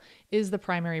little, is the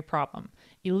primary problem.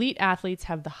 Elite athletes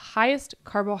have the highest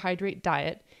carbohydrate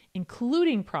diet,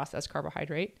 including processed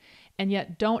carbohydrate, and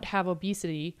yet don't have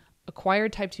obesity,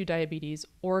 acquired type 2 diabetes,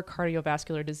 or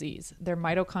cardiovascular disease. Their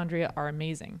mitochondria are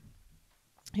amazing.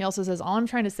 He also says, all I'm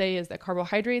trying to say is that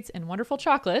carbohydrates and wonderful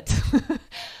chocolate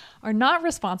are not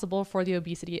responsible for the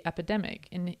obesity epidemic.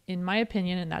 In my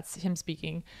opinion, and that's him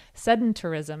speaking,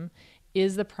 sedentarism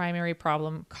is the primary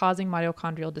problem causing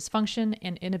mitochondrial dysfunction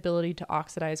and inability to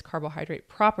oxidize carbohydrate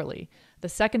properly. The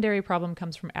secondary problem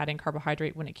comes from adding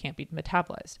carbohydrate when it can't be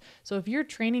metabolized. So if you're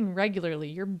training regularly,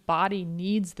 your body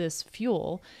needs this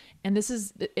fuel, and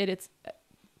it's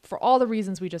for all the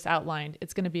reasons we just outlined,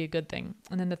 it's going to be a good thing.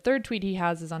 And then the third tweet he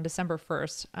has is on December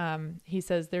 1st. He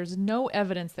says, there's no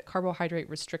evidence that carbohydrate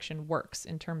restriction works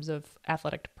in terms of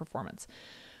athletic performance.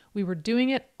 We were doing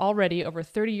it already over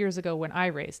 30 years ago when I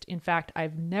raced. In fact,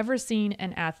 I've never seen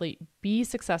an athlete be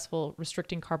successful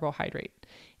restricting carbohydrate.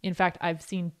 In fact, I've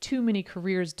seen too many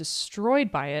careers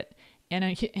destroyed by it, and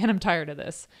I'm tired of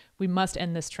this. We must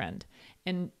end this trend.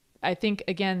 And I think,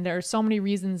 again, there are so many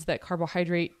reasons that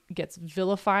carbohydrate gets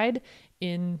vilified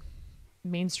in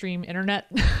mainstream internet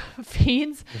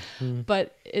feeds,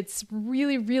 but it's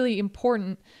really, really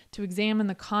important to examine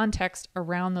the context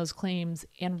around those claims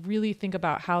and really think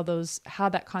about how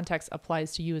that context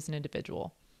applies to you as an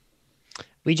individual.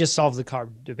 We just solved the carb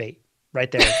debate right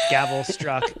there. Gavel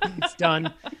struck. It's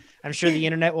done. I'm sure the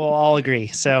internet will all agree.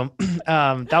 So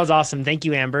that was awesome. Thank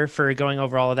you, Amber, for going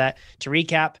over all of that. To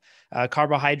recap,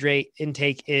 carbohydrate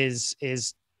intake is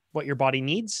what your body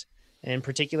needs, and in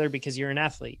particular because you're an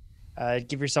athlete.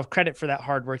 Give yourself credit for that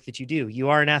hard work that you do. You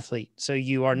are an athlete, so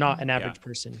you are not an average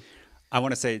person. I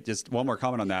want to say just one more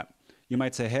comment on that. you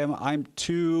might say, hey, I'm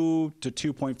 2 to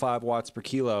 2.5 watts per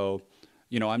kilo.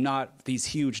 You know, I'm not these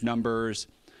huge numbers.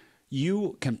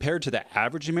 You, compared to the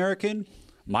average American,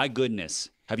 my goodness,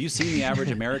 have you seen the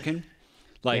average American?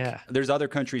 Like, there's other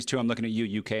countries too. I'm looking at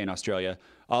you, UK and Australia.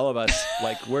 All of us,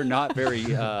 like, we're not very,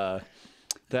 the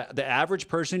average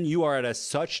person, you are at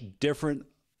such different,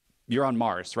 you're on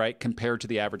Mars, right? Compared to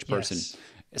the average person. Yes.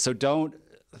 So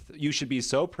you should be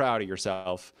so proud of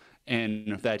yourself,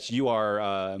 and that you are,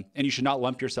 and you should not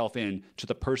lump yourself in to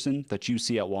the person that you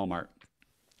see at Walmart,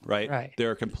 right?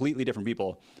 They're completely different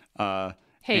people.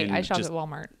 Hey, I shop at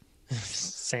Walmart.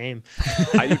 Same.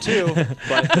 I do too,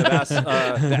 but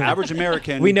the average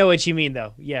American. We know what you mean,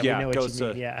 though. Yeah, we know what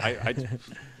you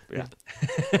mean.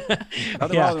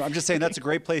 I'm just saying that's a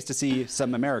great place to see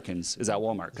some Americans is at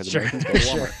Walmart, because Americans go to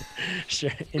Walmart.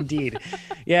 Sure, indeed.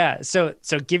 Yeah. So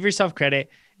give yourself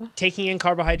credit. Taking in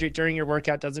carbohydrate during your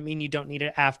workout doesn't mean you don't need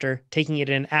it after. Taking it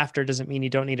in after doesn't mean you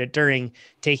don't need it during.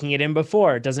 Taking it in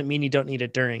before doesn't mean you don't need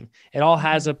it during. It all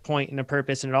has a point and a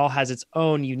purpose, and it all has its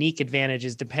own unique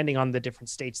advantages depending on the different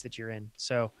states that you're in.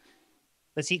 So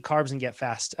let's eat carbs and get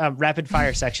fast. Rapid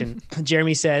fire section.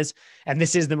 Jeremy says, and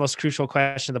this is the most crucial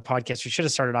question of the podcast. We should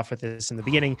have started off with this in the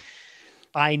beginning.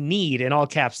 I need, in all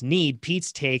caps,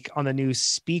 Pete's take on the new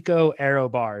Speeco Aero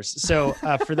bars. So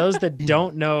for those that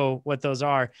don't know what those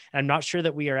are, I'm not sure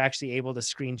that we are actually able to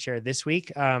screen share this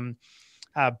week.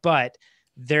 But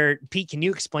Pete, can you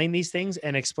explain these things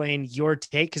and explain your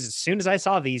take? Because as soon as I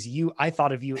saw these, I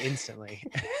thought of you instantly.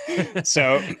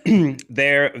 So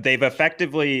they've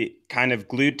effectively kind of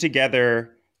glued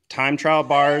together time trial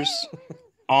bars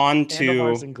onto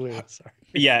handlebars and glue. Sorry.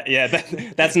 Yeah,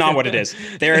 that's not what it is.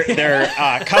 They're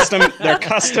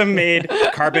custom made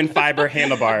carbon fiber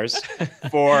handlebars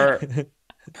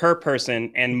per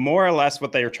person, and more or less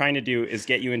what they are trying to do is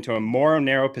get you into a more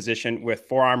narrow position with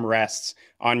forearm rests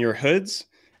on your hoods,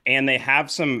 and they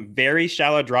have some very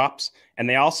shallow drops, and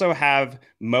they also have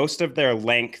most of their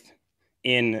length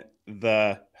in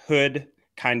the hood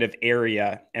kind of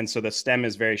area, and so the stem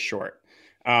is very short.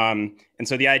 And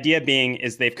so the idea being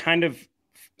is they've kind of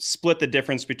split the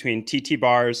difference between TT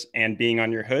bars and being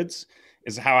on your hoods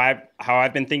is how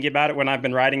I've been thinking about it when I've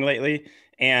been riding lately.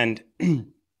 And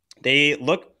they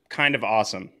look kind of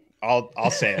awesome.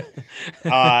 I'll say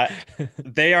it.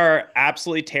 They are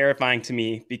absolutely terrifying to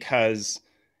me, because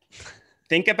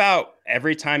think about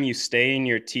every time you stay in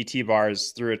your TT bars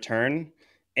through a turn,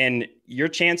 and your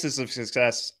chances of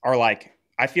success are like,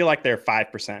 I feel like they're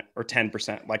 5% or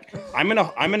 10%. Like I'm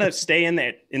gonna stay in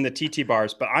the TT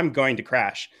bars, but I'm going to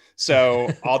crash. So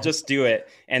I'll just do it.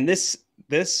 And this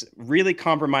really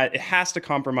has to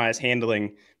compromise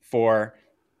handling for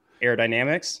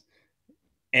aerodynamics.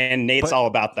 And Nate's all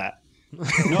about that.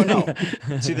 No.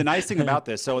 See, the nice thing about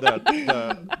this, so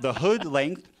the hood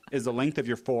length is the length of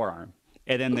your forearm,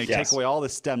 and then they take away all the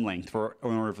stem length in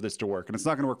order for this to work. And it's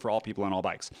not going to work for all people on all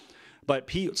bikes. But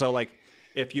so like,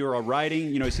 if you're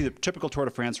riding, you see the typical Tour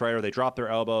de France rider, they drop their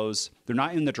elbows. They're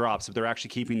not in the drops, but they're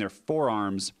actually keeping their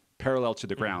forearms parallel to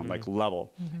the ground, like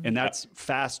level. And that's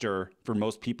faster for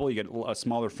most people. You get a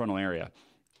smaller frontal area.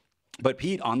 But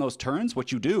Pete, on those turns,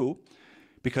 what you do,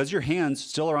 because your hands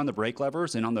still are on the brake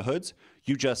levers and on the hoods,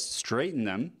 you just straighten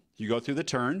them. You go through the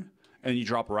turn, and you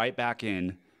drop right back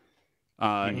in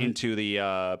into the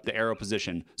aero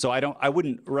position. So I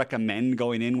wouldn't recommend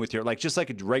going in with your, just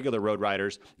like regular road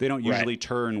riders, they don't usually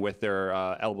turn with their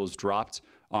elbows dropped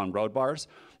on road bars.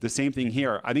 The same thing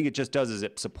here. I think it just does is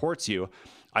it supports you.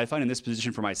 I find in this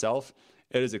position for myself,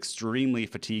 it is extremely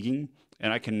fatiguing,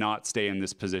 and I cannot stay in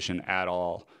this position at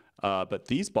all. But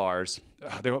these bars,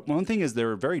 one thing is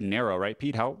they're very narrow, right,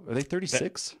 Pete? How are they?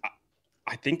 36?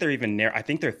 I think they're even narrow. I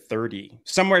think they're 30,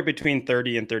 somewhere between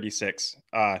 30 and 36.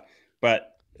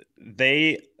 But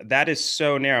that is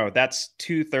so narrow. That's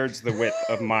 2/3 the width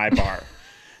of my bar.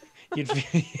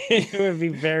 It would be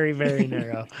very, very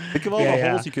narrow. Think of all the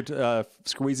holes you could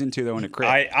squeeze into though in a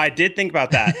crate. I did think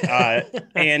about that.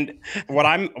 And what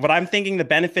I'm thinking the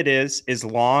benefit is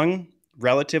long,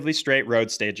 relatively straight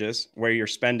road stages where you're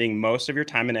spending most of your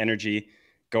time and energy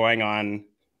going on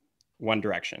one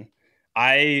direction.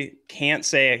 I can't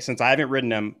say, since I haven't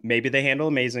ridden them, maybe they handle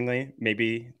amazingly,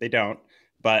 maybe they don't.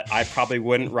 But I probably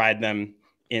wouldn't ride them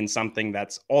in something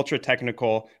that's ultra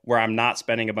technical where I'm not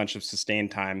spending a bunch of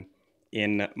sustained time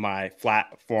in my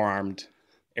flat forearmed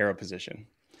aero position.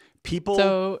 People.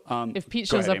 So if Pete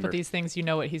shows up Amber. with these things, you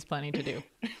know what he's planning to do.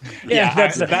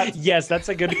 That's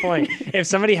a good point. If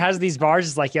somebody has these bars,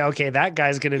 it's like, yeah, okay, that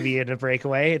guy's going to be in a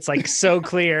breakaway. It's like so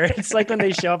clear. It's like when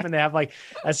they show up and they have like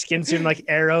a skin suit and like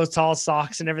arrow tall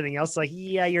socks and everything else. Like,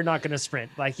 yeah, you're not going to sprint.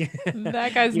 Like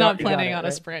that guy's not planning on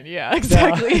a sprint. Yeah,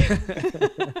 exactly.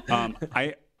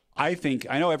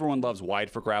 I know everyone loves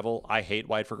wide for gravel. I hate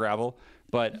wide for gravel,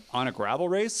 but on a gravel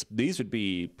race, these would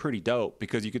be pretty dope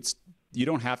because you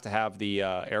don't have to have the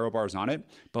aero bars on it,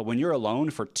 but when you're alone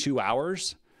for 2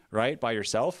 hours, right, by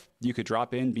yourself, you could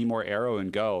drop in, be more aero,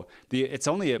 and go. I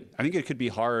think it could be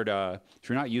hard if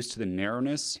you're not used to the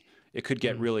narrowness. It could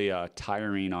get really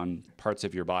tiring on parts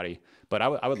of your body. But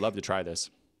I would love to try this.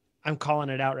 I'm calling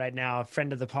it out right now. A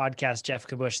friend of the podcast, Jeff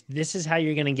Kabush, this is how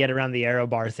you're going to get around the aero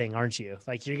bar thing, aren't you?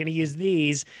 Like you're going to use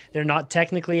these. They're not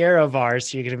technically aero bars,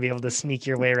 so you're going to be able to sneak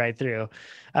your way right through.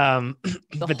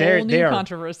 But they're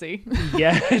controversy.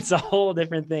 Yeah, it's a whole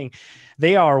different thing.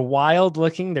 They are wild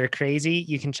looking. They're crazy.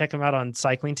 You can check them out on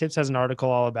Cycling Tips, has an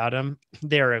article all about them.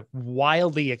 They're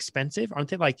wildly expensive. Aren't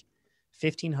they like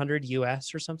 1,500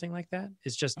 US or something like that?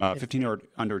 It's just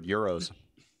 1,500 euros.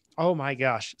 Oh my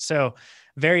gosh. So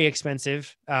very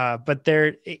expensive. But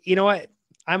you know what?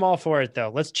 I'm all for it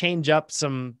though. Let's change up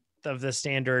some of the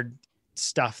standard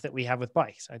stuff that we have with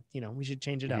bikes. We should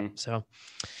change it up. So,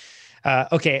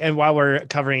 okay. And while we're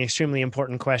covering extremely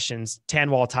important questions,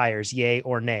 tan wall tires, yay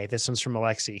or nay? This one's from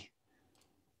Alexi.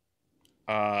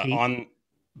 On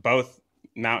both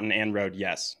mountain and road,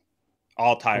 yes.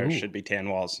 All tires should be tan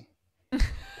walls.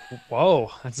 Whoa.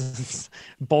 That's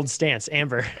a bold stance.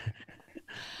 Amber.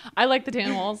 I like the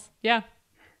tan walls. Yeah.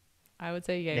 I would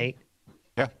say yay. Nate.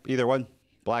 Yeah, either one.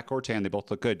 Black or tan, they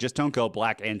both look good. Just don't go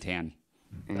black and tan.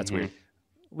 That's weird.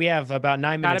 We have about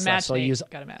 9 minutes left, so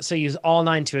I'll use all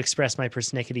 9 to express my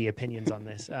persnickety opinions on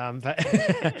this. But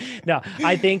no,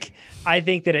 I think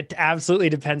that it absolutely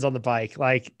depends on the bike.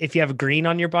 Like if you have green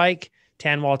on your bike,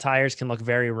 tan wall tires can look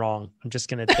very wrong. I'm just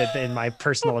going to, in my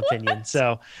personal opinion.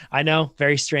 So I know,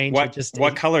 very strange.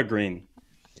 What color green?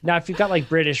 Now, if you've got like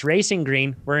British racing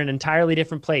green, we're in an entirely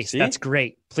different place. See? That's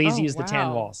great. Please use the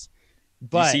tan walls.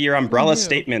 But you see, your umbrella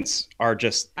statements are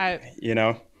just, can't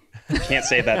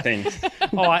say that thing.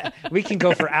 We can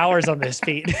go for hours on this,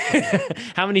 Pete.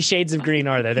 How many shades of green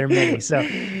are there? There are many. So,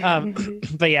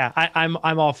 but yeah, I'm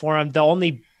all for them. The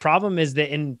only problem is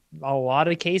that in a lot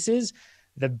of cases,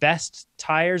 the best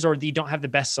tires, or you don't have the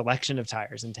best selection of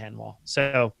tires in tan wall.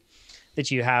 So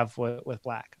that you have with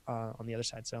black on the other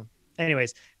side. So.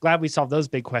 Anyways, glad we solved those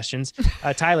big questions.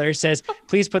 Tyler says,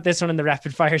 please put this one in the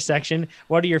rapid fire section.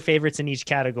 What are your favorites in each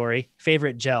category?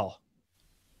 Favorite gel?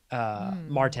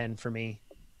 Marten for me.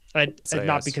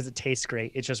 Not because it tastes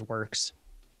great. It just works.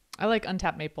 I like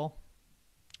untapped maple.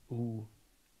 Ooh,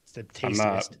 it's the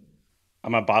tastiest.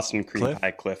 I'm a Boston cream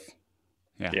pie Cliff.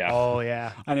 Yeah. Oh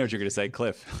yeah. I know what you're going to say,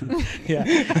 Cliff. Yeah.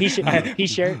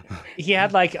 He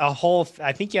had like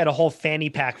I think he had a whole fanny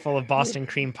pack full of Boston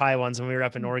cream pie ones when we were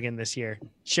up in Oregon this year,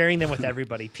 sharing them with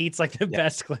everybody. Pete's like the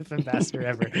best Cliff ambassador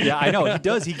ever. Yeah, I know. He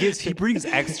does. He brings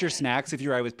extra snacks if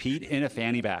you ride with Pete in a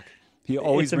fanny pack. He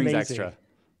always brings extra.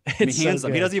 And he hands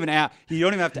them. He doesn't even ask. You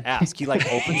don't even have to ask. He like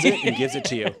opens it and gives it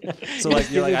to you. So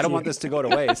like you're like, I don't want this to go to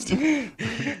waste.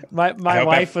 My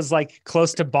wife was like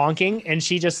close to bonking, and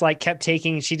she just like kept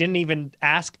taking. She didn't even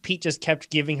ask. Pete just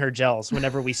kept giving her gels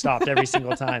whenever we stopped every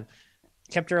single time.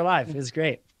 Kept her alive. It was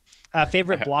great.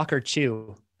 Favorite block or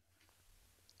chew?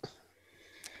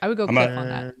 I would go Cliff on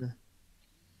that.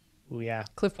 Oh yeah,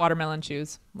 Cliff watermelon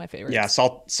chews. My favorite. Yeah,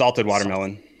 salted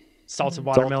watermelon. Salted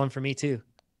watermelon for me too.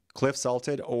 Cliff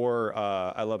salted, or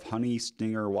I love Honey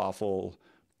Stinger Waffle,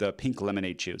 the pink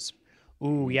lemonade chews.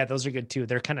 Ooh, yeah, those are good too.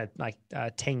 They're kind of like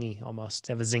tangy almost.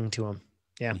 They have a zing to them.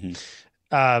 Yeah.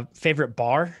 Mm-hmm. Favorite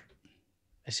bar?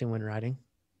 I assume when riding.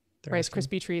 Rice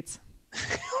Krispie treats.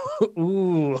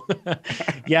 Ooh,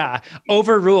 yeah.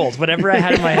 Overruled. Whatever I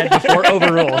had in my head before,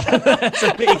 overruled. That's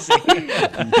amazing.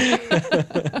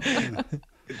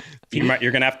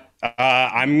 You're gonna have.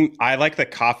 I like the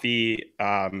coffee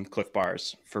Cliff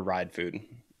bars for ride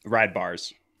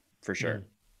bars for sure.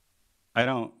 I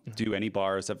don't do any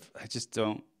bars. I just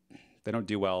don't. They don't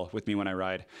do well with me when I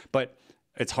ride. But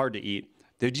it's hard to eat.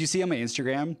 Did you see on my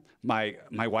Instagram? My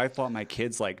wife bought my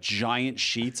kids like giant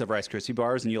sheets of Rice Krispie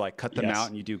bars, and you like cut them out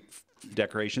and you do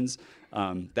decorations.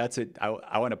 That's it.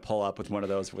 I want to pull up with one of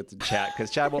those with the chat, because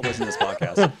Chad won't listen to this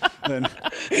podcast. Then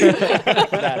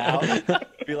put that out.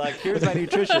 Be like, here's my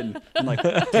nutrition, and like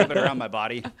tape it around my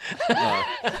body.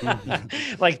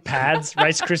 Like pads,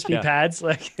 Rice Krispie pads.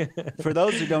 Like for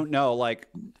those who don't know, like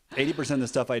 80% of the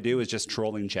stuff I do is just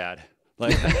trolling Chad.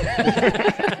 Like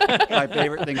my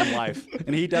favorite thing in life,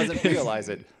 and he doesn't realize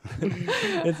it.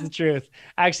 It's the truth.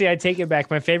 Actually, I take it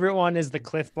back. My favorite one is the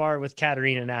Cliff Bar with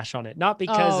Katarina Nash on it. Not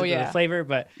because of the flavor,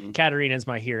 but Katarina's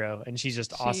my hero, and she's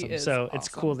just awesome. So it's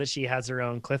cool that she has her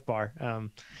own Cliff Bar. And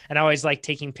I always like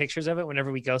taking pictures of it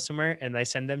whenever we go somewhere, and I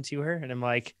send them to her, and I'm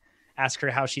like, ask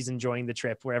her how she's enjoying the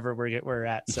trip wherever we're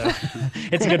at. So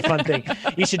it's a good fun thing.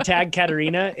 You should tag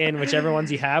Katarina in whichever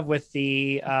ones you have with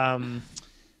the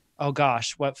oh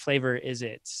gosh, what flavor is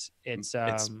it? It's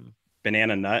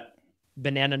banana nut.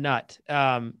 Banana nut.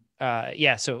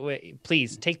 Yeah. So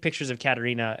please take pictures of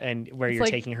Katarina and where you're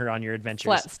like taking her on your adventures.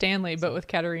 Flat Stanley, but with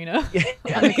Katarina.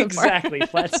 Exactly.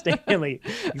 Flat Stanley.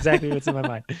 Exactly what's in my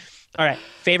mind. All right.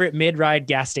 Favorite mid-ride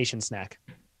gas station snack?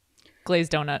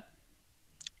 Glazed donut.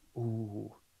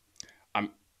 Ooh. I'm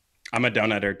a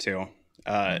donutter too.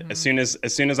 As soon as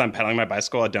I'm pedaling my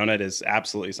bicycle, a donut is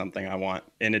absolutely something I want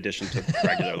in addition to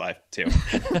regular life too.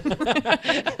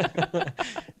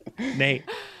 Nate.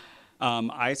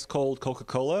 Ice cold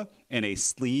Coca-Cola and a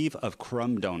sleeve of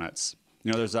crumb donuts.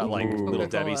 You know, there's that like little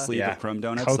Debbie sleeve of crumb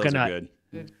donuts. Coconut. Those are good.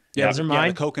 Yeah, those are mine.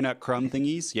 The coconut crumb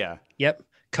thingies. Yeah. Yep.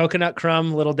 Coconut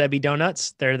crumb, little Debbie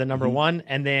donuts. They're the number one.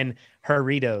 And then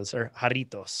Jarritos or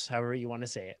Jarritos, however you want to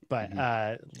say it. But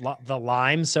the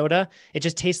lime soda, it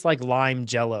just tastes like lime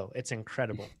jello. It's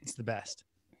incredible. It's the best.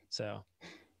 So,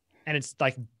 and it's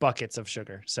like buckets of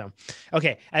sugar. So,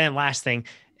 okay. And then last thing,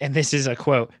 and this is a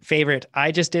quote, favorite,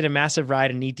 I just did a massive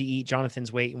ride and need to eat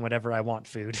Jonathan's weight and whatever I want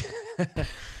food. So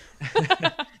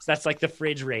that's like the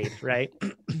fridge raid, right?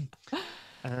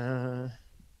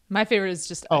 My favorite is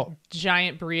just a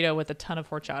giant burrito with a ton of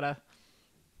horchata.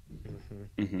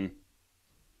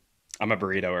 I'm a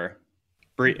burritoer.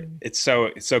 It's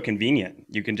so convenient.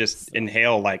 You can just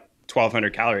inhale like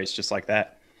 1,200 calories just like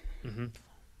that.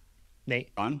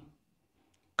 Nate, on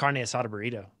carne asada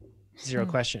burrito, zero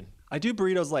question. I do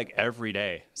burritos like every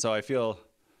day, so I feel,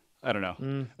 I don't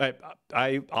know.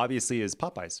 I obviously is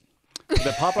Popeyes.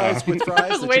 The Popeyes with fries, I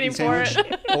was waiting for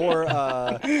it, or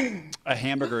a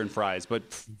hamburger and fries. But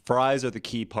fries are the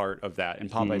key part of that,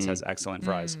 and Popeyes has excellent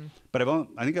fries. But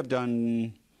I think I've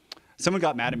done. Someone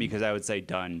got mad at me because I would say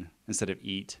 "done" instead of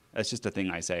 "eat." That's just a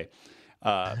thing I say.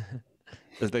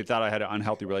 They thought I had an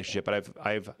unhealthy relationship. But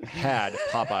I've had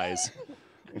Popeyes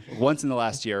once in the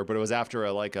last year, but it was after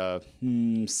a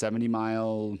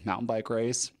 70-mile mountain bike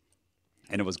race.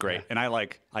 And it was great. And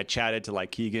I chatted to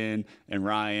like Keegan and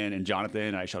Ryan and Jonathan,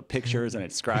 and I showed pictures and I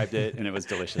described it, and it was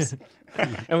delicious.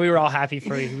 And we were all happy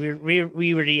for you.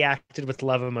 We reacted with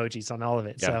love emojis on all of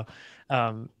it. Yeah.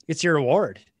 So it's your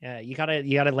reward. Yeah, you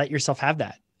gotta let yourself have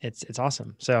that. It's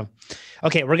awesome. So,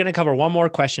 okay, we're gonna cover one more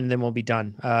question, then we'll be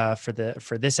done for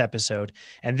this episode.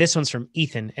 And this one's from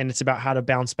Ethan, and it's about how to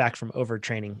bounce back from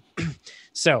overtraining.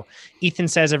 So, Ethan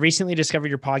says, I've recently discovered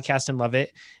your podcast and love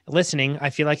it. Listening, I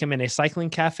feel like I'm in a cycling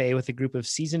cafe with a group of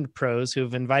seasoned pros who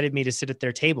have invited me to sit at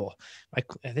their table.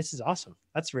 This is awesome.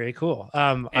 That's very cool.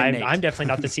 I'm definitely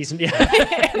not the seasoned. Yeah,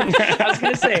 I was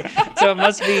gonna say. So it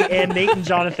must be Nate and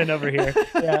Jonathan over here.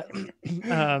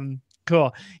 Yeah.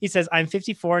 Cool. He says, I'm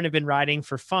 54 and have been riding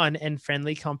for fun and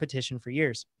friendly competition for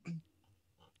years,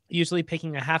 usually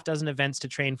picking a half dozen events to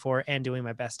train for and doing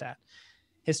my best at.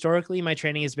 Historically, my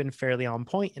training has been fairly on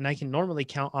point, and I can normally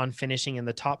count on finishing in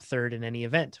the top third in any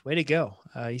event. Way to go.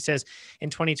 He says,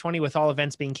 in 2020, with all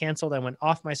events being canceled, I went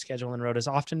off my schedule and rode as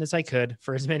often as I could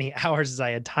for as many hours as I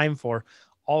had time for,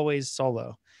 always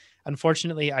solo.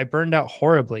 Unfortunately, I burned out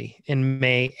horribly in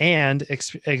May and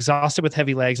exhausted with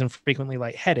heavy legs and frequently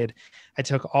lightheaded. I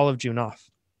took all of June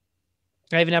off.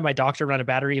 I even had my doctor run a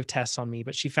battery of tests on me,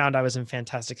 but she found I was in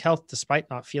fantastic health despite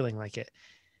not feeling like it.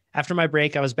 After my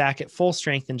break, I was back at full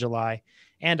strength in July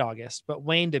and August, but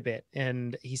waned a bit.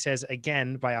 And he says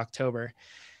again by October.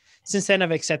 Since then,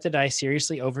 I've accepted I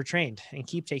seriously overtrained and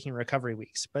keep taking recovery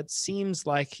weeks. But it seems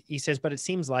like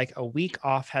a week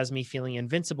off has me feeling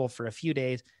invincible for a few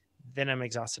days. Then I'm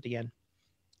exhausted again.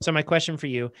 So my question for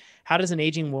you, how does an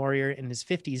aging warrior in his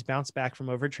 50s bounce back from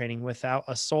overtraining without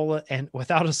a soul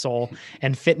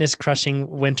and fitness crushing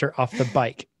winter off the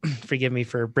bike? Forgive me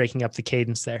for breaking up the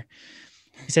cadence there.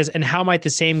 He says, and how might the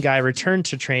same guy return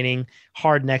to training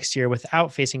hard next year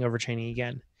without facing overtraining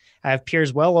again? I have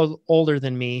peers well older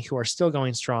than me who are still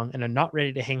going strong and I'm not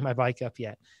ready to hang my bike up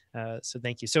yet. So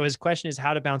thank you. So his question is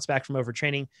how to bounce back from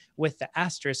overtraining, with the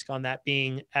asterisk on that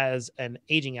being as an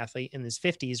aging athlete in his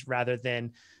 50s rather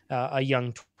than a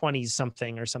young 20s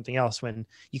something or something else, when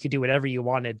you could do whatever you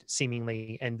wanted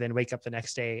seemingly and then wake up the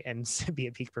next day and be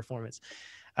at peak performance.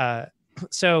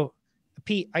 So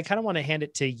Pete, I kind of want to hand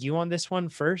it to you on this one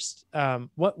first.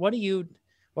 What would you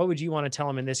want to tell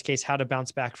him in this case, how to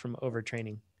bounce back from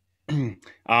overtraining?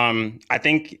 I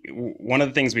think one of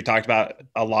the things we talked about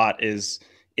a lot is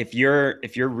if you're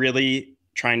really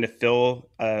trying to fill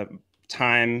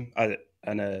time,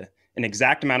 an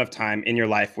exact amount of time in your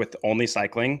life with only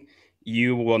cycling,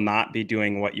 you will not be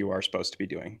doing what you are supposed to be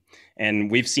doing. And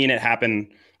we've seen it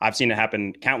happen. I've seen it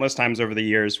happen countless times over the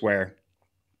years where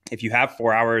if you have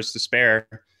 4 hours to spare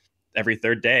every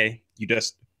third day, you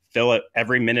just fill it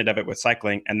every minute of it with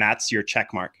cycling. And that's your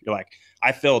check mark. You're like,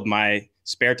 I filled my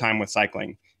spare time with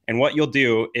cycling. And what you'll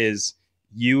do is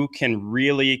you can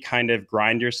really kind of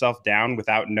grind yourself down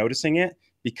without noticing it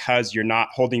because you're not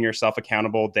holding yourself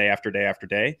accountable day after day after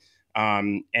day.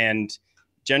 And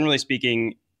generally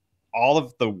speaking, all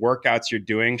of the workouts you're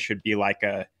doing should be like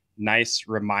a nice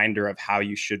reminder of how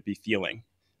you should be feeling.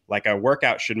 Like a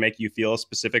workout should make you feel a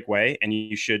specific way, and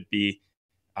you should be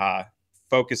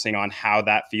focusing on how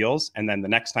that feels. And then the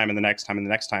next time and the next time and the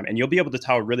next time. And you'll be able to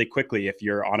tell really quickly if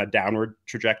you're on a downward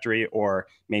trajectory or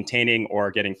maintaining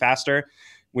or getting faster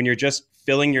when you're just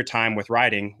filling your time with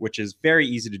riding, which is very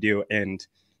easy to do. And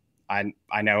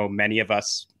I know many of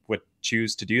us would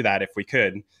choose to do that if we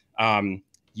could.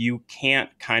 You can't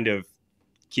kind of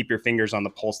keep your fingers on the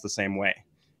pulse the same way.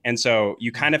 And so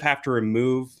you kind of have to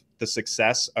remove the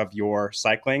success of your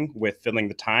cycling with filling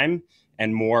the time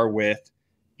and more with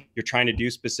you're trying to do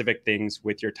specific things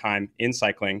with your time in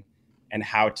cycling and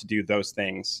how to do those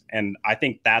things. And I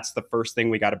think that's the first thing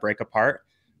we got to break apart.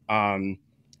 And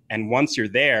once you're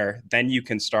there, then you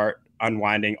can start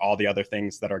unwinding all the other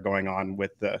things that are going on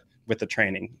with the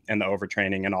training and the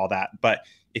overtraining and all that. But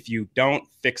if you don't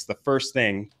fix the first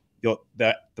thing,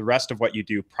 the rest of what you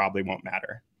do probably won't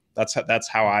matter. That's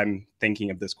how I'm thinking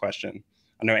of this question.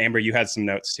 I know, Amber, you had some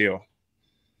notes too.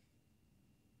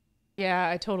 Yeah,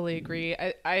 I totally agree.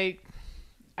 I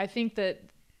think that,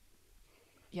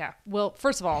 yeah. Well,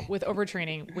 first of all, with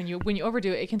overtraining, when you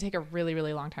overdo it, it can take a really,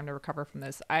 really long time to recover from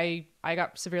this. I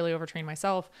got severely overtrained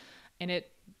myself, and I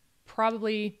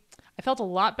felt a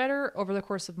lot better over the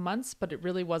course of months, but it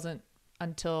really wasn't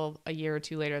until a year or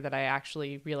two later that I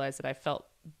actually realized that I felt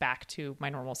back to my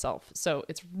normal self. So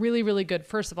it's really, really good,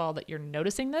 first of all, that you're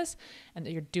noticing this and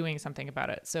that you're doing something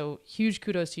about it. So huge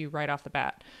kudos to you right off the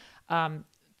bat.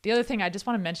 The other thing I just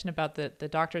want to mention about the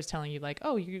doctors telling you like,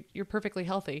 oh, you're perfectly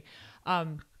healthy.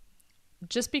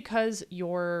 Just because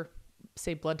your,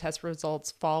 say, blood test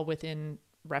results fall within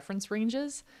reference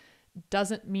ranges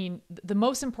doesn't mean the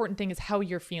most important thing is how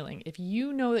you're feeling. If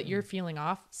you know that you're feeling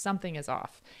off, something is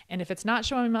off. And if it's not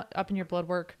showing up in your blood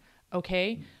work,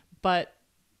 okay, but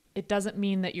it doesn't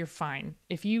mean that you're fine.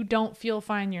 If you don't feel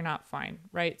fine, you're not fine,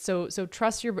 right? So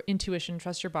trust your intuition,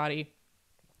 trust your body.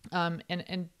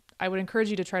 And I would encourage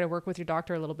you to try to work with your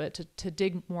doctor a little bit to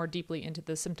dig more deeply into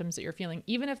the symptoms that you're feeling,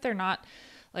 even if they're not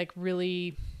like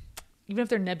really, even if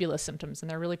they're nebulous symptoms and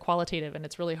they're really qualitative and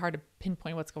it's really hard to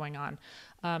pinpoint what's going on.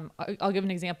 I'll give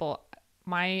an example.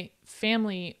 My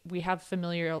family, we have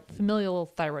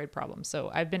familial thyroid problems.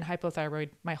 So I've been hypothyroid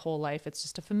my whole life. It's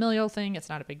just a familial thing. It's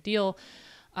not a big deal.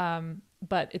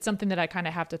 But it's something that I kind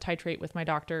of have to titrate with my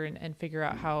doctor and figure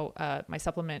out how my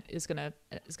supplement is gonna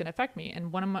affect me.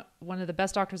 And one of the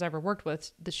best doctors I ever worked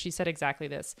with, she said exactly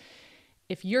this: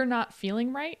 if you're not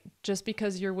feeling right, just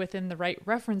because you're within the right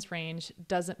reference range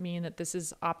doesn't mean that this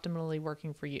is optimally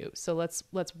working for you. So let's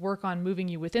work on moving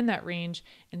you within that range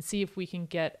and see if we can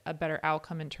get a better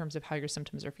outcome in terms of how your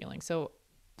symptoms are feeling. So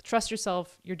trust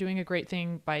yourself. You're doing a great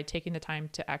thing by taking the time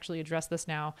to actually address this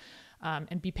now,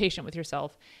 and be patient with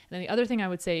yourself. And then the other thing I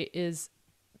would say is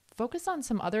focus on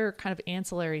some other kind of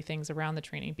ancillary things around the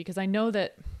training, because I know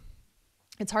that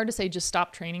it's hard to say just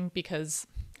stop training because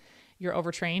you're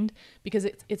overtrained, because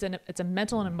it's a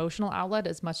mental and emotional outlet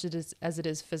as much as it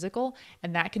is physical.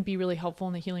 And that can be really helpful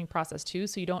in the healing process too.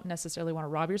 So you don't necessarily want to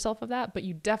rob yourself of that, but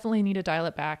you definitely need to dial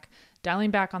it back.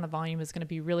 Dialing back on the volume is going to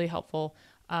be really helpful.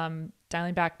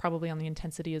 Dialing back probably on the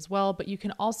intensity as well, but you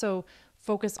can also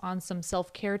focus on some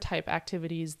self-care type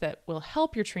activities that will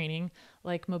help your training,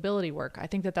 like mobility work. I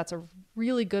think that that's a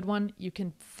really good one. You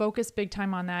can focus big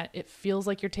time on that. It feels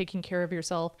like you're taking care of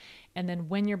yourself. And then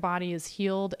when your body is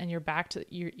healed and you're back to,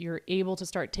 you're able to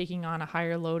start taking on a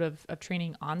higher load of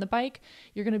training on the bike,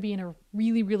 you're going to be in a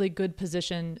really, really good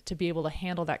position to be able to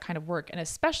handle that kind of work. And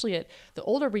especially the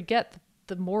older we get,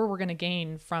 the more we're going to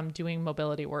gain from doing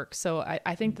mobility work. So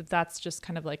I think that that's just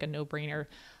kind of like a no-brainer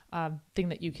thing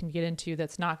that you can get into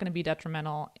that's not going to be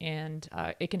detrimental, and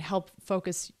it can help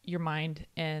focus your mind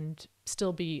and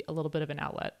still be a little bit of an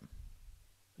outlet.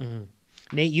 Mm-hmm.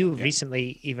 Nate, you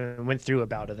recently even went through a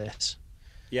bout of this.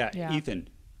 Yeah, Ethan,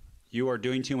 you are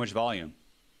doing too much volume.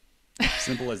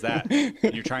 Simple as that.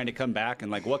 You're trying to come back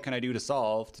and like, what can I do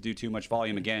to do too much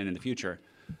volume again in the future?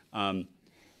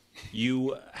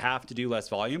 You have to do less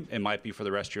volume. It might be for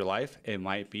the rest of your life. It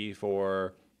might be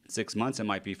for 6 months. It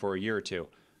might be for a year or two.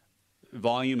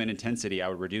 Volume and intensity, I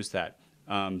would reduce that.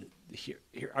 Here,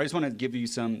 I just want to give you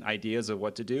some ideas of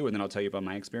what to do, and then I'll tell you about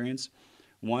my experience.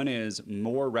 One is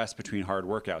more rest between hard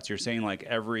workouts. You're saying like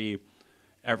every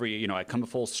I come to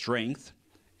full strength,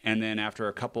 and then after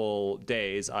a couple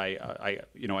days, I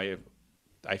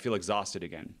feel exhausted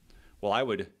again. Well, I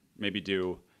would maybe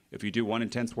if you do one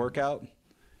intense workout,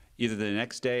 either the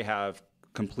next day have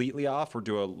completely off or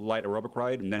do a light aerobic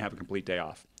ride and then have a complete day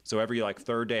off. So every like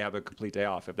third day have a complete day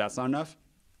off. If that's not enough,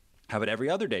 have it every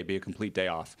other day be a complete day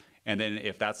off. And then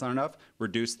if that's not enough,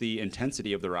 reduce the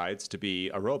intensity of the rides to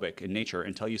be aerobic in nature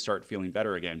until you start feeling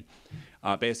better again.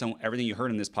 Based on everything you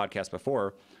heard in this podcast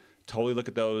before, totally look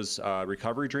at those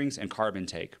recovery drinks and carb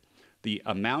intake. The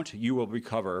amount you will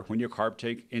recover when your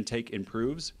carb intake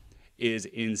improves is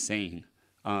insane.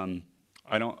 If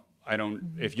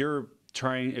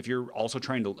you're also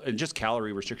trying to, and just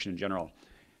calorie restriction in general,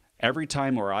 every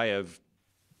time where I have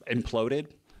imploded,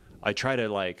 I try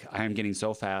to I am getting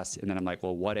so fast, and then I'm like,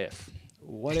 well, what if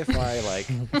I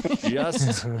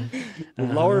just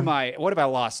lower what if I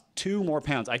lost 2 more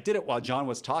pounds? I did it while John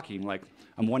was talking.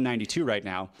 I'm 192 right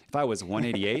now. If I was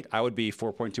 188, I would be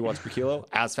 4.2 watts per kilo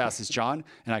as fast as John,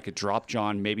 and I could drop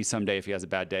John maybe someday if he has a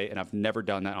bad day, and I've never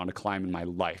done that on a climb in my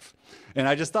life. And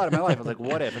I just thought in my life, I was like,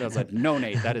 what if? And I was like, no,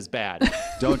 Nate, that is bad.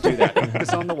 Don't do that.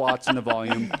 Focus on the watts and the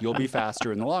volume. You'll be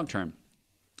faster in the long term.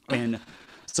 And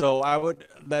so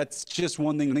that's just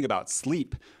one thing to think about.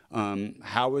 Sleep.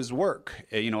 How is work?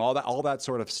 All that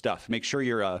sort of stuff. Make sure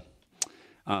you're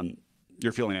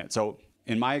feeling it. So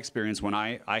in my experience, when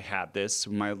I had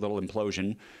my little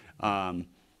implosion,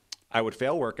 I would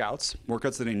fail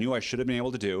workouts that I knew I should have been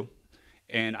able to do.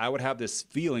 And I would have this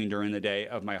feeling during the day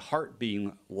of my heart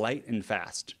being light and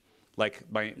fast. Like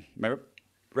my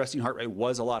resting heart rate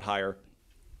was a lot higher,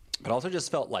 but also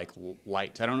just felt like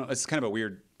light. I don't know. It's kind of a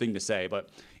weird thing to say, but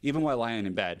even while lying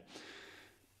in bed,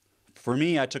 for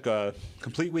me, I took a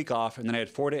complete week off, and then I had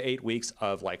 4 to 8 weeks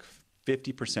of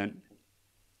 50%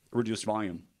 reduced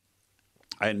volume.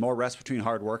 I had more rest between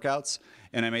hard workouts,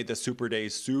 and I made the super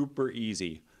days super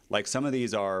easy. Some of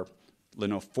these are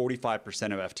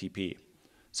 45% of FTP.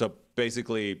 So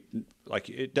basically,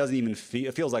 it doesn't even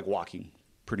it feels like walking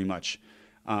pretty much.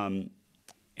 And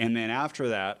then after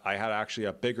that, I had actually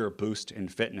a bigger boost in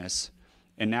fitness.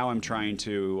 And now I'm trying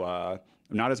to,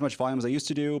 not as much volume as I used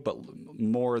to do, but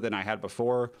more than I had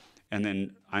before. And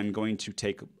then I'm going to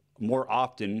take more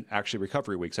often, actually,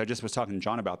 recovery weeks. I just was talking to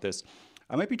John about this.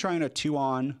 I might be trying a 2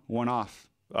 on, 1 off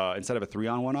instead of a 3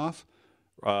 on, 1 off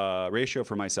ratio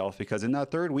for myself, because in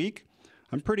that third week,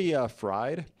 I'm pretty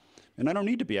fried, and I don't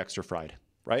need to be extra fried,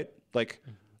 right?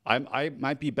 I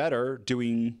might be better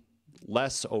doing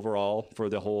less overall for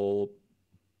the whole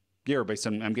year based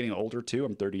on I'm getting older too.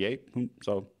 I'm 38.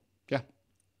 So yeah,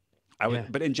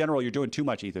 but in general, you're doing too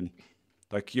much, Ethan.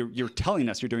 You're telling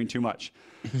us you're doing too much.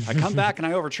 I come back and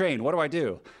I overtrain. What do I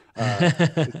do?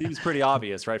 It seems pretty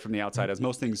obvious, right, from the outside, as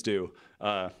most things do.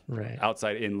 Right.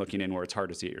 Outside in, looking in, where it's hard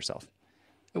to see it yourself.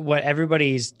 What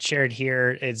everybody's shared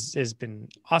here has been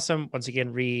awesome. Once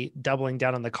again, doubling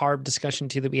down on the carb discussion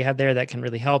too that we had there, that can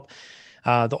really help.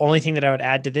 The only thing that I would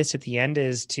add to this at the end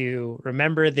is to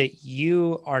remember that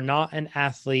you are not an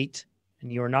athlete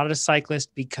and you are not a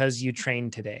cyclist because you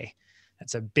trained today.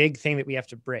 That's a big thing that we have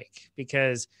to break,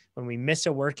 because when we miss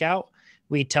a workout,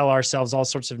 we tell ourselves all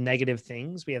sorts of negative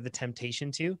things. We have the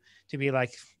temptation to be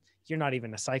like, you're not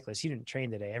even a cyclist. You didn't train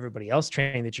today. Everybody else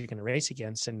trained that you're going to race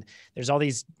against. And there's all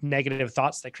these negative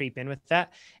thoughts that creep in with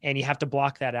that. And you have to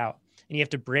block that out. And you have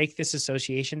to break this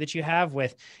association that you have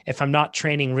with, if I'm not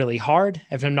training really hard,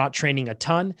 if I'm not training a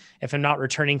ton, if I'm not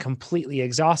returning completely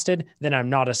exhausted, then I'm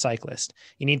not a cyclist.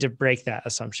 You need to break that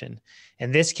assumption.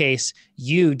 In this case,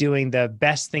 you doing the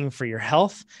best thing for your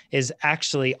health is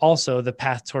actually also the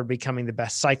path toward becoming the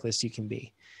best cyclist you can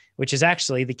be, which is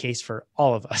actually the case for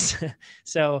all of us.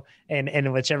 So, and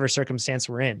in whichever circumstance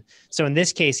we're in. So in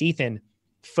this case, Ethan,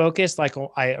 focus,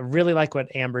 I really like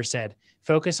what Amber said,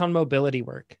 focus on mobility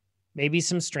work. Maybe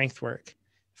some strength work.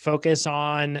 Focus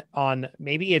on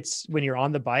maybe it's when you're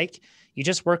on the bike, you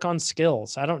just work on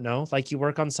skills. I don't know, you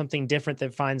work on something different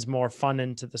that finds more fun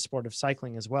into the sport of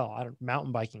cycling as well.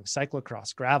 Mountain biking,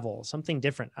 cyclocross, gravel, something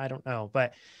different. I don't know,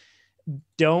 but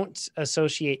don't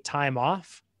associate time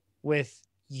off with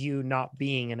you not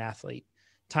being an athlete.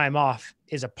 Time off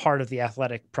is a part of the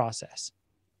athletic process.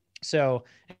 So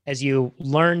as you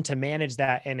learn to manage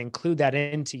that and include that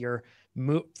into your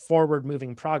forward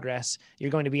moving progress, you're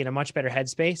going to be in a much better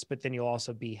headspace, but then you'll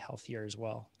also be healthier as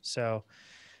well. So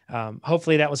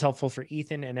Hopefully that was helpful for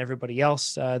Ethan and everybody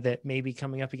else that may be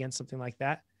coming up against something like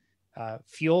that.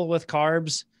 Fuel with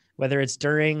carbs, whether it's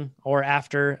during or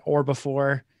after or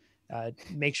before.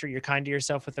 Make sure you're kind to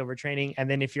yourself with overtraining. And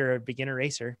then if you're a beginner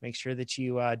racer, make sure that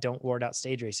you don't ward out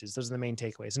stage races. Those are the main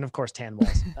takeaways. And of course, tan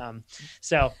balls.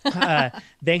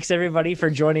 Thanks everybody for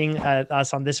joining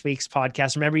us on this week's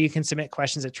podcast. Remember, you can submit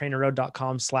questions at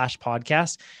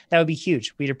trainerroad.com/podcast. That would be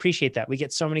huge. We'd appreciate that. We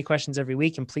get so many questions every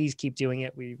week, and please keep doing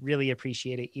it. We really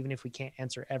appreciate it, even if we can't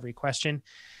answer every question.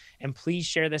 And please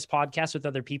share this podcast with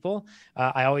other people.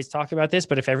 I always talk about this,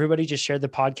 but if everybody just shared the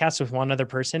podcast with one other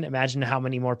person, imagine how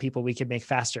many more people we could make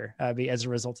faster as a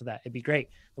result of that. It'd be great.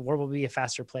 The world will be a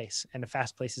faster place, and a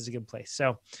fast place is a good place.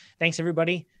 So thanks,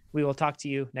 everybody. We will talk to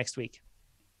you next week.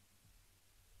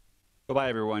 Goodbye,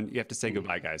 everyone. You have to say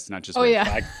goodbye, guys, not just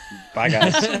yeah. Bye,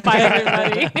 guys. Bye,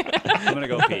 everybody. I'm going to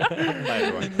go pee.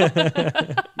 Bye,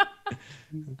 everyone.